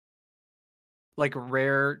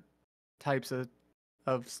rare types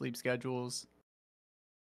of sleep schedules.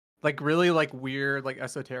 Like, really, like, weird, like,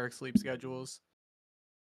 esoteric sleep schedules.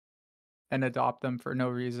 And adopt them for no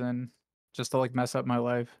reason. Just to, like, mess up my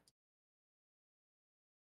life.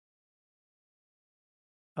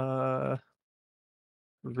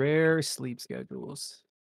 Rare sleep schedules.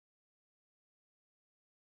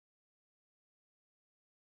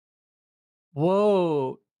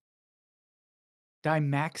 Whoa.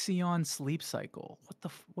 Dimaxion sleep cycle.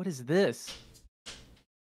 What is this?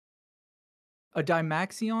 A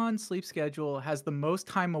Dimaxion sleep schedule has the most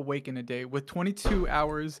time awake in a day with 22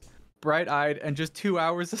 hours bright-eyed and just 2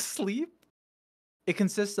 hours of sleep. It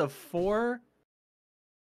consists of 4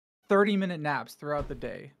 30-minute naps throughout the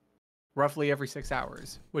day, roughly every 6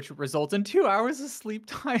 hours, which results in 2 hours of sleep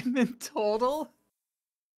time in total.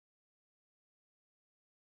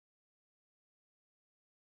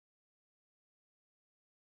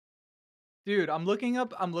 Dude, I'm looking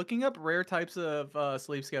up rare types of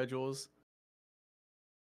sleep schedules.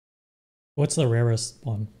 What's the rarest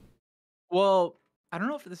one? Well, I don't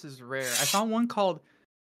know if this is rare. I found one called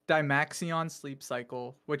Dimaxion sleep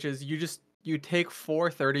cycle, which is you take 4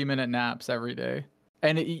 30-minute naps every day,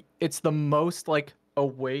 and it's the most, like,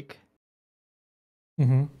 awake.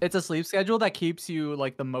 It's a sleep schedule that keeps you,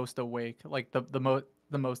 like, the most awake, like the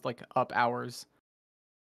most like up hours.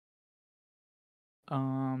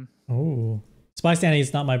 Oh, Spy Stanny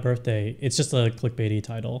is not my birthday. It's just a clickbaity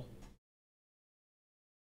title.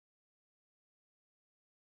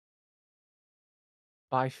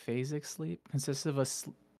 Biphasic sleep consists of a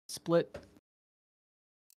split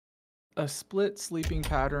sleeping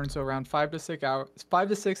pattern, so around 5 to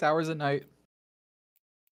 6 hours a night,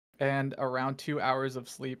 and around 2 hours of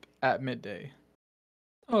sleep at midday.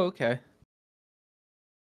 Oh, okay.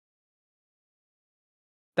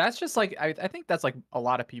 That's just like I think that's like a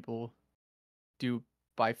lot of people do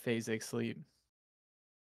biphasic sleep.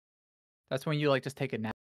 That's when you like just take a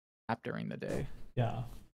nap during the day. Yeah.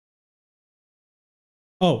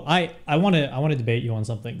 Oh, I want to debate you on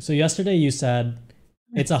something. So yesterday you said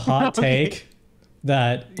it's a hot take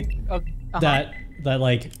that that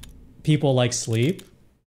like people like sleep.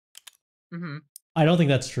 Mm-hmm. I don't think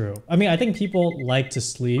that's true. I mean, I think people like to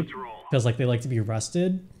sleep because like they like to be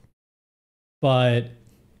rested, but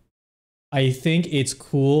I think it's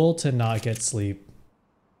cool to not get sleep.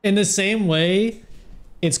 In the same way,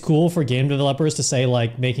 it's cool for game developers to say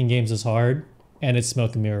like making games is hard and it's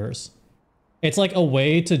smoke and mirrors. It's like a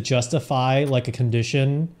way to justify like a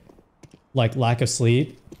condition, like lack of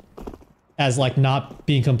sleep, as like not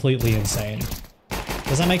being completely insane.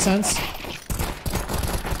 Does that make sense?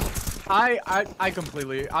 I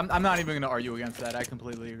completely, I'm not even gonna argue against that. I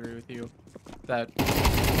completely agree with you. That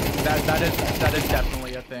is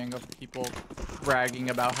definitely a thing of people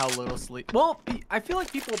bragging about how little sleep. Well, I feel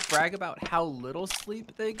like people brag about how little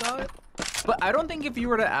sleep they got, but I don't think if you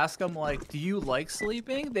were to ask them like, do you like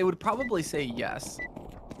sleeping? They would probably say yes.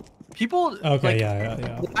 People. Okay, like,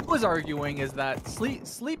 yeah. What I was arguing is that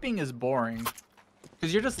sleeping is boring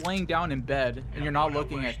because you're just laying down in bed and you're not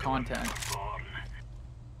looking at content.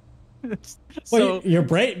 Well, your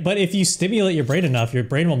brain, but if you stimulate your brain enough, your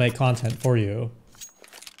brain will make content for you.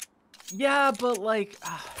 Yeah, but like,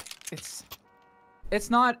 it's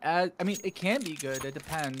not as, I mean, it can be good. It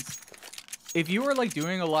depends. If you were like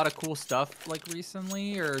doing a lot of cool stuff like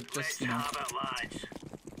recently, or just, you know.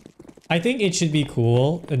 I think it should be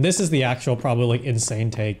cool, and this is the actual probably like insane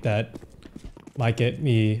take that might get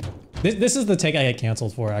me. This is the take I get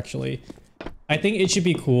canceled for actually. I think it should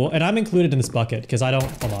be cool, and I'm included in this bucket because I don't.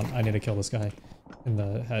 Hold on, I need to kill this guy in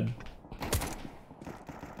the head.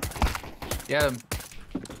 Yeah.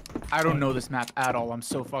 I don't know this map at all. I'm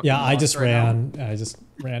so fucking Yeah, I just right ran. now. I just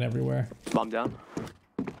ran everywhere. Bomb down.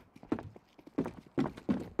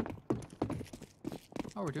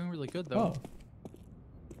 Oh, we're doing really good though. Oh.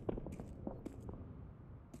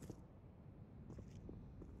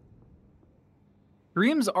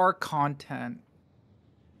 Dreams are content,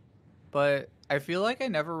 but I feel like I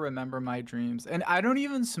never remember my dreams, and I don't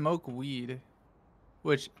even smoke weed,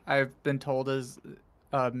 which I've been told is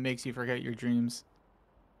makes you forget your dreams.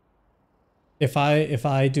 If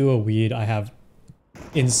I do a weed, I have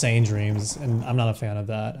insane dreams, and I'm not a fan of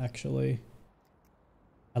that actually.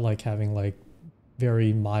 I like having like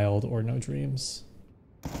very mild or no dreams.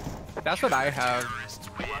 That's what I have.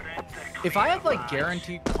 If I had like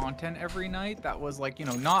guaranteed content every night that was like, you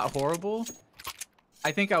know, not horrible,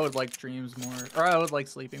 I think I would like dreams more, or I would like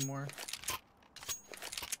sleeping more.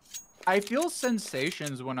 I feel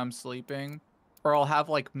sensations when I'm sleeping, or I'll have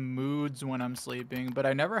like moods when I'm sleeping, but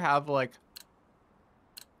I never have like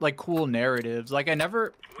cool narratives. Like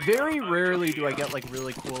very rarely do I get like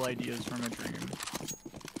really cool ideas from a dream.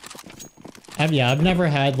 I've never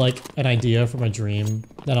had like an idea from a dream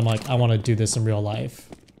that I'm like, I want to do this in real life.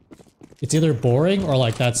 It's either boring or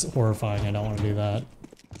like, that's horrifying, I don't want to do that.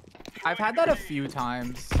 I've had that a few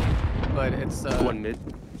times, but it's one mid.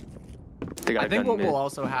 I think what will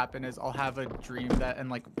also happen is I'll have a dream that,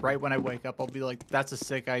 and like right when I wake up, I'll be like, that's a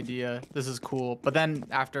sick idea. This is cool. But then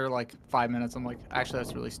after like 5 minutes, I'm like, actually,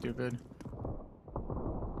 that's really stupid.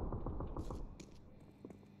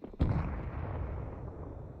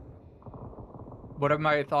 What are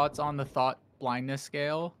my thoughts on the thought blindness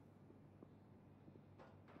scale?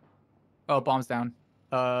 Oh, bombs down.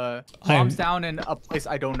 Bombs down in a place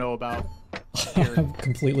I don't know about. I'm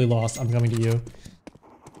completely lost. I'm coming to you.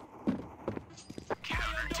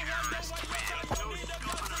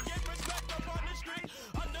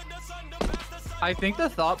 I think the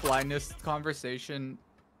thought blindness conversation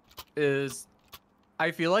is,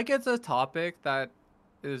 I feel like it's a topic that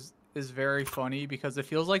is very funny because it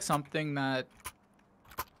feels like something that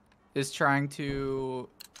is trying to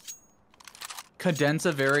condense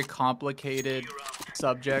a very complicated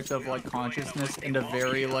subject of like consciousness into a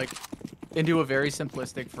very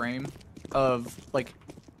simplistic frame of like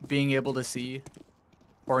being able to see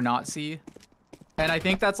or not see. And I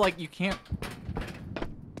think that's like, you can't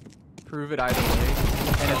prove it either way.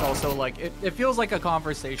 And it's also like, it feels like a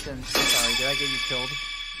conversation. Sorry, did I get you killed?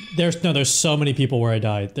 There's so many people where I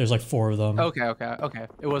died. There's like 4 of them. Okay.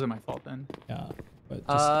 It wasn't my fault then. Yeah. But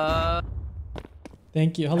just...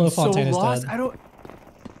 Thank you. Hello, I'm Fontana's so lost. dead. I don't...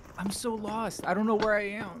 I'm so lost. I don't know where I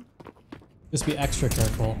am. Just be extra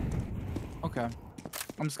careful. Okay.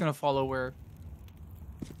 I'm just gonna follow where...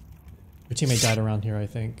 Your teammate died around here, I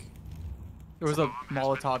think. There was a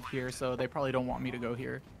Molotov here, so they probably don't want me to go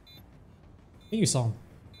here. I think you saw him.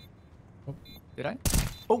 Oh. Did I?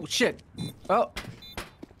 Oh, shit. Oh.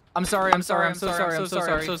 I'm sorry, I'm sorry, I'm so sorry, I'm so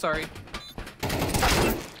sorry, I'm so sorry.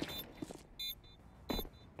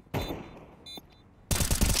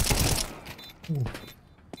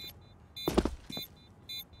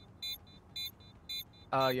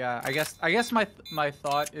 Yeah, I guess my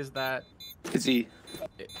thought is that... Is he?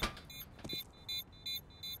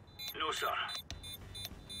 No, sir.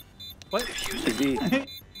 What? Is he?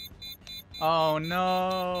 Oh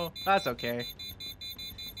no, that's okay.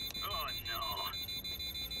 Oh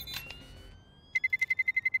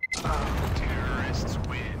no. Terrorists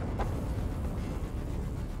win.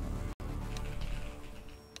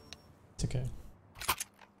 It's okay.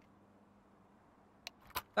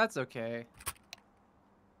 That's okay.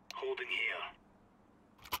 Holding here.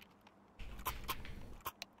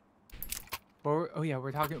 Oh yeah,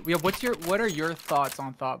 we're talking. Yeah, what are your thoughts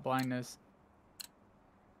on thought blindness?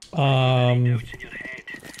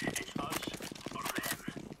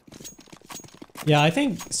 Yeah, I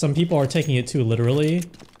think some people are taking it too literally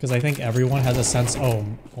because I think everyone has a sense. Oh,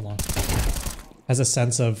 hold on. Has a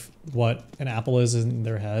sense of what an apple is in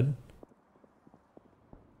their head.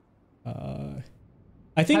 I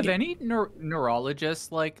think. Have any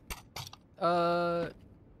neurologists like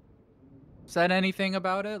said anything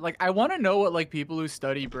about it? Like, I want to know what like people who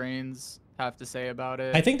study brains have to say about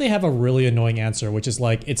it. I think they have a really annoying answer, which is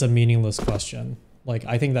like it's a meaningless question. Like,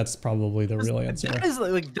 I think that's probably the real answer. That is,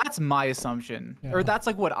 like, that's my assumption, or that's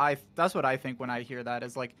like what I think when I hear that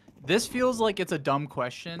is like this feels like it's a dumb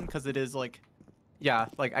question because it is like, yeah,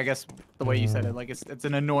 like I guess the way you said it, like it's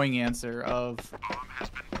an annoying answer of.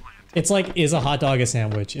 It's like, is a hot dog a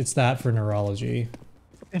sandwich? It's that for neurology.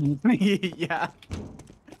 Yeah.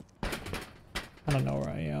 I don't know where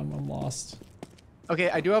I am. I'm lost. Okay,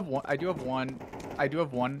 I do have one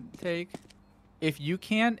take. If you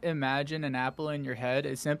can't imagine an apple in your head,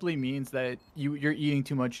 it simply means that you're eating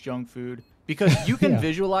too much junk food because you can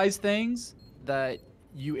visualize things that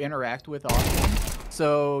you interact with often.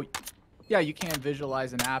 So, yeah, you can't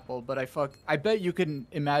visualize an apple, but I bet you can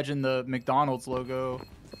imagine the McDonald's logo,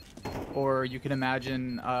 or you can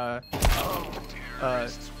imagine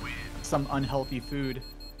some unhealthy food.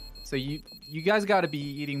 So you guys got to be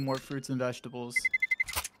eating more fruits and vegetables.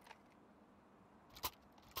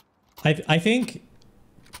 I think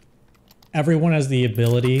everyone has the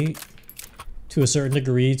ability to a certain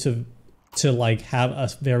degree to like have a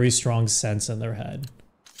very strong sense in their head,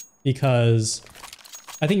 because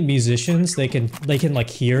I think musicians, they can like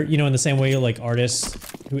hear, you know, in the same way like artists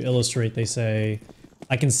who illustrate, they say,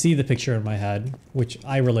 I can see the picture in my head, which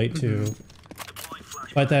I relate to.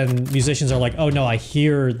 But then musicians are like, oh no, I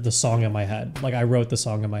hear the song in my head. Like I wrote the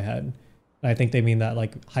song in my head. And I think they mean that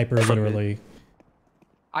like hyper literally.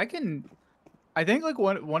 I think like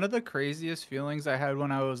one of the craziest feelings I had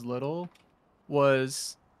when I was little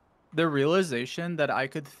was the realization that I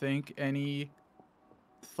could think any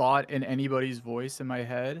thought in anybody's voice in my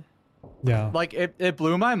head. Yeah. Like it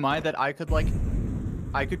blew my mind that I could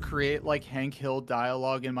create like Hank Hill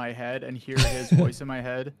dialogue in my head and hear his voice in my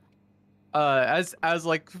head. As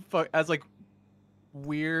like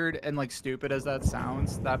weird and like stupid as that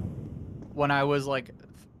sounds, that when I was like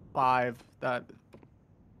 5, that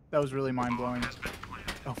was really mind blowing.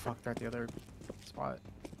 Oh fuck, they're at the other spot.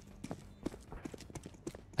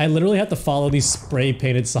 I literally have to follow these spray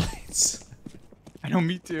painted signs. I know,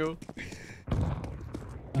 me too.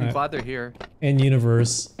 I'm glad they're here. In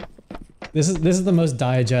universe, this is the most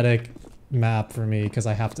diegetic map for me because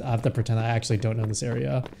I have to pretend I actually don't know this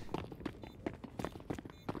area.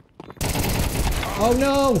 Oh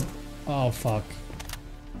no! Oh fuck.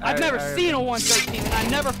 I've never seen a 113 and I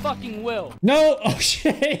never fucking will. No! Oh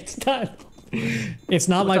shit! It's not. It's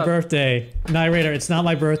not my birthday, Narrator. It's not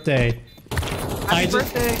my birthday. I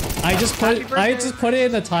just put it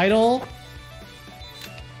in the title,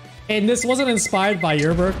 and this wasn't inspired by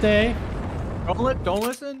your birthday. Don't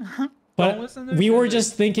listen. But don't listen. We were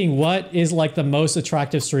just thinking, what is like the most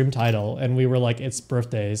attractive stream title, and we were like, it's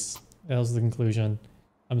birthdays. That was the conclusion.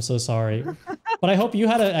 I'm so sorry. But I hope you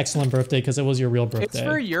had an excellent birthday because it was your real birthday. It's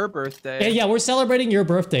for your birthday. Yeah, we're celebrating your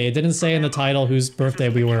birthday. It didn't say in the title whose birthday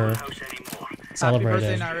we were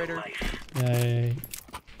celebrating. Happy birthday, Narrator. Yay.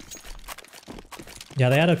 Yeah,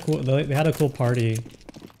 they had a cool party.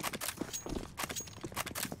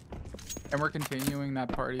 And we're continuing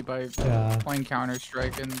that party by playing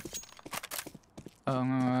Counter-Strike and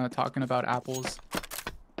talking about apples.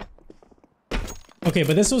 Okay,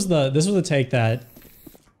 but this was the take that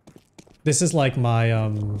this is like my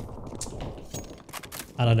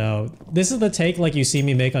I don't know. This is the take like you see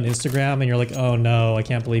me make on Instagram and you're like, "Oh no, I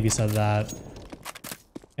can't believe you said that."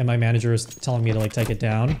 And my manager is telling me to like take it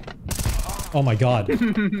down. Oh my god.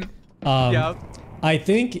 Yep. I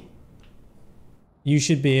think you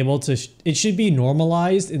should be able to it should be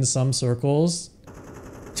normalized in some circles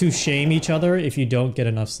to shame each other if you don't get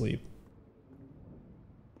enough sleep.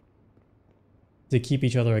 To keep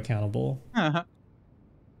each other accountable.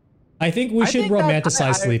 I think we should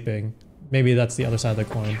romanticize sleeping. Maybe that's the other side of the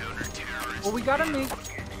coin. Well, we gotta make...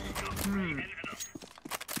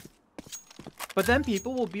 But then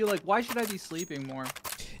people will be like, why should I be sleeping more?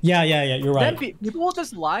 Yeah, you're right. Then people will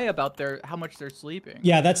just lie about how much they're sleeping.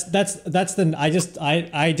 Yeah, that's the...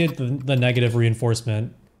 I did the negative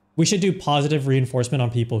reinforcement. We should do positive reinforcement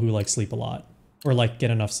on people who like sleep a lot. Or like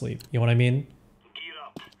get enough sleep. You know what I mean?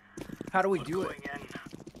 How do we do it?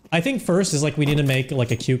 I think first is like we need to make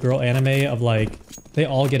like a cute girl anime of like they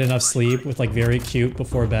all get enough sleep with like very cute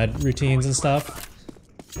before bed routines and stuff.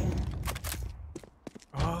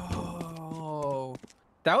 Oh,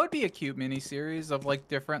 that would be a cute mini series of like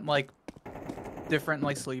different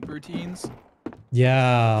sleep routines.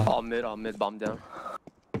 Yeah. All mid, bomb down.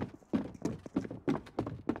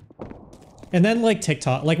 And then like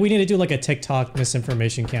TikTok, like we need to do like a TikTok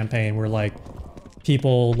misinformation campaign where like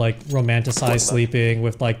people like romanticize sleeping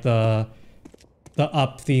with like the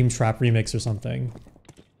up theme trap remix or something.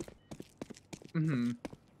 Mm-hmm.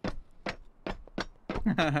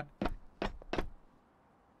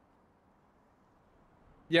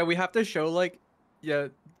 Yeah, we have to show like we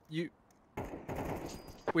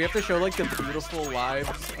have to show like the beautiful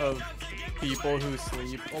lives of people who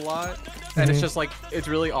sleep a lot. And it's just like it's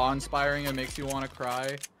really awe-inspiring and makes you want to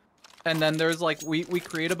cry. And then there's like we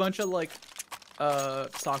create a bunch of like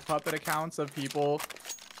sock puppet accounts of people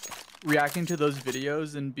reacting to those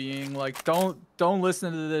videos and being like, don't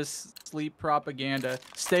listen to this sleep propaganda,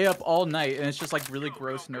 stay up all night, and it's just like really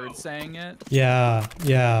gross nerds saying it.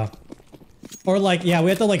 Yeah. Or like, yeah, we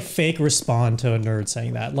have to like fake respond to a nerd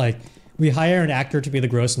saying that. Like we hire an actor to be the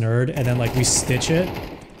gross nerd and then like we stitch it.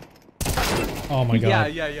 Oh my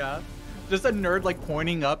god. Yeah. Just a nerd like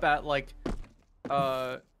pointing up at like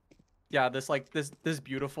this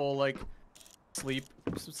beautiful like sleep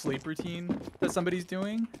routine that somebody's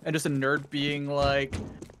doing, and just a nerd being like,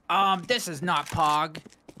 this is not Pog,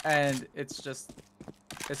 and it's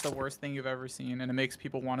the worst thing you've ever seen, and it makes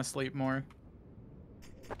people want to sleep more.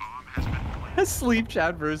 Sleep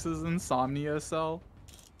chat versus insomnia cell.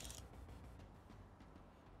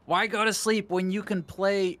 Why go to sleep when you can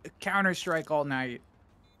play Counter-Strike all night?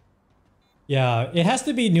 Yeah, it has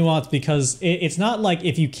to be nuanced because it's not like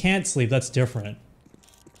if you can't sleep, that's different.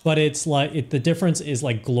 But it's like the difference is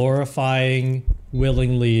like glorifying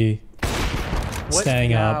willingly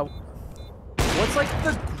staying up. What's like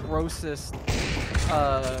the grossest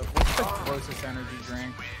energy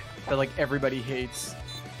drink that like everybody hates?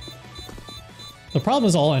 The problem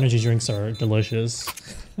is all energy drinks are delicious.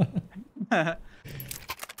 I'm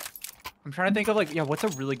trying to think of like, what's a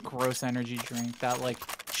really gross energy drink that like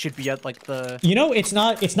should be at like the... You know, it's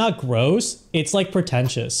not gross. It's like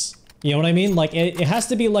pretentious. You know what I mean? Like it has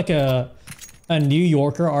to be like a New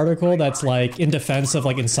Yorker article that's like in defense of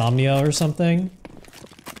like insomnia or something.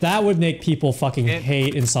 That would make people fucking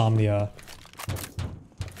hate insomnia.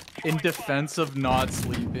 In defense of not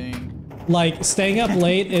sleeping. Like staying up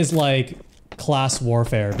late is like class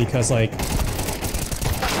warfare because like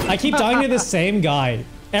I keep dying to the same guy.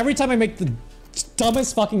 Every time I make the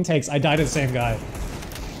dumbest fucking takes, I die to the same guy.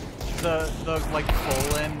 The like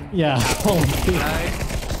colon. Yeah. Guy.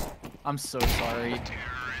 I'm so sorry.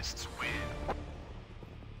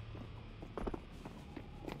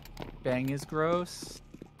 Bang is gross.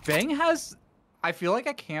 Bang has... I feel like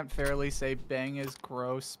I can't fairly say Bang is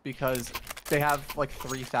gross because they have like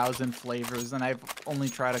 3,000 flavors and I've only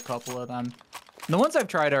tried a couple of them. The ones I've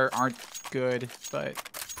tried aren't good, but...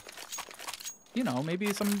 You know, maybe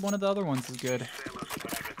one of the other ones is good.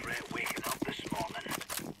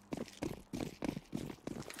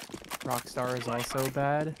 Rockstar is also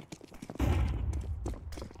bad.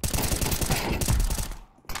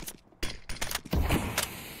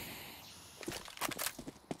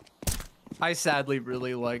 I sadly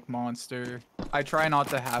really like Monster. I try not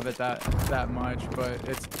to have it that much, but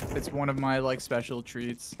it's one of my like special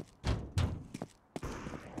treats.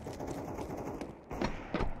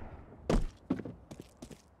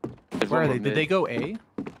 Where are they? Did they go A?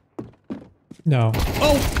 No.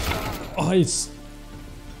 Oh, it's...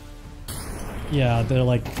 Yeah, they're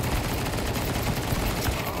like...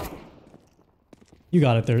 You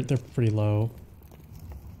got it. They're pretty low.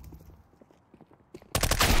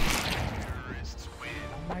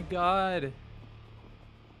 god.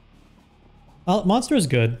 Monster is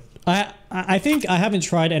good. I think I haven't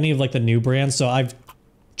tried any of like the new brands, so I've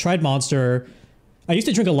tried Monster. I used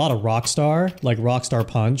to drink a lot of Rockstar, like Rockstar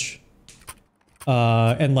Punch.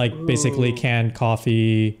 And like basically canned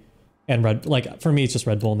coffee and like for me it's just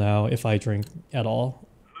Red Bull now if I drink at all.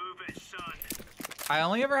 I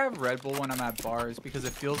only ever have Red Bull when I'm at bars because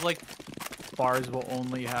it feels like bars will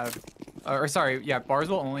only have, bars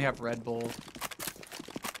will only have Red Bull.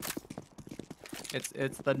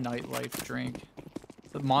 It's the nightlife drink.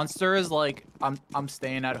 The Monster is like I'm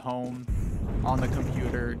staying at home on the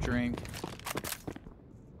computer drink.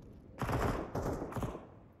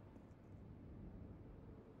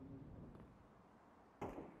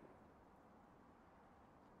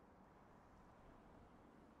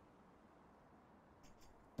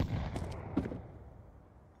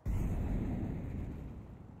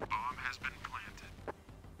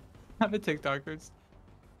 I have a TikToker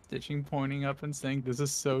stitching, pointing up and saying, "This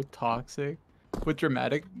is so toxic," with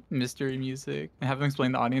dramatic mystery music, and having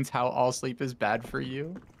explained to the audience how all sleep is bad for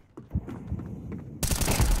you.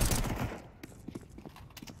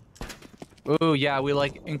 Oh yeah, we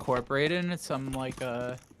like incorporated some like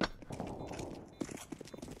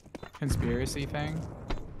conspiracy thing.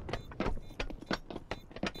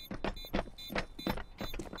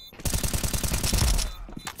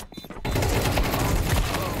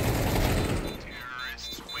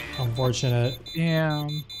 Unfortunate.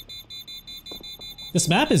 Damn. This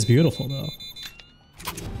map is beautiful though.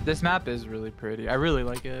 This map is really pretty. I really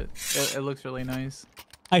like it. It looks really nice.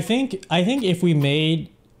 I think if we made,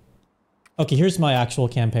 okay, here's my actual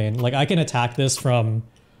campaign. Like I can attack this from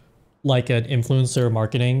like an influencer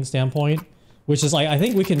marketing standpoint, which is like, I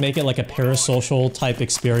think we can make it like a parasocial type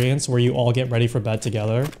experience where you all get ready for bed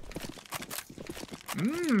together.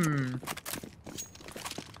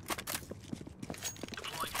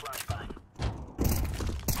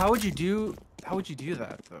 How would you do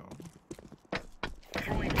that though?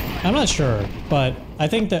 I'm not sure, but I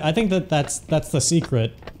think that's the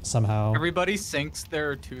secret somehow. Everybody sinks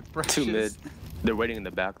their toothbrushes. Too mid. They're waiting in the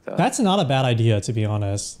back though. That's not a bad idea, to be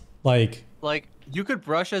honest. Like you could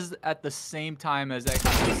brush at the same time as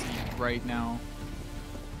XQC right now.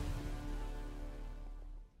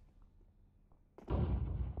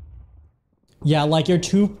 Yeah, like your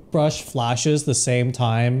toothbrush flashes the same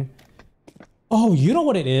time. Oh, you know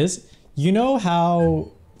what it is? You know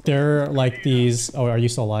how they're like these... Oh, are you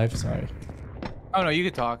still alive? Sorry. Oh no, you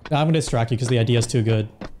could talk. I'm gonna distract you because the idea is too good.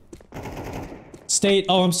 State...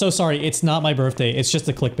 Oh, I'm so sorry. It's not my birthday. It's just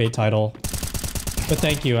a clickbait title. But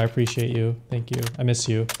thank you. I appreciate you. Thank you. I miss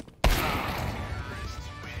you. I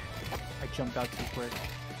jumped out too quick.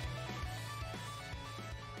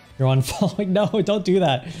 You're unfollowing. No, don't do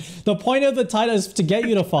that. The point of the title is to get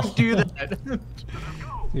you to follow. Do that.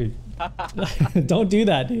 Dude. Don't do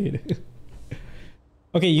that, dude.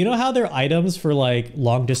 Okay, you know how there are items for like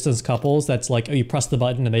long distance couples that's like, oh, you press the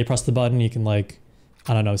button and they press the button, you can like,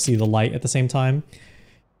 I don't know, see the light at the same time?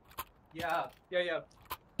 Yeah.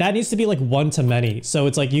 That needs to be like one to many. So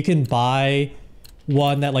it's like you can buy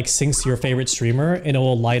one that like syncs to your favorite streamer and it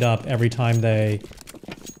will light up every time they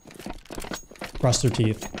brush their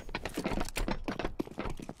teeth.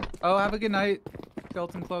 Oh, have a good night,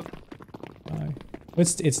 Skeleton Club. Bye.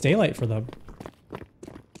 It's daylight for them.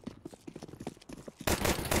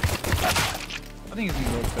 I think it's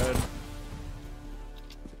gonna look good.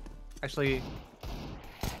 Actually,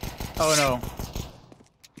 oh no.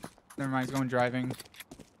 Never mind, he's going driving.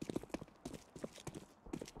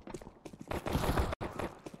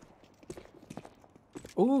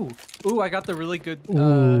 Ooh, I got the really good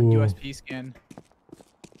USP skin.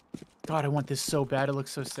 God, I want this so bad. It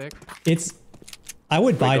looks so sick. I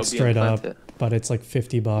would buy it straight up, but it's like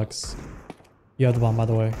 $50. You have the bomb, by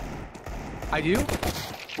the way. I do?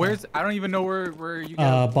 Where's... I don't even know where you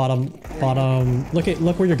get bottom.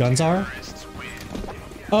 Look where your guns are.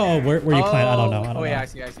 Oh, where you plant? I don't know. Yeah, I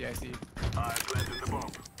see.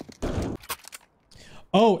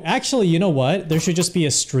 Oh, actually, you know what? There should just be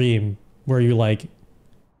a stream where you like,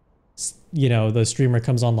 you know, the streamer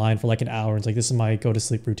comes online for like an hour and it's like, this is my go to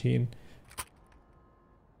sleep routine.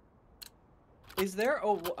 Is there...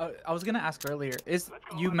 Oh, I was gonna ask earlier.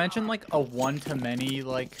 You mentioned like a one-to-many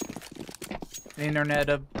like Internet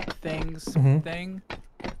of Things thing.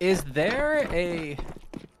 Is there a...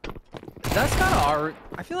 That's gotta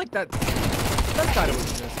I feel like that's gotta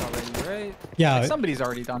exist already, right? Yeah, like somebody's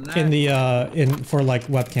already done that. In the for like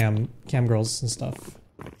webcam girls and stuff.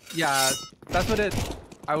 Yeah, that's what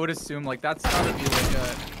I would assume. Like that's gotta be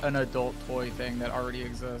like an adult toy thing that already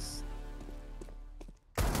exists.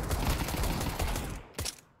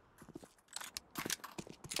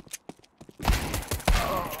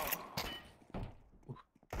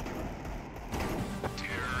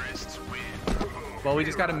 Well, we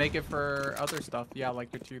just gotta make it for other stuff. Yeah,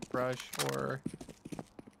 like your toothbrush or...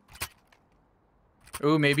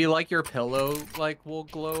 Ooh, maybe like your pillow like will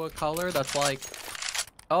glow a color that's like...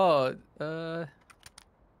 Oh,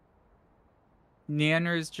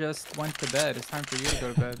 Nanners just went to bed. It's time for you to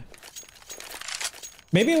go to bed.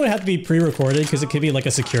 Maybe it would have to be pre-recorded because it could be like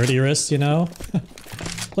a security risk, you know?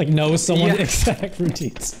 Like know someone's exact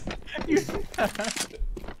routines.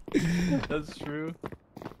 That's true.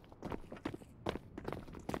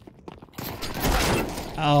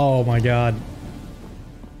 Oh my god.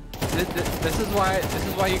 This is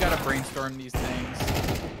why you gotta brainstorm these things.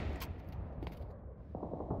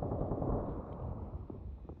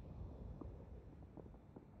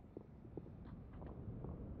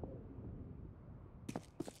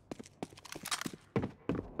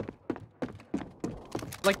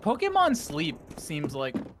 Like, Pokemon Sleep seems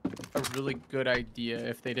like a really good idea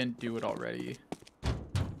if they didn't do it already.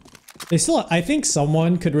 They still, I think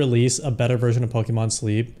someone could release a better version of Pokemon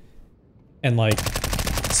Sleep and like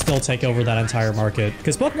still take over that entire market.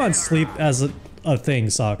 Because Pokemon Sleep as a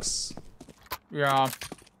thing sucks. Yeah.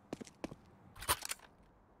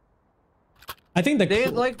 I think they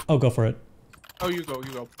like... Oh, go for it. Oh, you go,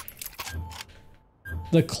 you go.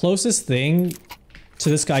 The closest thing to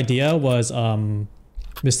this idea was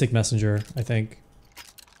Mystic Messenger, I think.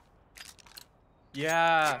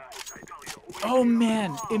 Yeah. Oh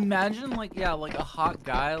man, imagine like, yeah, like a hot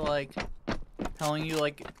guy like telling you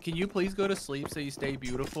like, can you please go to sleep so you stay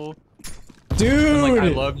beautiful? Dude! And, like, I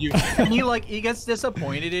love you. And he gets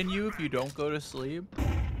disappointed in you if you don't go to sleep.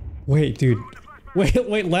 Wait, dude.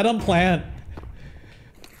 Wait, let him plan.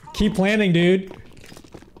 Keep planning, dude.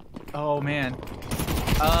 Oh man.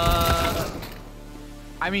 I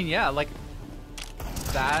mean, yeah, like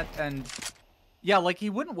that, and yeah, like he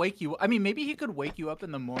wouldn't wake you. I mean, maybe he could wake you up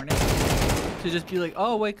in the morning to just be like,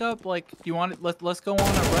 "Oh, wake up! Like, do you want it? Let's go on a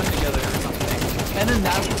run together or something." And then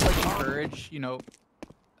that would like encourage, you know,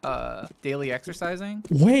 daily exercising.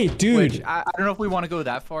 Wait, dude. Which I don't know if we want to go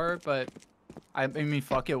that far, but I mean,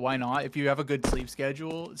 fuck it, why not? If you have a good sleep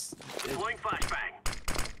schedule.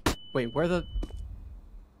 Wait, where the?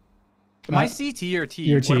 Am I CT or T?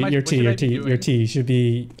 Your T should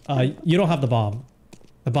be. You don't have the bomb.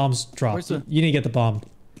 The bomb's dropped. You need to get the bomb.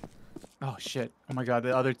 Oh shit! Oh my god,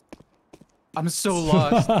 the other. I'm so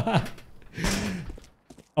lost.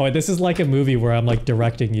 Oh, this is like a movie where I'm like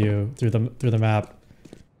directing you through the map.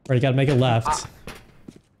 Or you gotta make it left.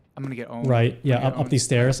 I'm gonna get owned. Right. Yeah, up these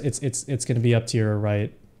stairs. It's gonna be up to your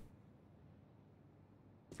right.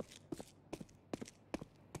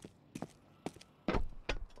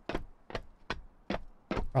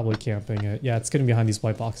 Probably camping it. Yeah, it's gonna be behind these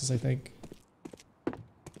white boxes, I think.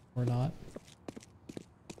 Or not.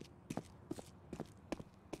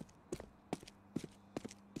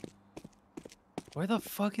 Where the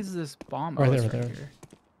fuck is this bomb? Right oh, there, right there. Here.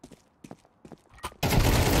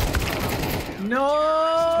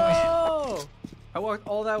 No! I walked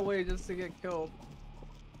all that way just to get killed.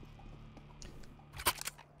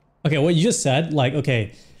 Okay, what you just said, like,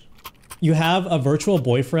 okay, you have a virtual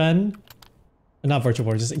boyfriend, not virtual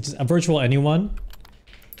boyfriend, just a virtual anyone,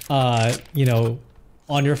 you know,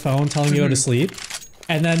 on your phone telling you to go to sleep,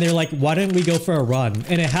 and then they're like, why don't we go for a run?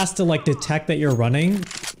 And it has to like detect that you're running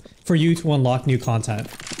for you to unlock new content.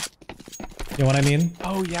 You know what I mean?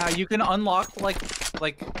 Oh yeah, you can unlock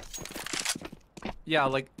yeah,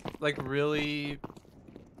 like really,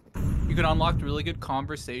 you can unlock really good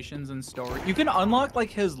conversations and story. You can unlock like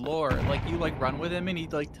his lore, like you like run with him and he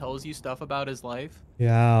like tells you stuff about his life.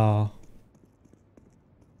 Yeah.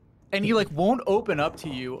 And he like won't open up to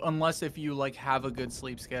you unless if you like have a good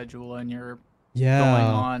sleep schedule and you're going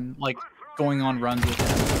on runs with him.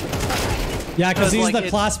 Yeah, because he's the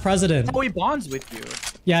class president. That's how he bonds with you.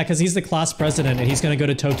 Yeah, because he's the class president and he's gonna go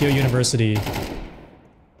to Tokyo University.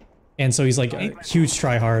 And so he's like a huge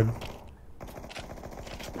tryhard.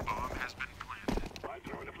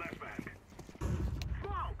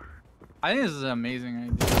 I think this is an amazing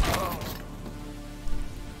idea.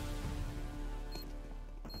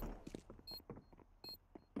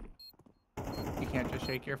 You can't just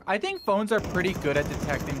shake your... I think phones are pretty good at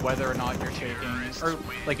detecting whether or not you're shaking, or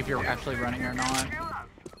like if you're actually running or not.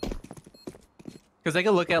 Because they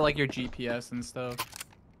can look at like your GPS and stuff.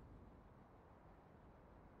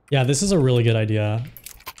 Yeah, this is a really good idea.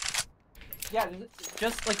 Yeah,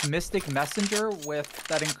 just like Mystic Messenger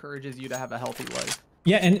that encourages you to have a healthy life.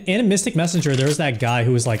 Yeah, and in Mystic Messenger, there's that guy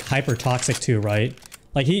who was like hyper toxic too, right?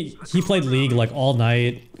 Like he played League like all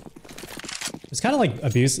night. It's kind of like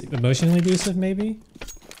emotionally abusive, maybe.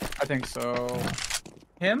 I think so.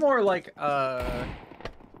 Him or like I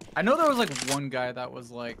know there was like one guy that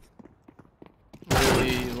was like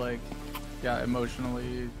really like, yeah,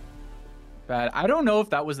 emotionally bad. I don't know if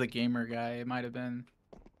that was the gamer guy. It might have been.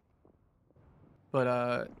 But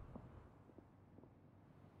oh,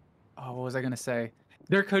 what was I gonna say?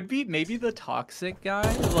 There could be maybe the toxic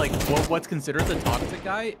guy. Like what's considered the toxic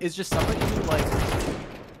guy is just somebody who like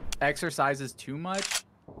exercises too much,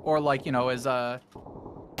 or like is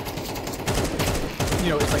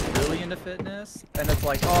is like really into fitness, and it's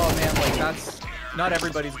like, oh man, like that's not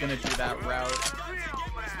everybody's gonna do that route.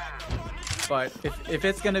 But if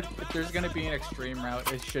there's gonna be an extreme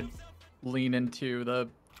route, it should lean into the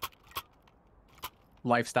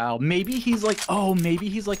lifestyle. Maybe he's like a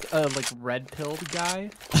red pilled guy.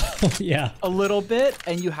 Yeah. A little bit,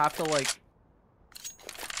 and you have to like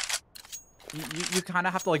you kind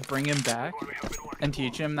of have to like bring him back and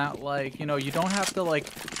teach him that like, you don't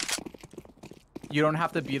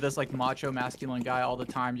have to be this like macho masculine guy all the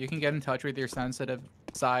time. You can get in touch with your sensitive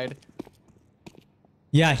side.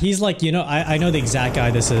 Yeah, he's like, I know the exact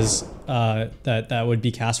guy this is that would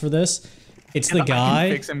be cast for this. It's the guy. I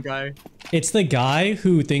can fix him guy. It's the guy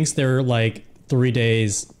who thinks they're like 3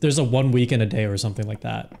 days. There's a 1 week and a day or something like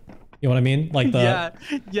that. You know what I mean? Like the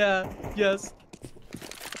yes.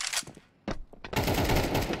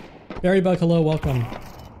 Berrybug, hello, welcome.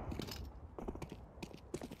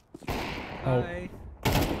 Hi.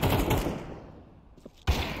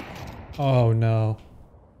 Oh no.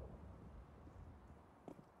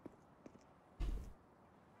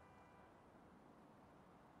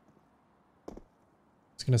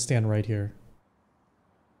 It's gonna stand right here.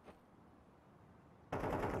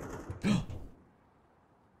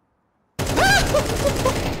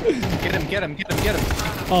 Get him.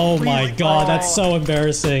 Oh Please. my god, that's so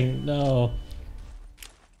embarrassing. No.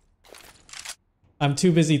 I'm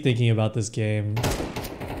too busy thinking about this game.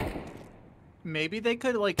 Maybe they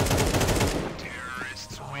could like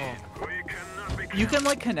you can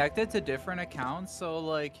like connect it to different accounts, so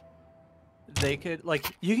like they could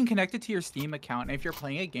like you can connect it to your Steam account, and if you're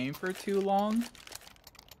playing a game for too long,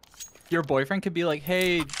 your boyfriend could be like,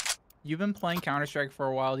 hey, you've been playing Counter-Strike for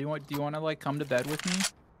a while, do you want to like come to bed with me?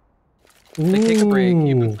 Like, take a break,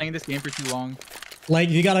 you've been playing this game for too long. Like,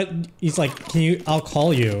 he's like, I'll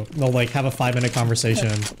call you. They'll like have a 5-minute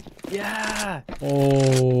conversation. Yeah.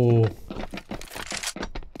 Oh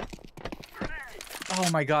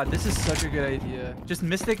my god, this is such a good idea. Just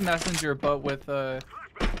Mystic Messenger, but with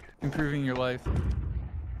improving your life.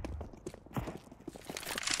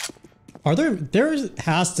 There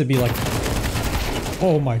has to be like,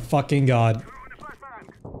 oh my fucking god.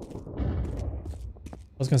 I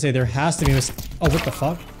was gonna say there has to be oh, what the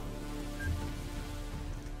fuck?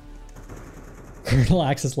 Kernel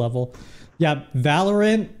access level. Yeah,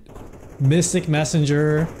 Valorant, Mystic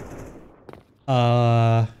Messenger,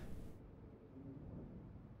 I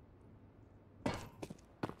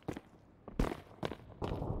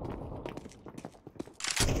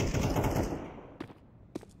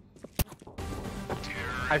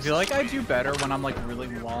feel like I do better when I'm like really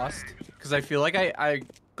lost, because I feel like I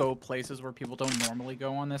go places where people don't normally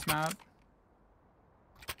go on this map.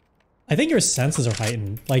 I think your senses are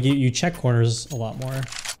heightened. Like you check corners a lot more.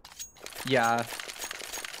 Yeah.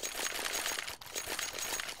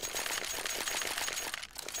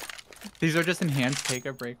 These are just enhanced take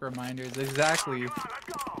a break reminders. Exactly.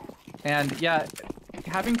 And yeah,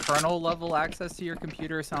 having kernel level access to your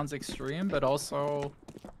computer sounds extreme, but also,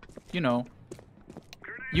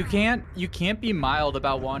 you can't be mild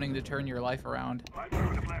about wanting to turn your life around.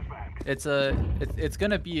 It's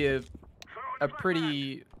gonna be a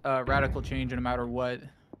pretty radical change no matter what.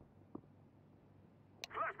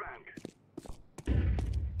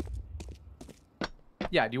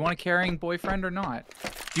 Yeah, do you want a caring boyfriend or not?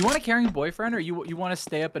 Do you want a caring boyfriend, or you want to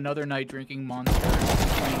stay up another night drinking Monster and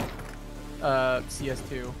playing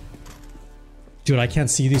CS2? Dude, I can't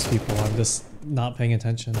see these people. I'm just not paying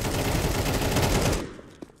attention.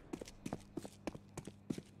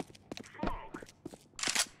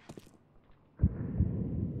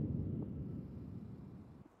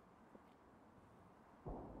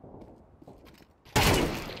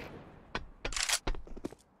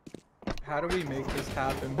 How do we make this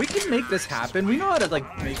happen? We can make this happen. We know how to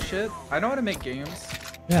like make shit. I know how to make games.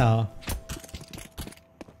 Yeah.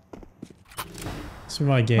 This is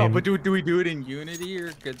my game. Oh, but do we do it in Unity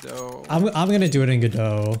or Godot? I'm gonna do it in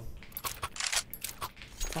Godot.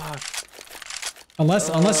 Fuck. Unless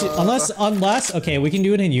okay, we can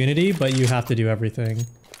do it in Unity, but you have to do everything.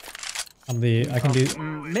 I can do.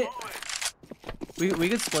 We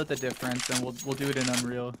could split the difference and we'll do it in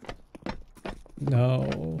Unreal.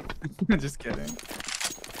 No. Just kidding.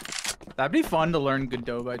 That'd be fun to learn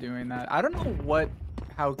Godot by doing that. I don't know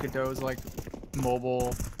how Godot is like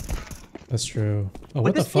mobile. That's true. Oh, Would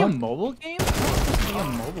what the this be a fuck? mobile game? I don't think this would be a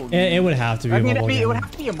mobile game. It would have to be. I mean, a mobile game. it would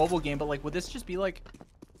have to be a mobile game, but like, would this just be like?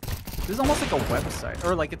 This is almost like a website,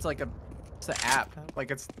 or like it's an app.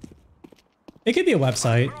 Like it's. It could be a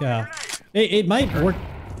website. Yeah, it might work.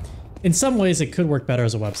 In some ways, it could work better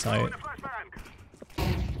as a website.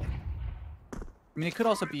 I mean, it could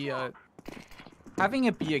also be a. Having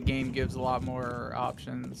it be a game gives a lot more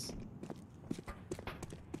options.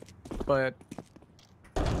 But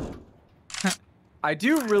I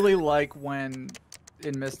do really like when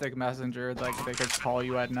in Mystic Messenger, like they could call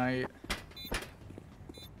you at night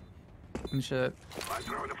and shit.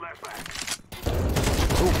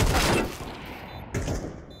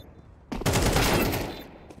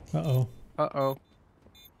 Uh-oh. Uh-oh.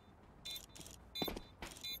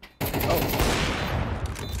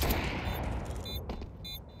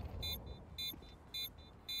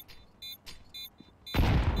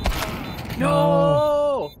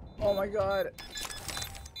 No! Oh my god.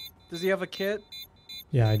 Does he have a kit?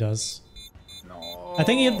 Yeah, he does. No. I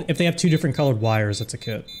think if they have 2 different colored wires, it's a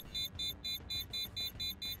kit.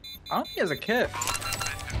 I don't think he has a kit.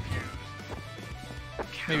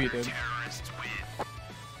 Maybe he did.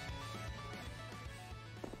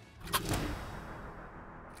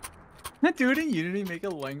 Dude, in Unity, make a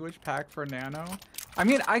language pack for Nano? I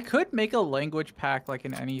mean, I could make a language pack like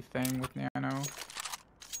in anything with Nano.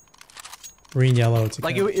 Green, yellow, it's a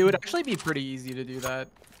Like, kit. it would actually be pretty easy to do that.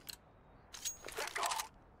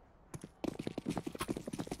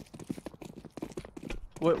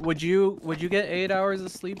 Would you get 8 hours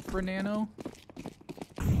of sleep for Nano?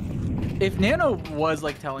 If Nano was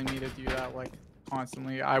like telling me to do that like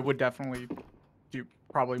constantly, I would definitely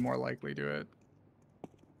probably more likely do it.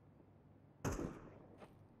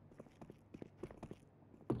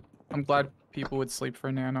 I'm glad people would sleep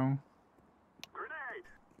for Nano.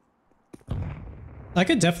 I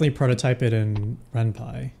could definitely prototype it in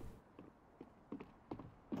RenPy.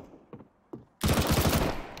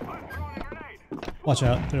 Watch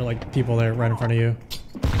out, there are like people there right in front of you.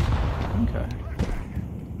 Okay.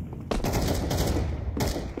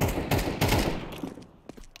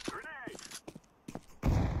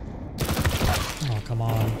 Oh, come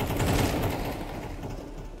on.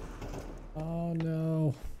 Oh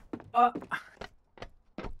no.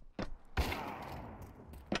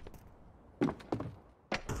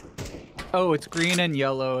 Oh, it's green and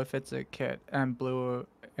yellow if it's a kit, and blue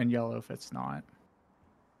and yellow if it's not.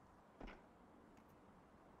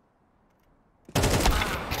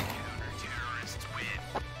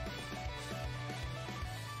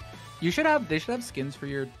 They should have skins for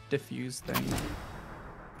your diffuse thing.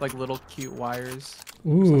 Like little cute wires.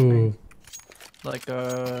 Ooh. Like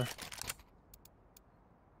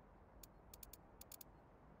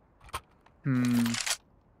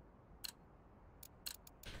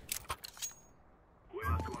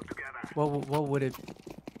What would it?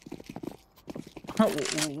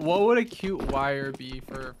 What would a cute wire be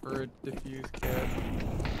for a diffuse kit?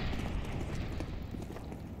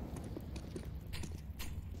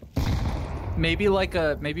 Maybe like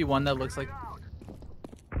maybe one that looks like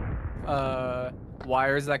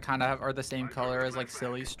wires that kind of are the same color as like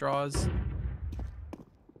silly straws.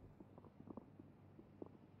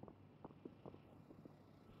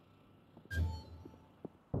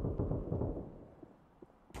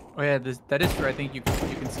 Oh yeah, that is true. I think you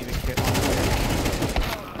can see the kit on there.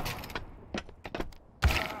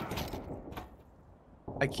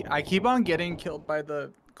 I keep on getting killed by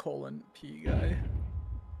the :P guy.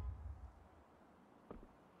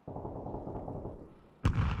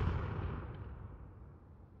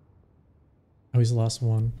 Oh, he's the last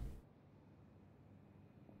one.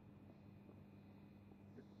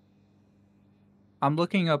 I'm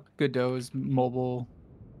looking up Godot's mobile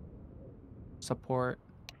support.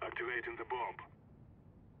 Activating the bomb.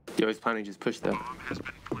 Yo, he's planning to just push that. Bomb has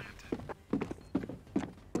been planted.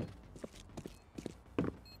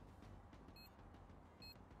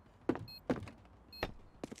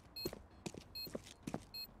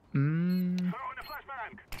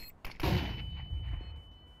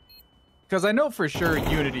 Because I know for sure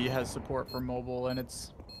Unity has support for mobile, and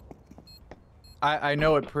it's... I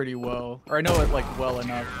know it pretty well. Or I know it, like, well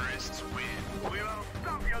enough.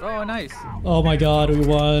 Oh, nice. Oh my god, we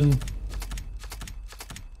won.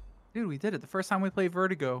 Dude, we did it. The first time we played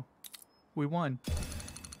Vertigo, we won.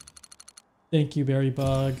 Thank you, Berry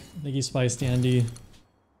Bug. Thank you, Spice Dandy.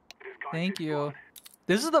 Thank you.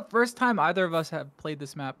 This is the first time either of us have played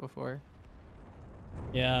this map before.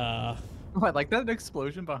 Yeah. Oh, I like that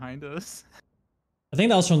explosion behind us. I think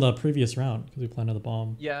that was from the previous round because we planted the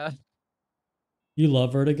bomb. Yeah. You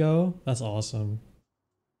love Vertigo? That's awesome.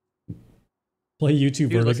 Play YouTube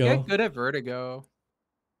Dude, let's Vertigo. get good at Vertigo.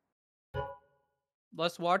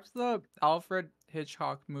 Let's watch the Alfred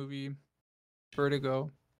Hitchcock movie, Vertigo.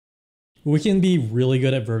 We can be really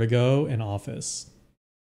good at Vertigo in Office.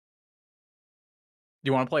 Do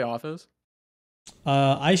you want to play Office?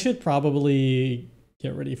 I should probably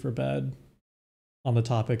get ready for bed. On the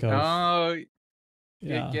topic of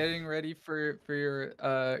getting ready for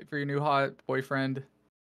your new hot boyfriend.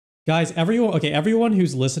 Guys, everyone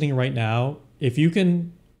who's listening right now, if you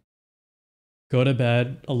can go to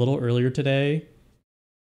bed a little earlier today,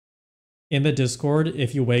 in the Discord,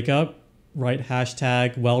 if you wake up, write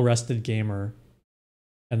hashtag well-rested gamer.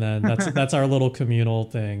 And then that's our little communal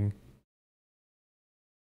thing.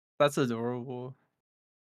 That's adorable.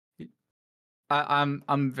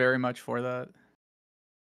 I'm very much for that.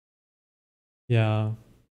 Yeah.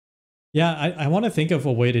 Yeah, I want to think of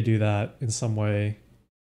a way to do that in some way.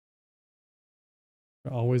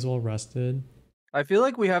 We're always well rested. I feel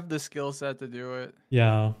like we have the skill set to do it.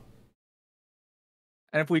 Yeah.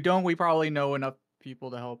 And if we don't, we probably know enough people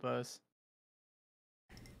to help us.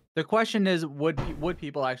 The question is, would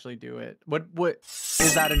people actually do it? What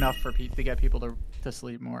is that enough for to get people to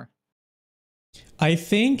sleep more? I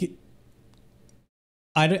think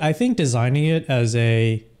designing it as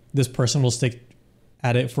this person will stick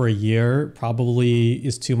at it for a year probably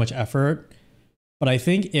is too much effort. But I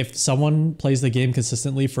think if someone plays the game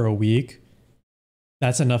consistently for a week,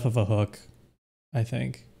 that's enough of a hook, I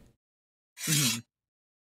think. Mm-hmm.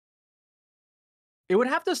 It would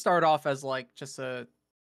have to start off as like just a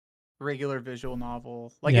regular visual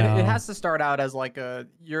novel. Like it has to start out as like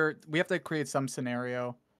we have to create some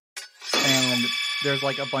scenario, and there's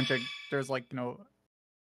like a bunch of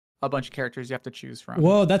characters you have to choose from.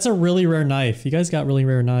 Whoa, that's a really rare knife. You guys got really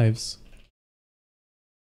rare knives.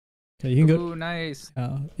 Okay, you can go. Ooh, nice.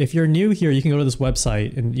 If you're new here, you can go to this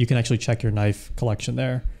website and you can actually check your knife collection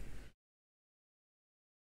there.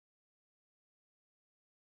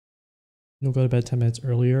 You'll go to bed 10 minutes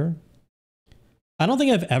earlier. I don't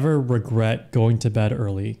think I've ever regret going to bed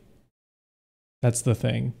early. That's the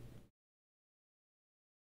thing.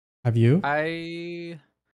 Have you? I've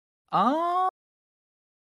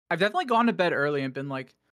definitely gone to bed early and been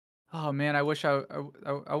like, oh man, I wish I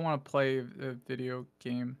want to play a video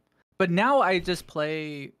game. But now I just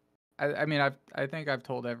play. I think I've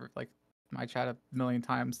told my chat a million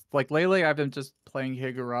times. Like lately, I've been just playing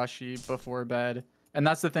Higurashi before bed, and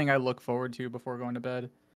that's the thing I look forward to before going to bed.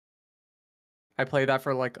 I play that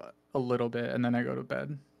for like a little bit, and then I go to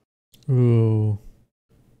bed. Ooh,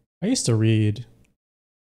 I used to read.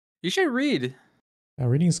 You should read. Yeah,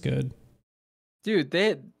 reading's good. Dude,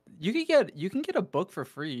 you can get a book for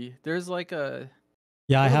free. There's like a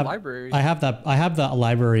library. I have that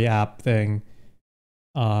library app thing.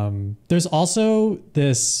 There's also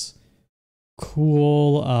this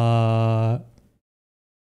cool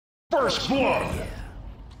First Blood.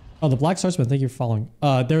 Oh, the Black Swordsman, thank you for following.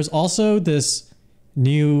 There's also this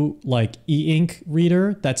new like e-ink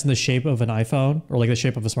reader that's in the shape of an iPhone or like the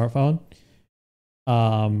shape of a smartphone.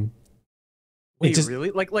 Wait,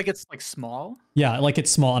 really? Like it's like small? Yeah, like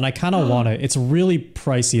it's small, and I kind of want it. It's really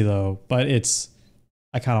pricey though, but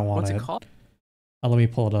I kind of want it. What's it called? Let me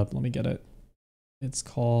pull it up. Let me get it. It's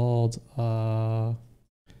called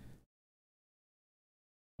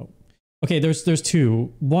Okay, there's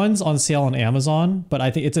two. One's on sale on Amazon, but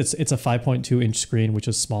I think it's a 5.2-inch screen, which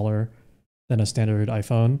is smaller than a standard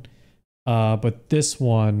iPhone. But this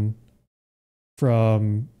one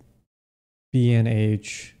from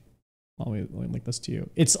B&H. Let me link this to you.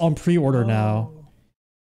 It's on pre-order now. I'll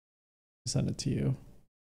send it to you.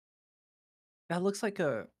 That looks like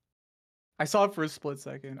I saw it for a split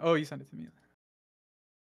second. Oh, you sent it to me.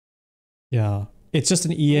 Yeah. It's just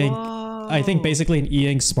an e-ink. I think basically an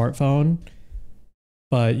e-ink smartphone,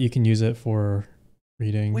 but you can use it for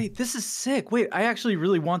reading. Wait, this is sick. Wait, I actually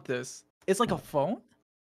really want this. It's like a phone?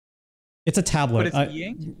 It's a tablet. But it's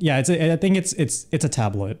e-ink? Yeah, I think it's a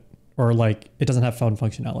tablet, or like it doesn't have phone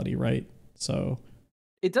functionality, right? So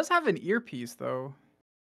it does have an earpiece though.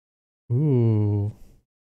 Ooh.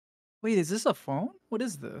 Wait, is this a phone? What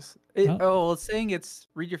is this? It's saying it's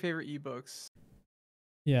read your favorite ebooks.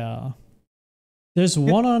 Yeah. There's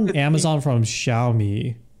one on Amazon from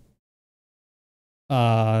Xiaomi,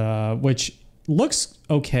 which looks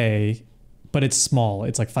okay, but it's small.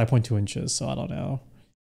 It's like 5.2 inches, so I don't know.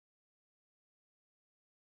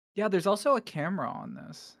 Yeah, there's also a camera on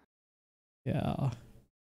this. Yeah.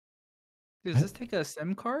 Does this take a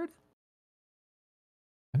SIM card?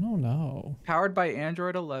 I don't know. Powered by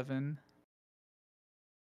Android 11.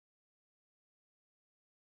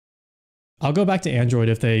 I'll go back to Android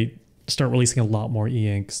if they start releasing a lot more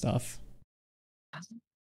e-ink stuff.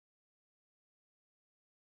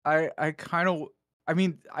 I kind of, I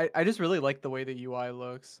mean, I just really like the way the UI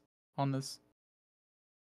looks on this.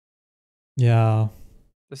 Yeah.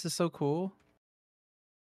 This is so cool.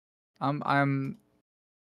 I'm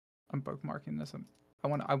bookmarking this. I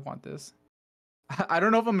want this. I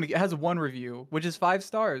don't know if I'm gonna get, it has 1 review, which is 5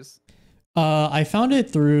 stars. I found it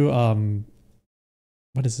through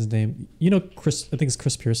what is his name? You know, Chris. I think it's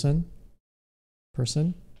Chris Pearson. Chris.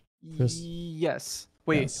 Yes.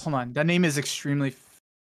 Wait, Yes. hold on. That name is extremely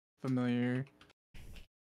familiar.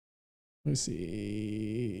 Let me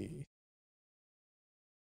see.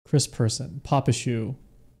 Chris Person. Papa Issue.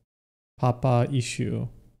 Papa Issue.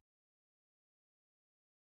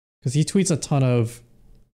 Because he tweets a ton of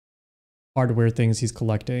hardware things he's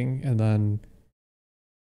collecting, and then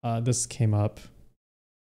this came up.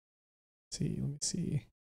 Let me see.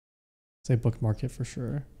 Say bookmark it for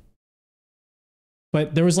sure.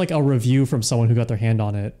 But there was like a review from someone who got their hand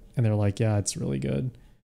on it, and they're like, yeah, it's really good.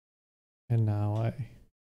 And now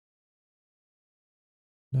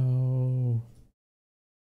no.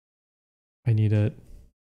 I need it.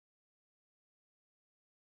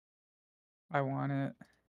 I want it.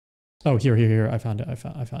 Oh, here. I found it. I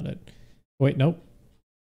found it. Wait, nope.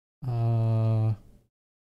 I'm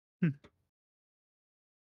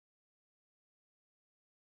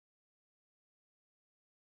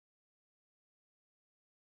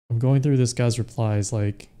going through this guy's replies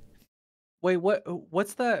like, Wait,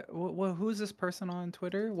 what's that? Who's this person on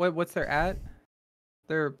Twitter? What's their at?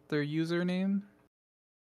 Their username?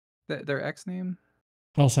 Their X name?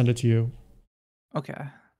 I'll send it to you. Okay.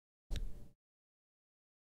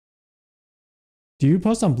 Do you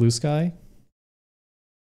post on Blue Sky?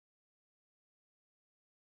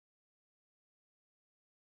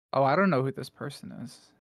 Oh, I don't know who this person is.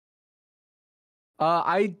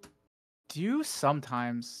 I do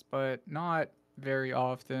sometimes, but not very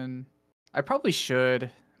often. I probably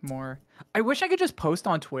should more. I wish I could just post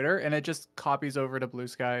on Twitter and it just copies over to Blue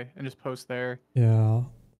Sky and just post there. Yeah.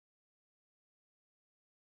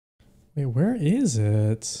 Wait, where is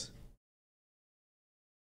it?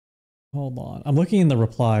 Hold on. I'm looking in the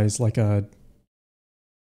replies like a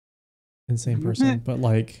insane person, but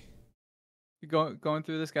like Going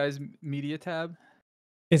through this guy's media tab.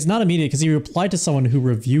 it's not immediate because he replied to someone who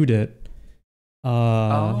reviewed it.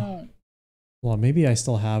 Oh. Well, maybe I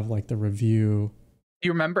still have like the review. Do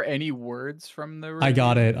you remember any words from the review? I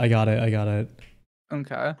got it.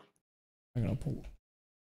 Okay. I'm gonna pull.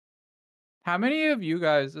 How many of you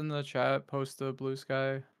guys in the chat post the Blue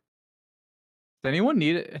Sky? Does anyone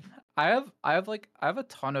need it? I have a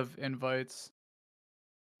ton of invites.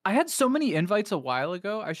 I had so many invites a while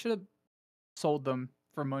ago. I should have sold them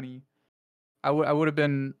for money. I would have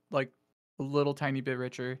been like a little tiny bit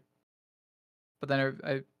richer. But then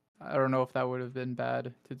I don't know if that would have been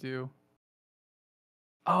bad to do.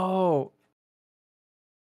 Oh.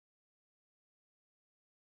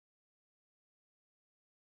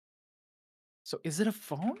 So is it a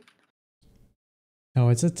phone? No,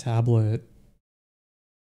 it's a tablet.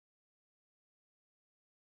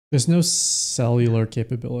 There's no cellular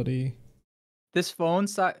capability. This phone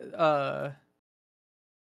size,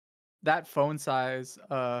 that phone size,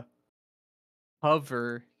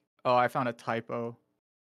 hover. Oh, I found a typo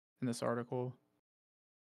in this article.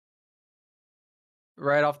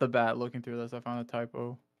 Right off the bat, looking through this, I found a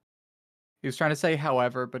typo. He was trying to say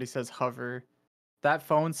however, but he says hover. That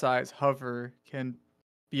phone size, hover, can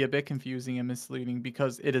be a bit confusing and misleading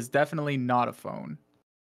because it is definitely not a phone.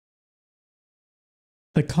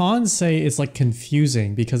 The cons say it's like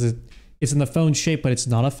confusing because it's in the phone shape, but it's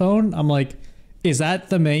not a phone. I'm like, is that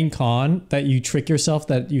the main con, that you trick yourself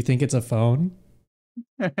that you think it's a phone?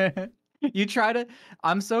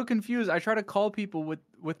 I'm so confused. I try to call people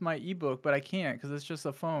with my ebook, but I can't because it's just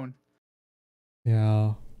a phone.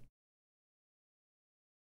 Yeah.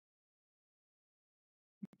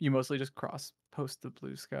 You mostly just cross post the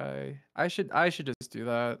Blue Sky. I should just do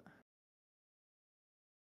that.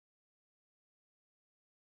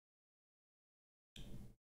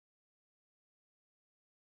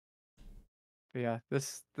 But yeah,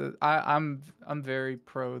 I'm very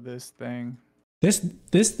pro this thing.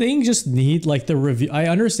 This thing just need like the review. I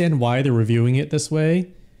understand why they're reviewing it this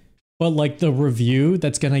way, but like the review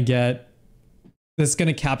that's gonna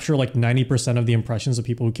capture like 90% of the impressions of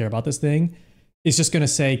people who care about this thing is just gonna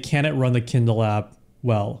say, can it run the Kindle app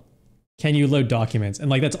well? Can you load documents? And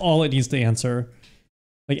like that's all it needs to answer.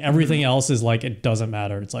 Like everything else is like, it doesn't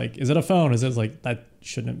matter. It's like, is it a phone? Is it like, that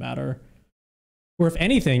shouldn't matter. Or if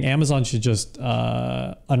anything, Amazon should just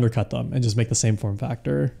undercut them and just make the same form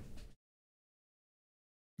factor.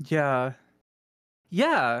 Yeah.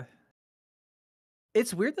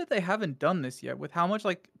 It's weird that they haven't done this yet with how much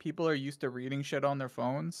like people are used to reading shit on their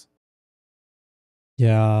phones.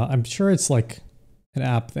 Yeah, I'm sure it's like an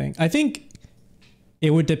app thing. I think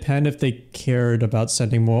it would depend if they cared about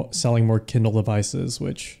selling more Kindle devices,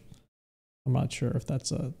 which I'm not sure if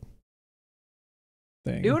that's a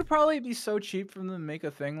thing. It would probably be so cheap for them to make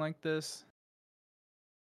a thing like this.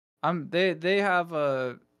 They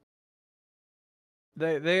have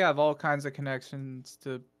they have all kinds of connections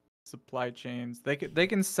to supply chains. They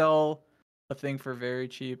can sell a thing for very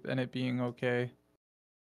cheap and it being okay.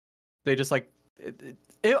 They just like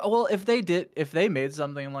well, if they made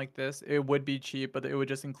something like this, it would be cheap, but it would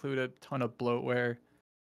just include a ton of bloatware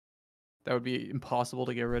that would be impossible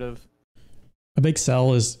to get rid of. A big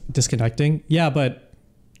sell is disconnecting. Yeah, but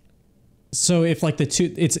so if like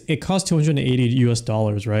it costs $280 US,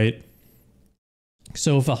 right?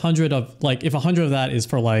 So if 100 of that is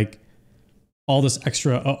for like all this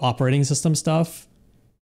extra operating system stuff,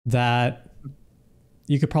 that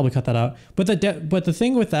you could probably cut that out. But the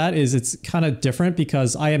thing with that is it's kind of different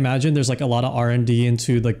because I imagine there's like a lot of R&D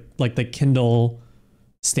into like the Kindle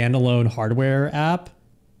standalone hardware app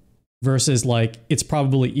versus like it's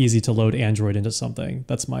probably easy to load Android into something.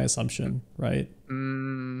 That's my assumption, right?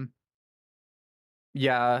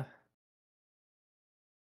 Yeah.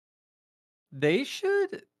 There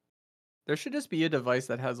should just be a device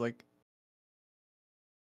that has like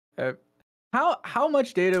how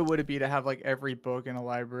much data would it be to have like every book in a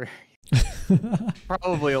library?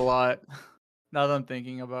 Probably a lot. Now that I'm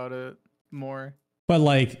thinking about it more. But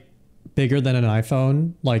like bigger than an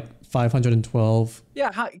iPhone, like 512.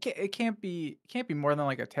 Yeah, it can't be more than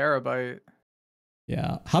like a terabyte.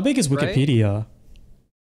 Yeah. How big is Wikipedia? Right?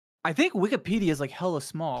 I think Wikipedia is like hella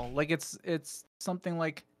small. Like it's something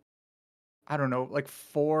like, I don't know, like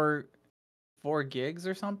 4 gigs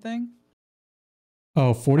or something.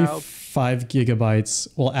 Oh, 45 gigabytes.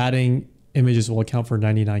 Well, adding images will account for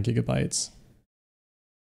 99 gigabytes.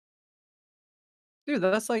 Dude,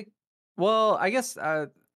 that's like, well, I guess I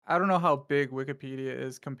don't know how big Wikipedia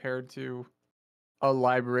is compared to a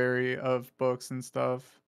library of books and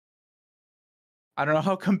stuff. I don't know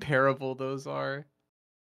how comparable those are.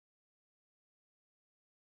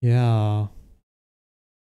 Yeah.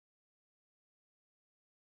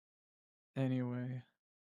 Anyway.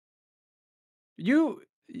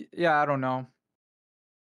 Yeah, I don't know.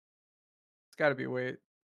 It's got to be wait.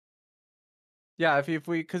 Yeah, if you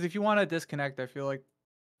want to disconnect, I feel like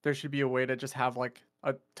there should be a way to just have like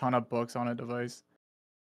a ton of books on a device.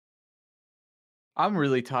 I'm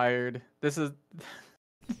really tired. This is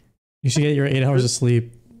You should get your 8 hours of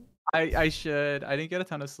sleep. I should. I didn't get a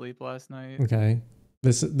ton of sleep last night. Okay.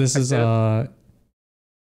 This is it.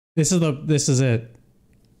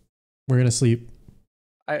 We're gonna sleep.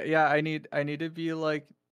 I need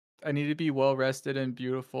to be well rested and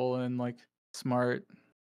beautiful and like smart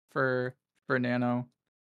for Nano.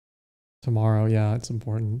 Tomorrow, yeah, it's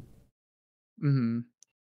important.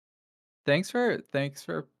 Thanks for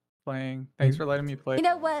playing. Thanks for letting me play. You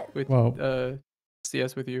know what? With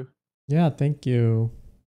CS with you. Yeah, thank you.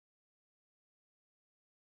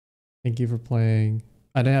 Thank you for playing.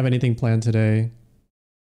 I didn't have anything planned today.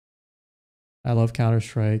 I love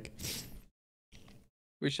Counter-Strike.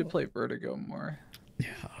 We should play Vertigo more. Yeah.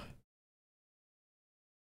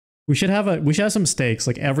 We should have some stakes.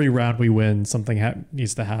 Like every round we win, something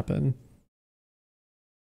needs to happen.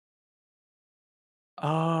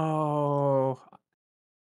 Oh,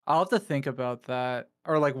 I'll have to think about that.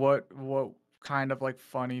 Or like what kind of like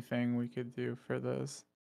funny thing we could do for this.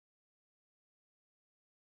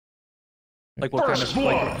 Like what kind of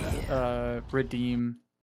like redeem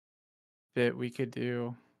bit we could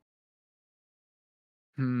do.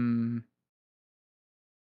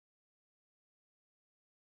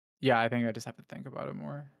 Yeah, I think I just have to think about it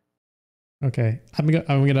more. Okay, I'm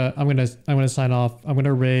gonna sign off. I'm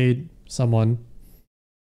gonna raid someone,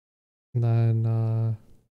 and then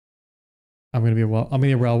I'm gonna be a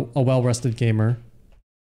well rested gamer.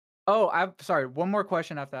 Oh, I'm sorry. One more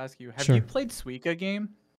question I have to ask you. Have you played Suika game?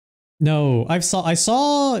 No, I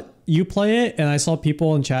saw you play it, and I saw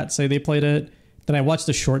people in chat say they played it. Then I watched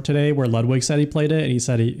the short today where Ludwig said he played it, and he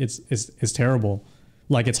said it's terrible,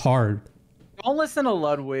 like it's hard. Don't listen to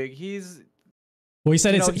Ludwig. He said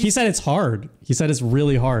it's hard. He said it's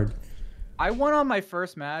really hard. I won on my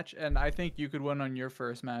first match, and I think you could win on your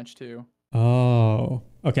first match too. Oh,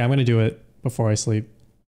 okay. I'm gonna do it before I sleep.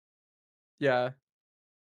 Yeah.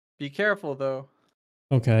 Be careful though.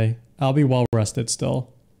 Okay, I'll be well rested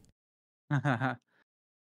still.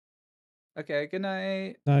 Okay. Good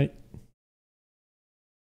night. Night.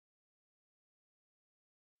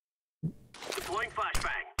 Deploying flashbang.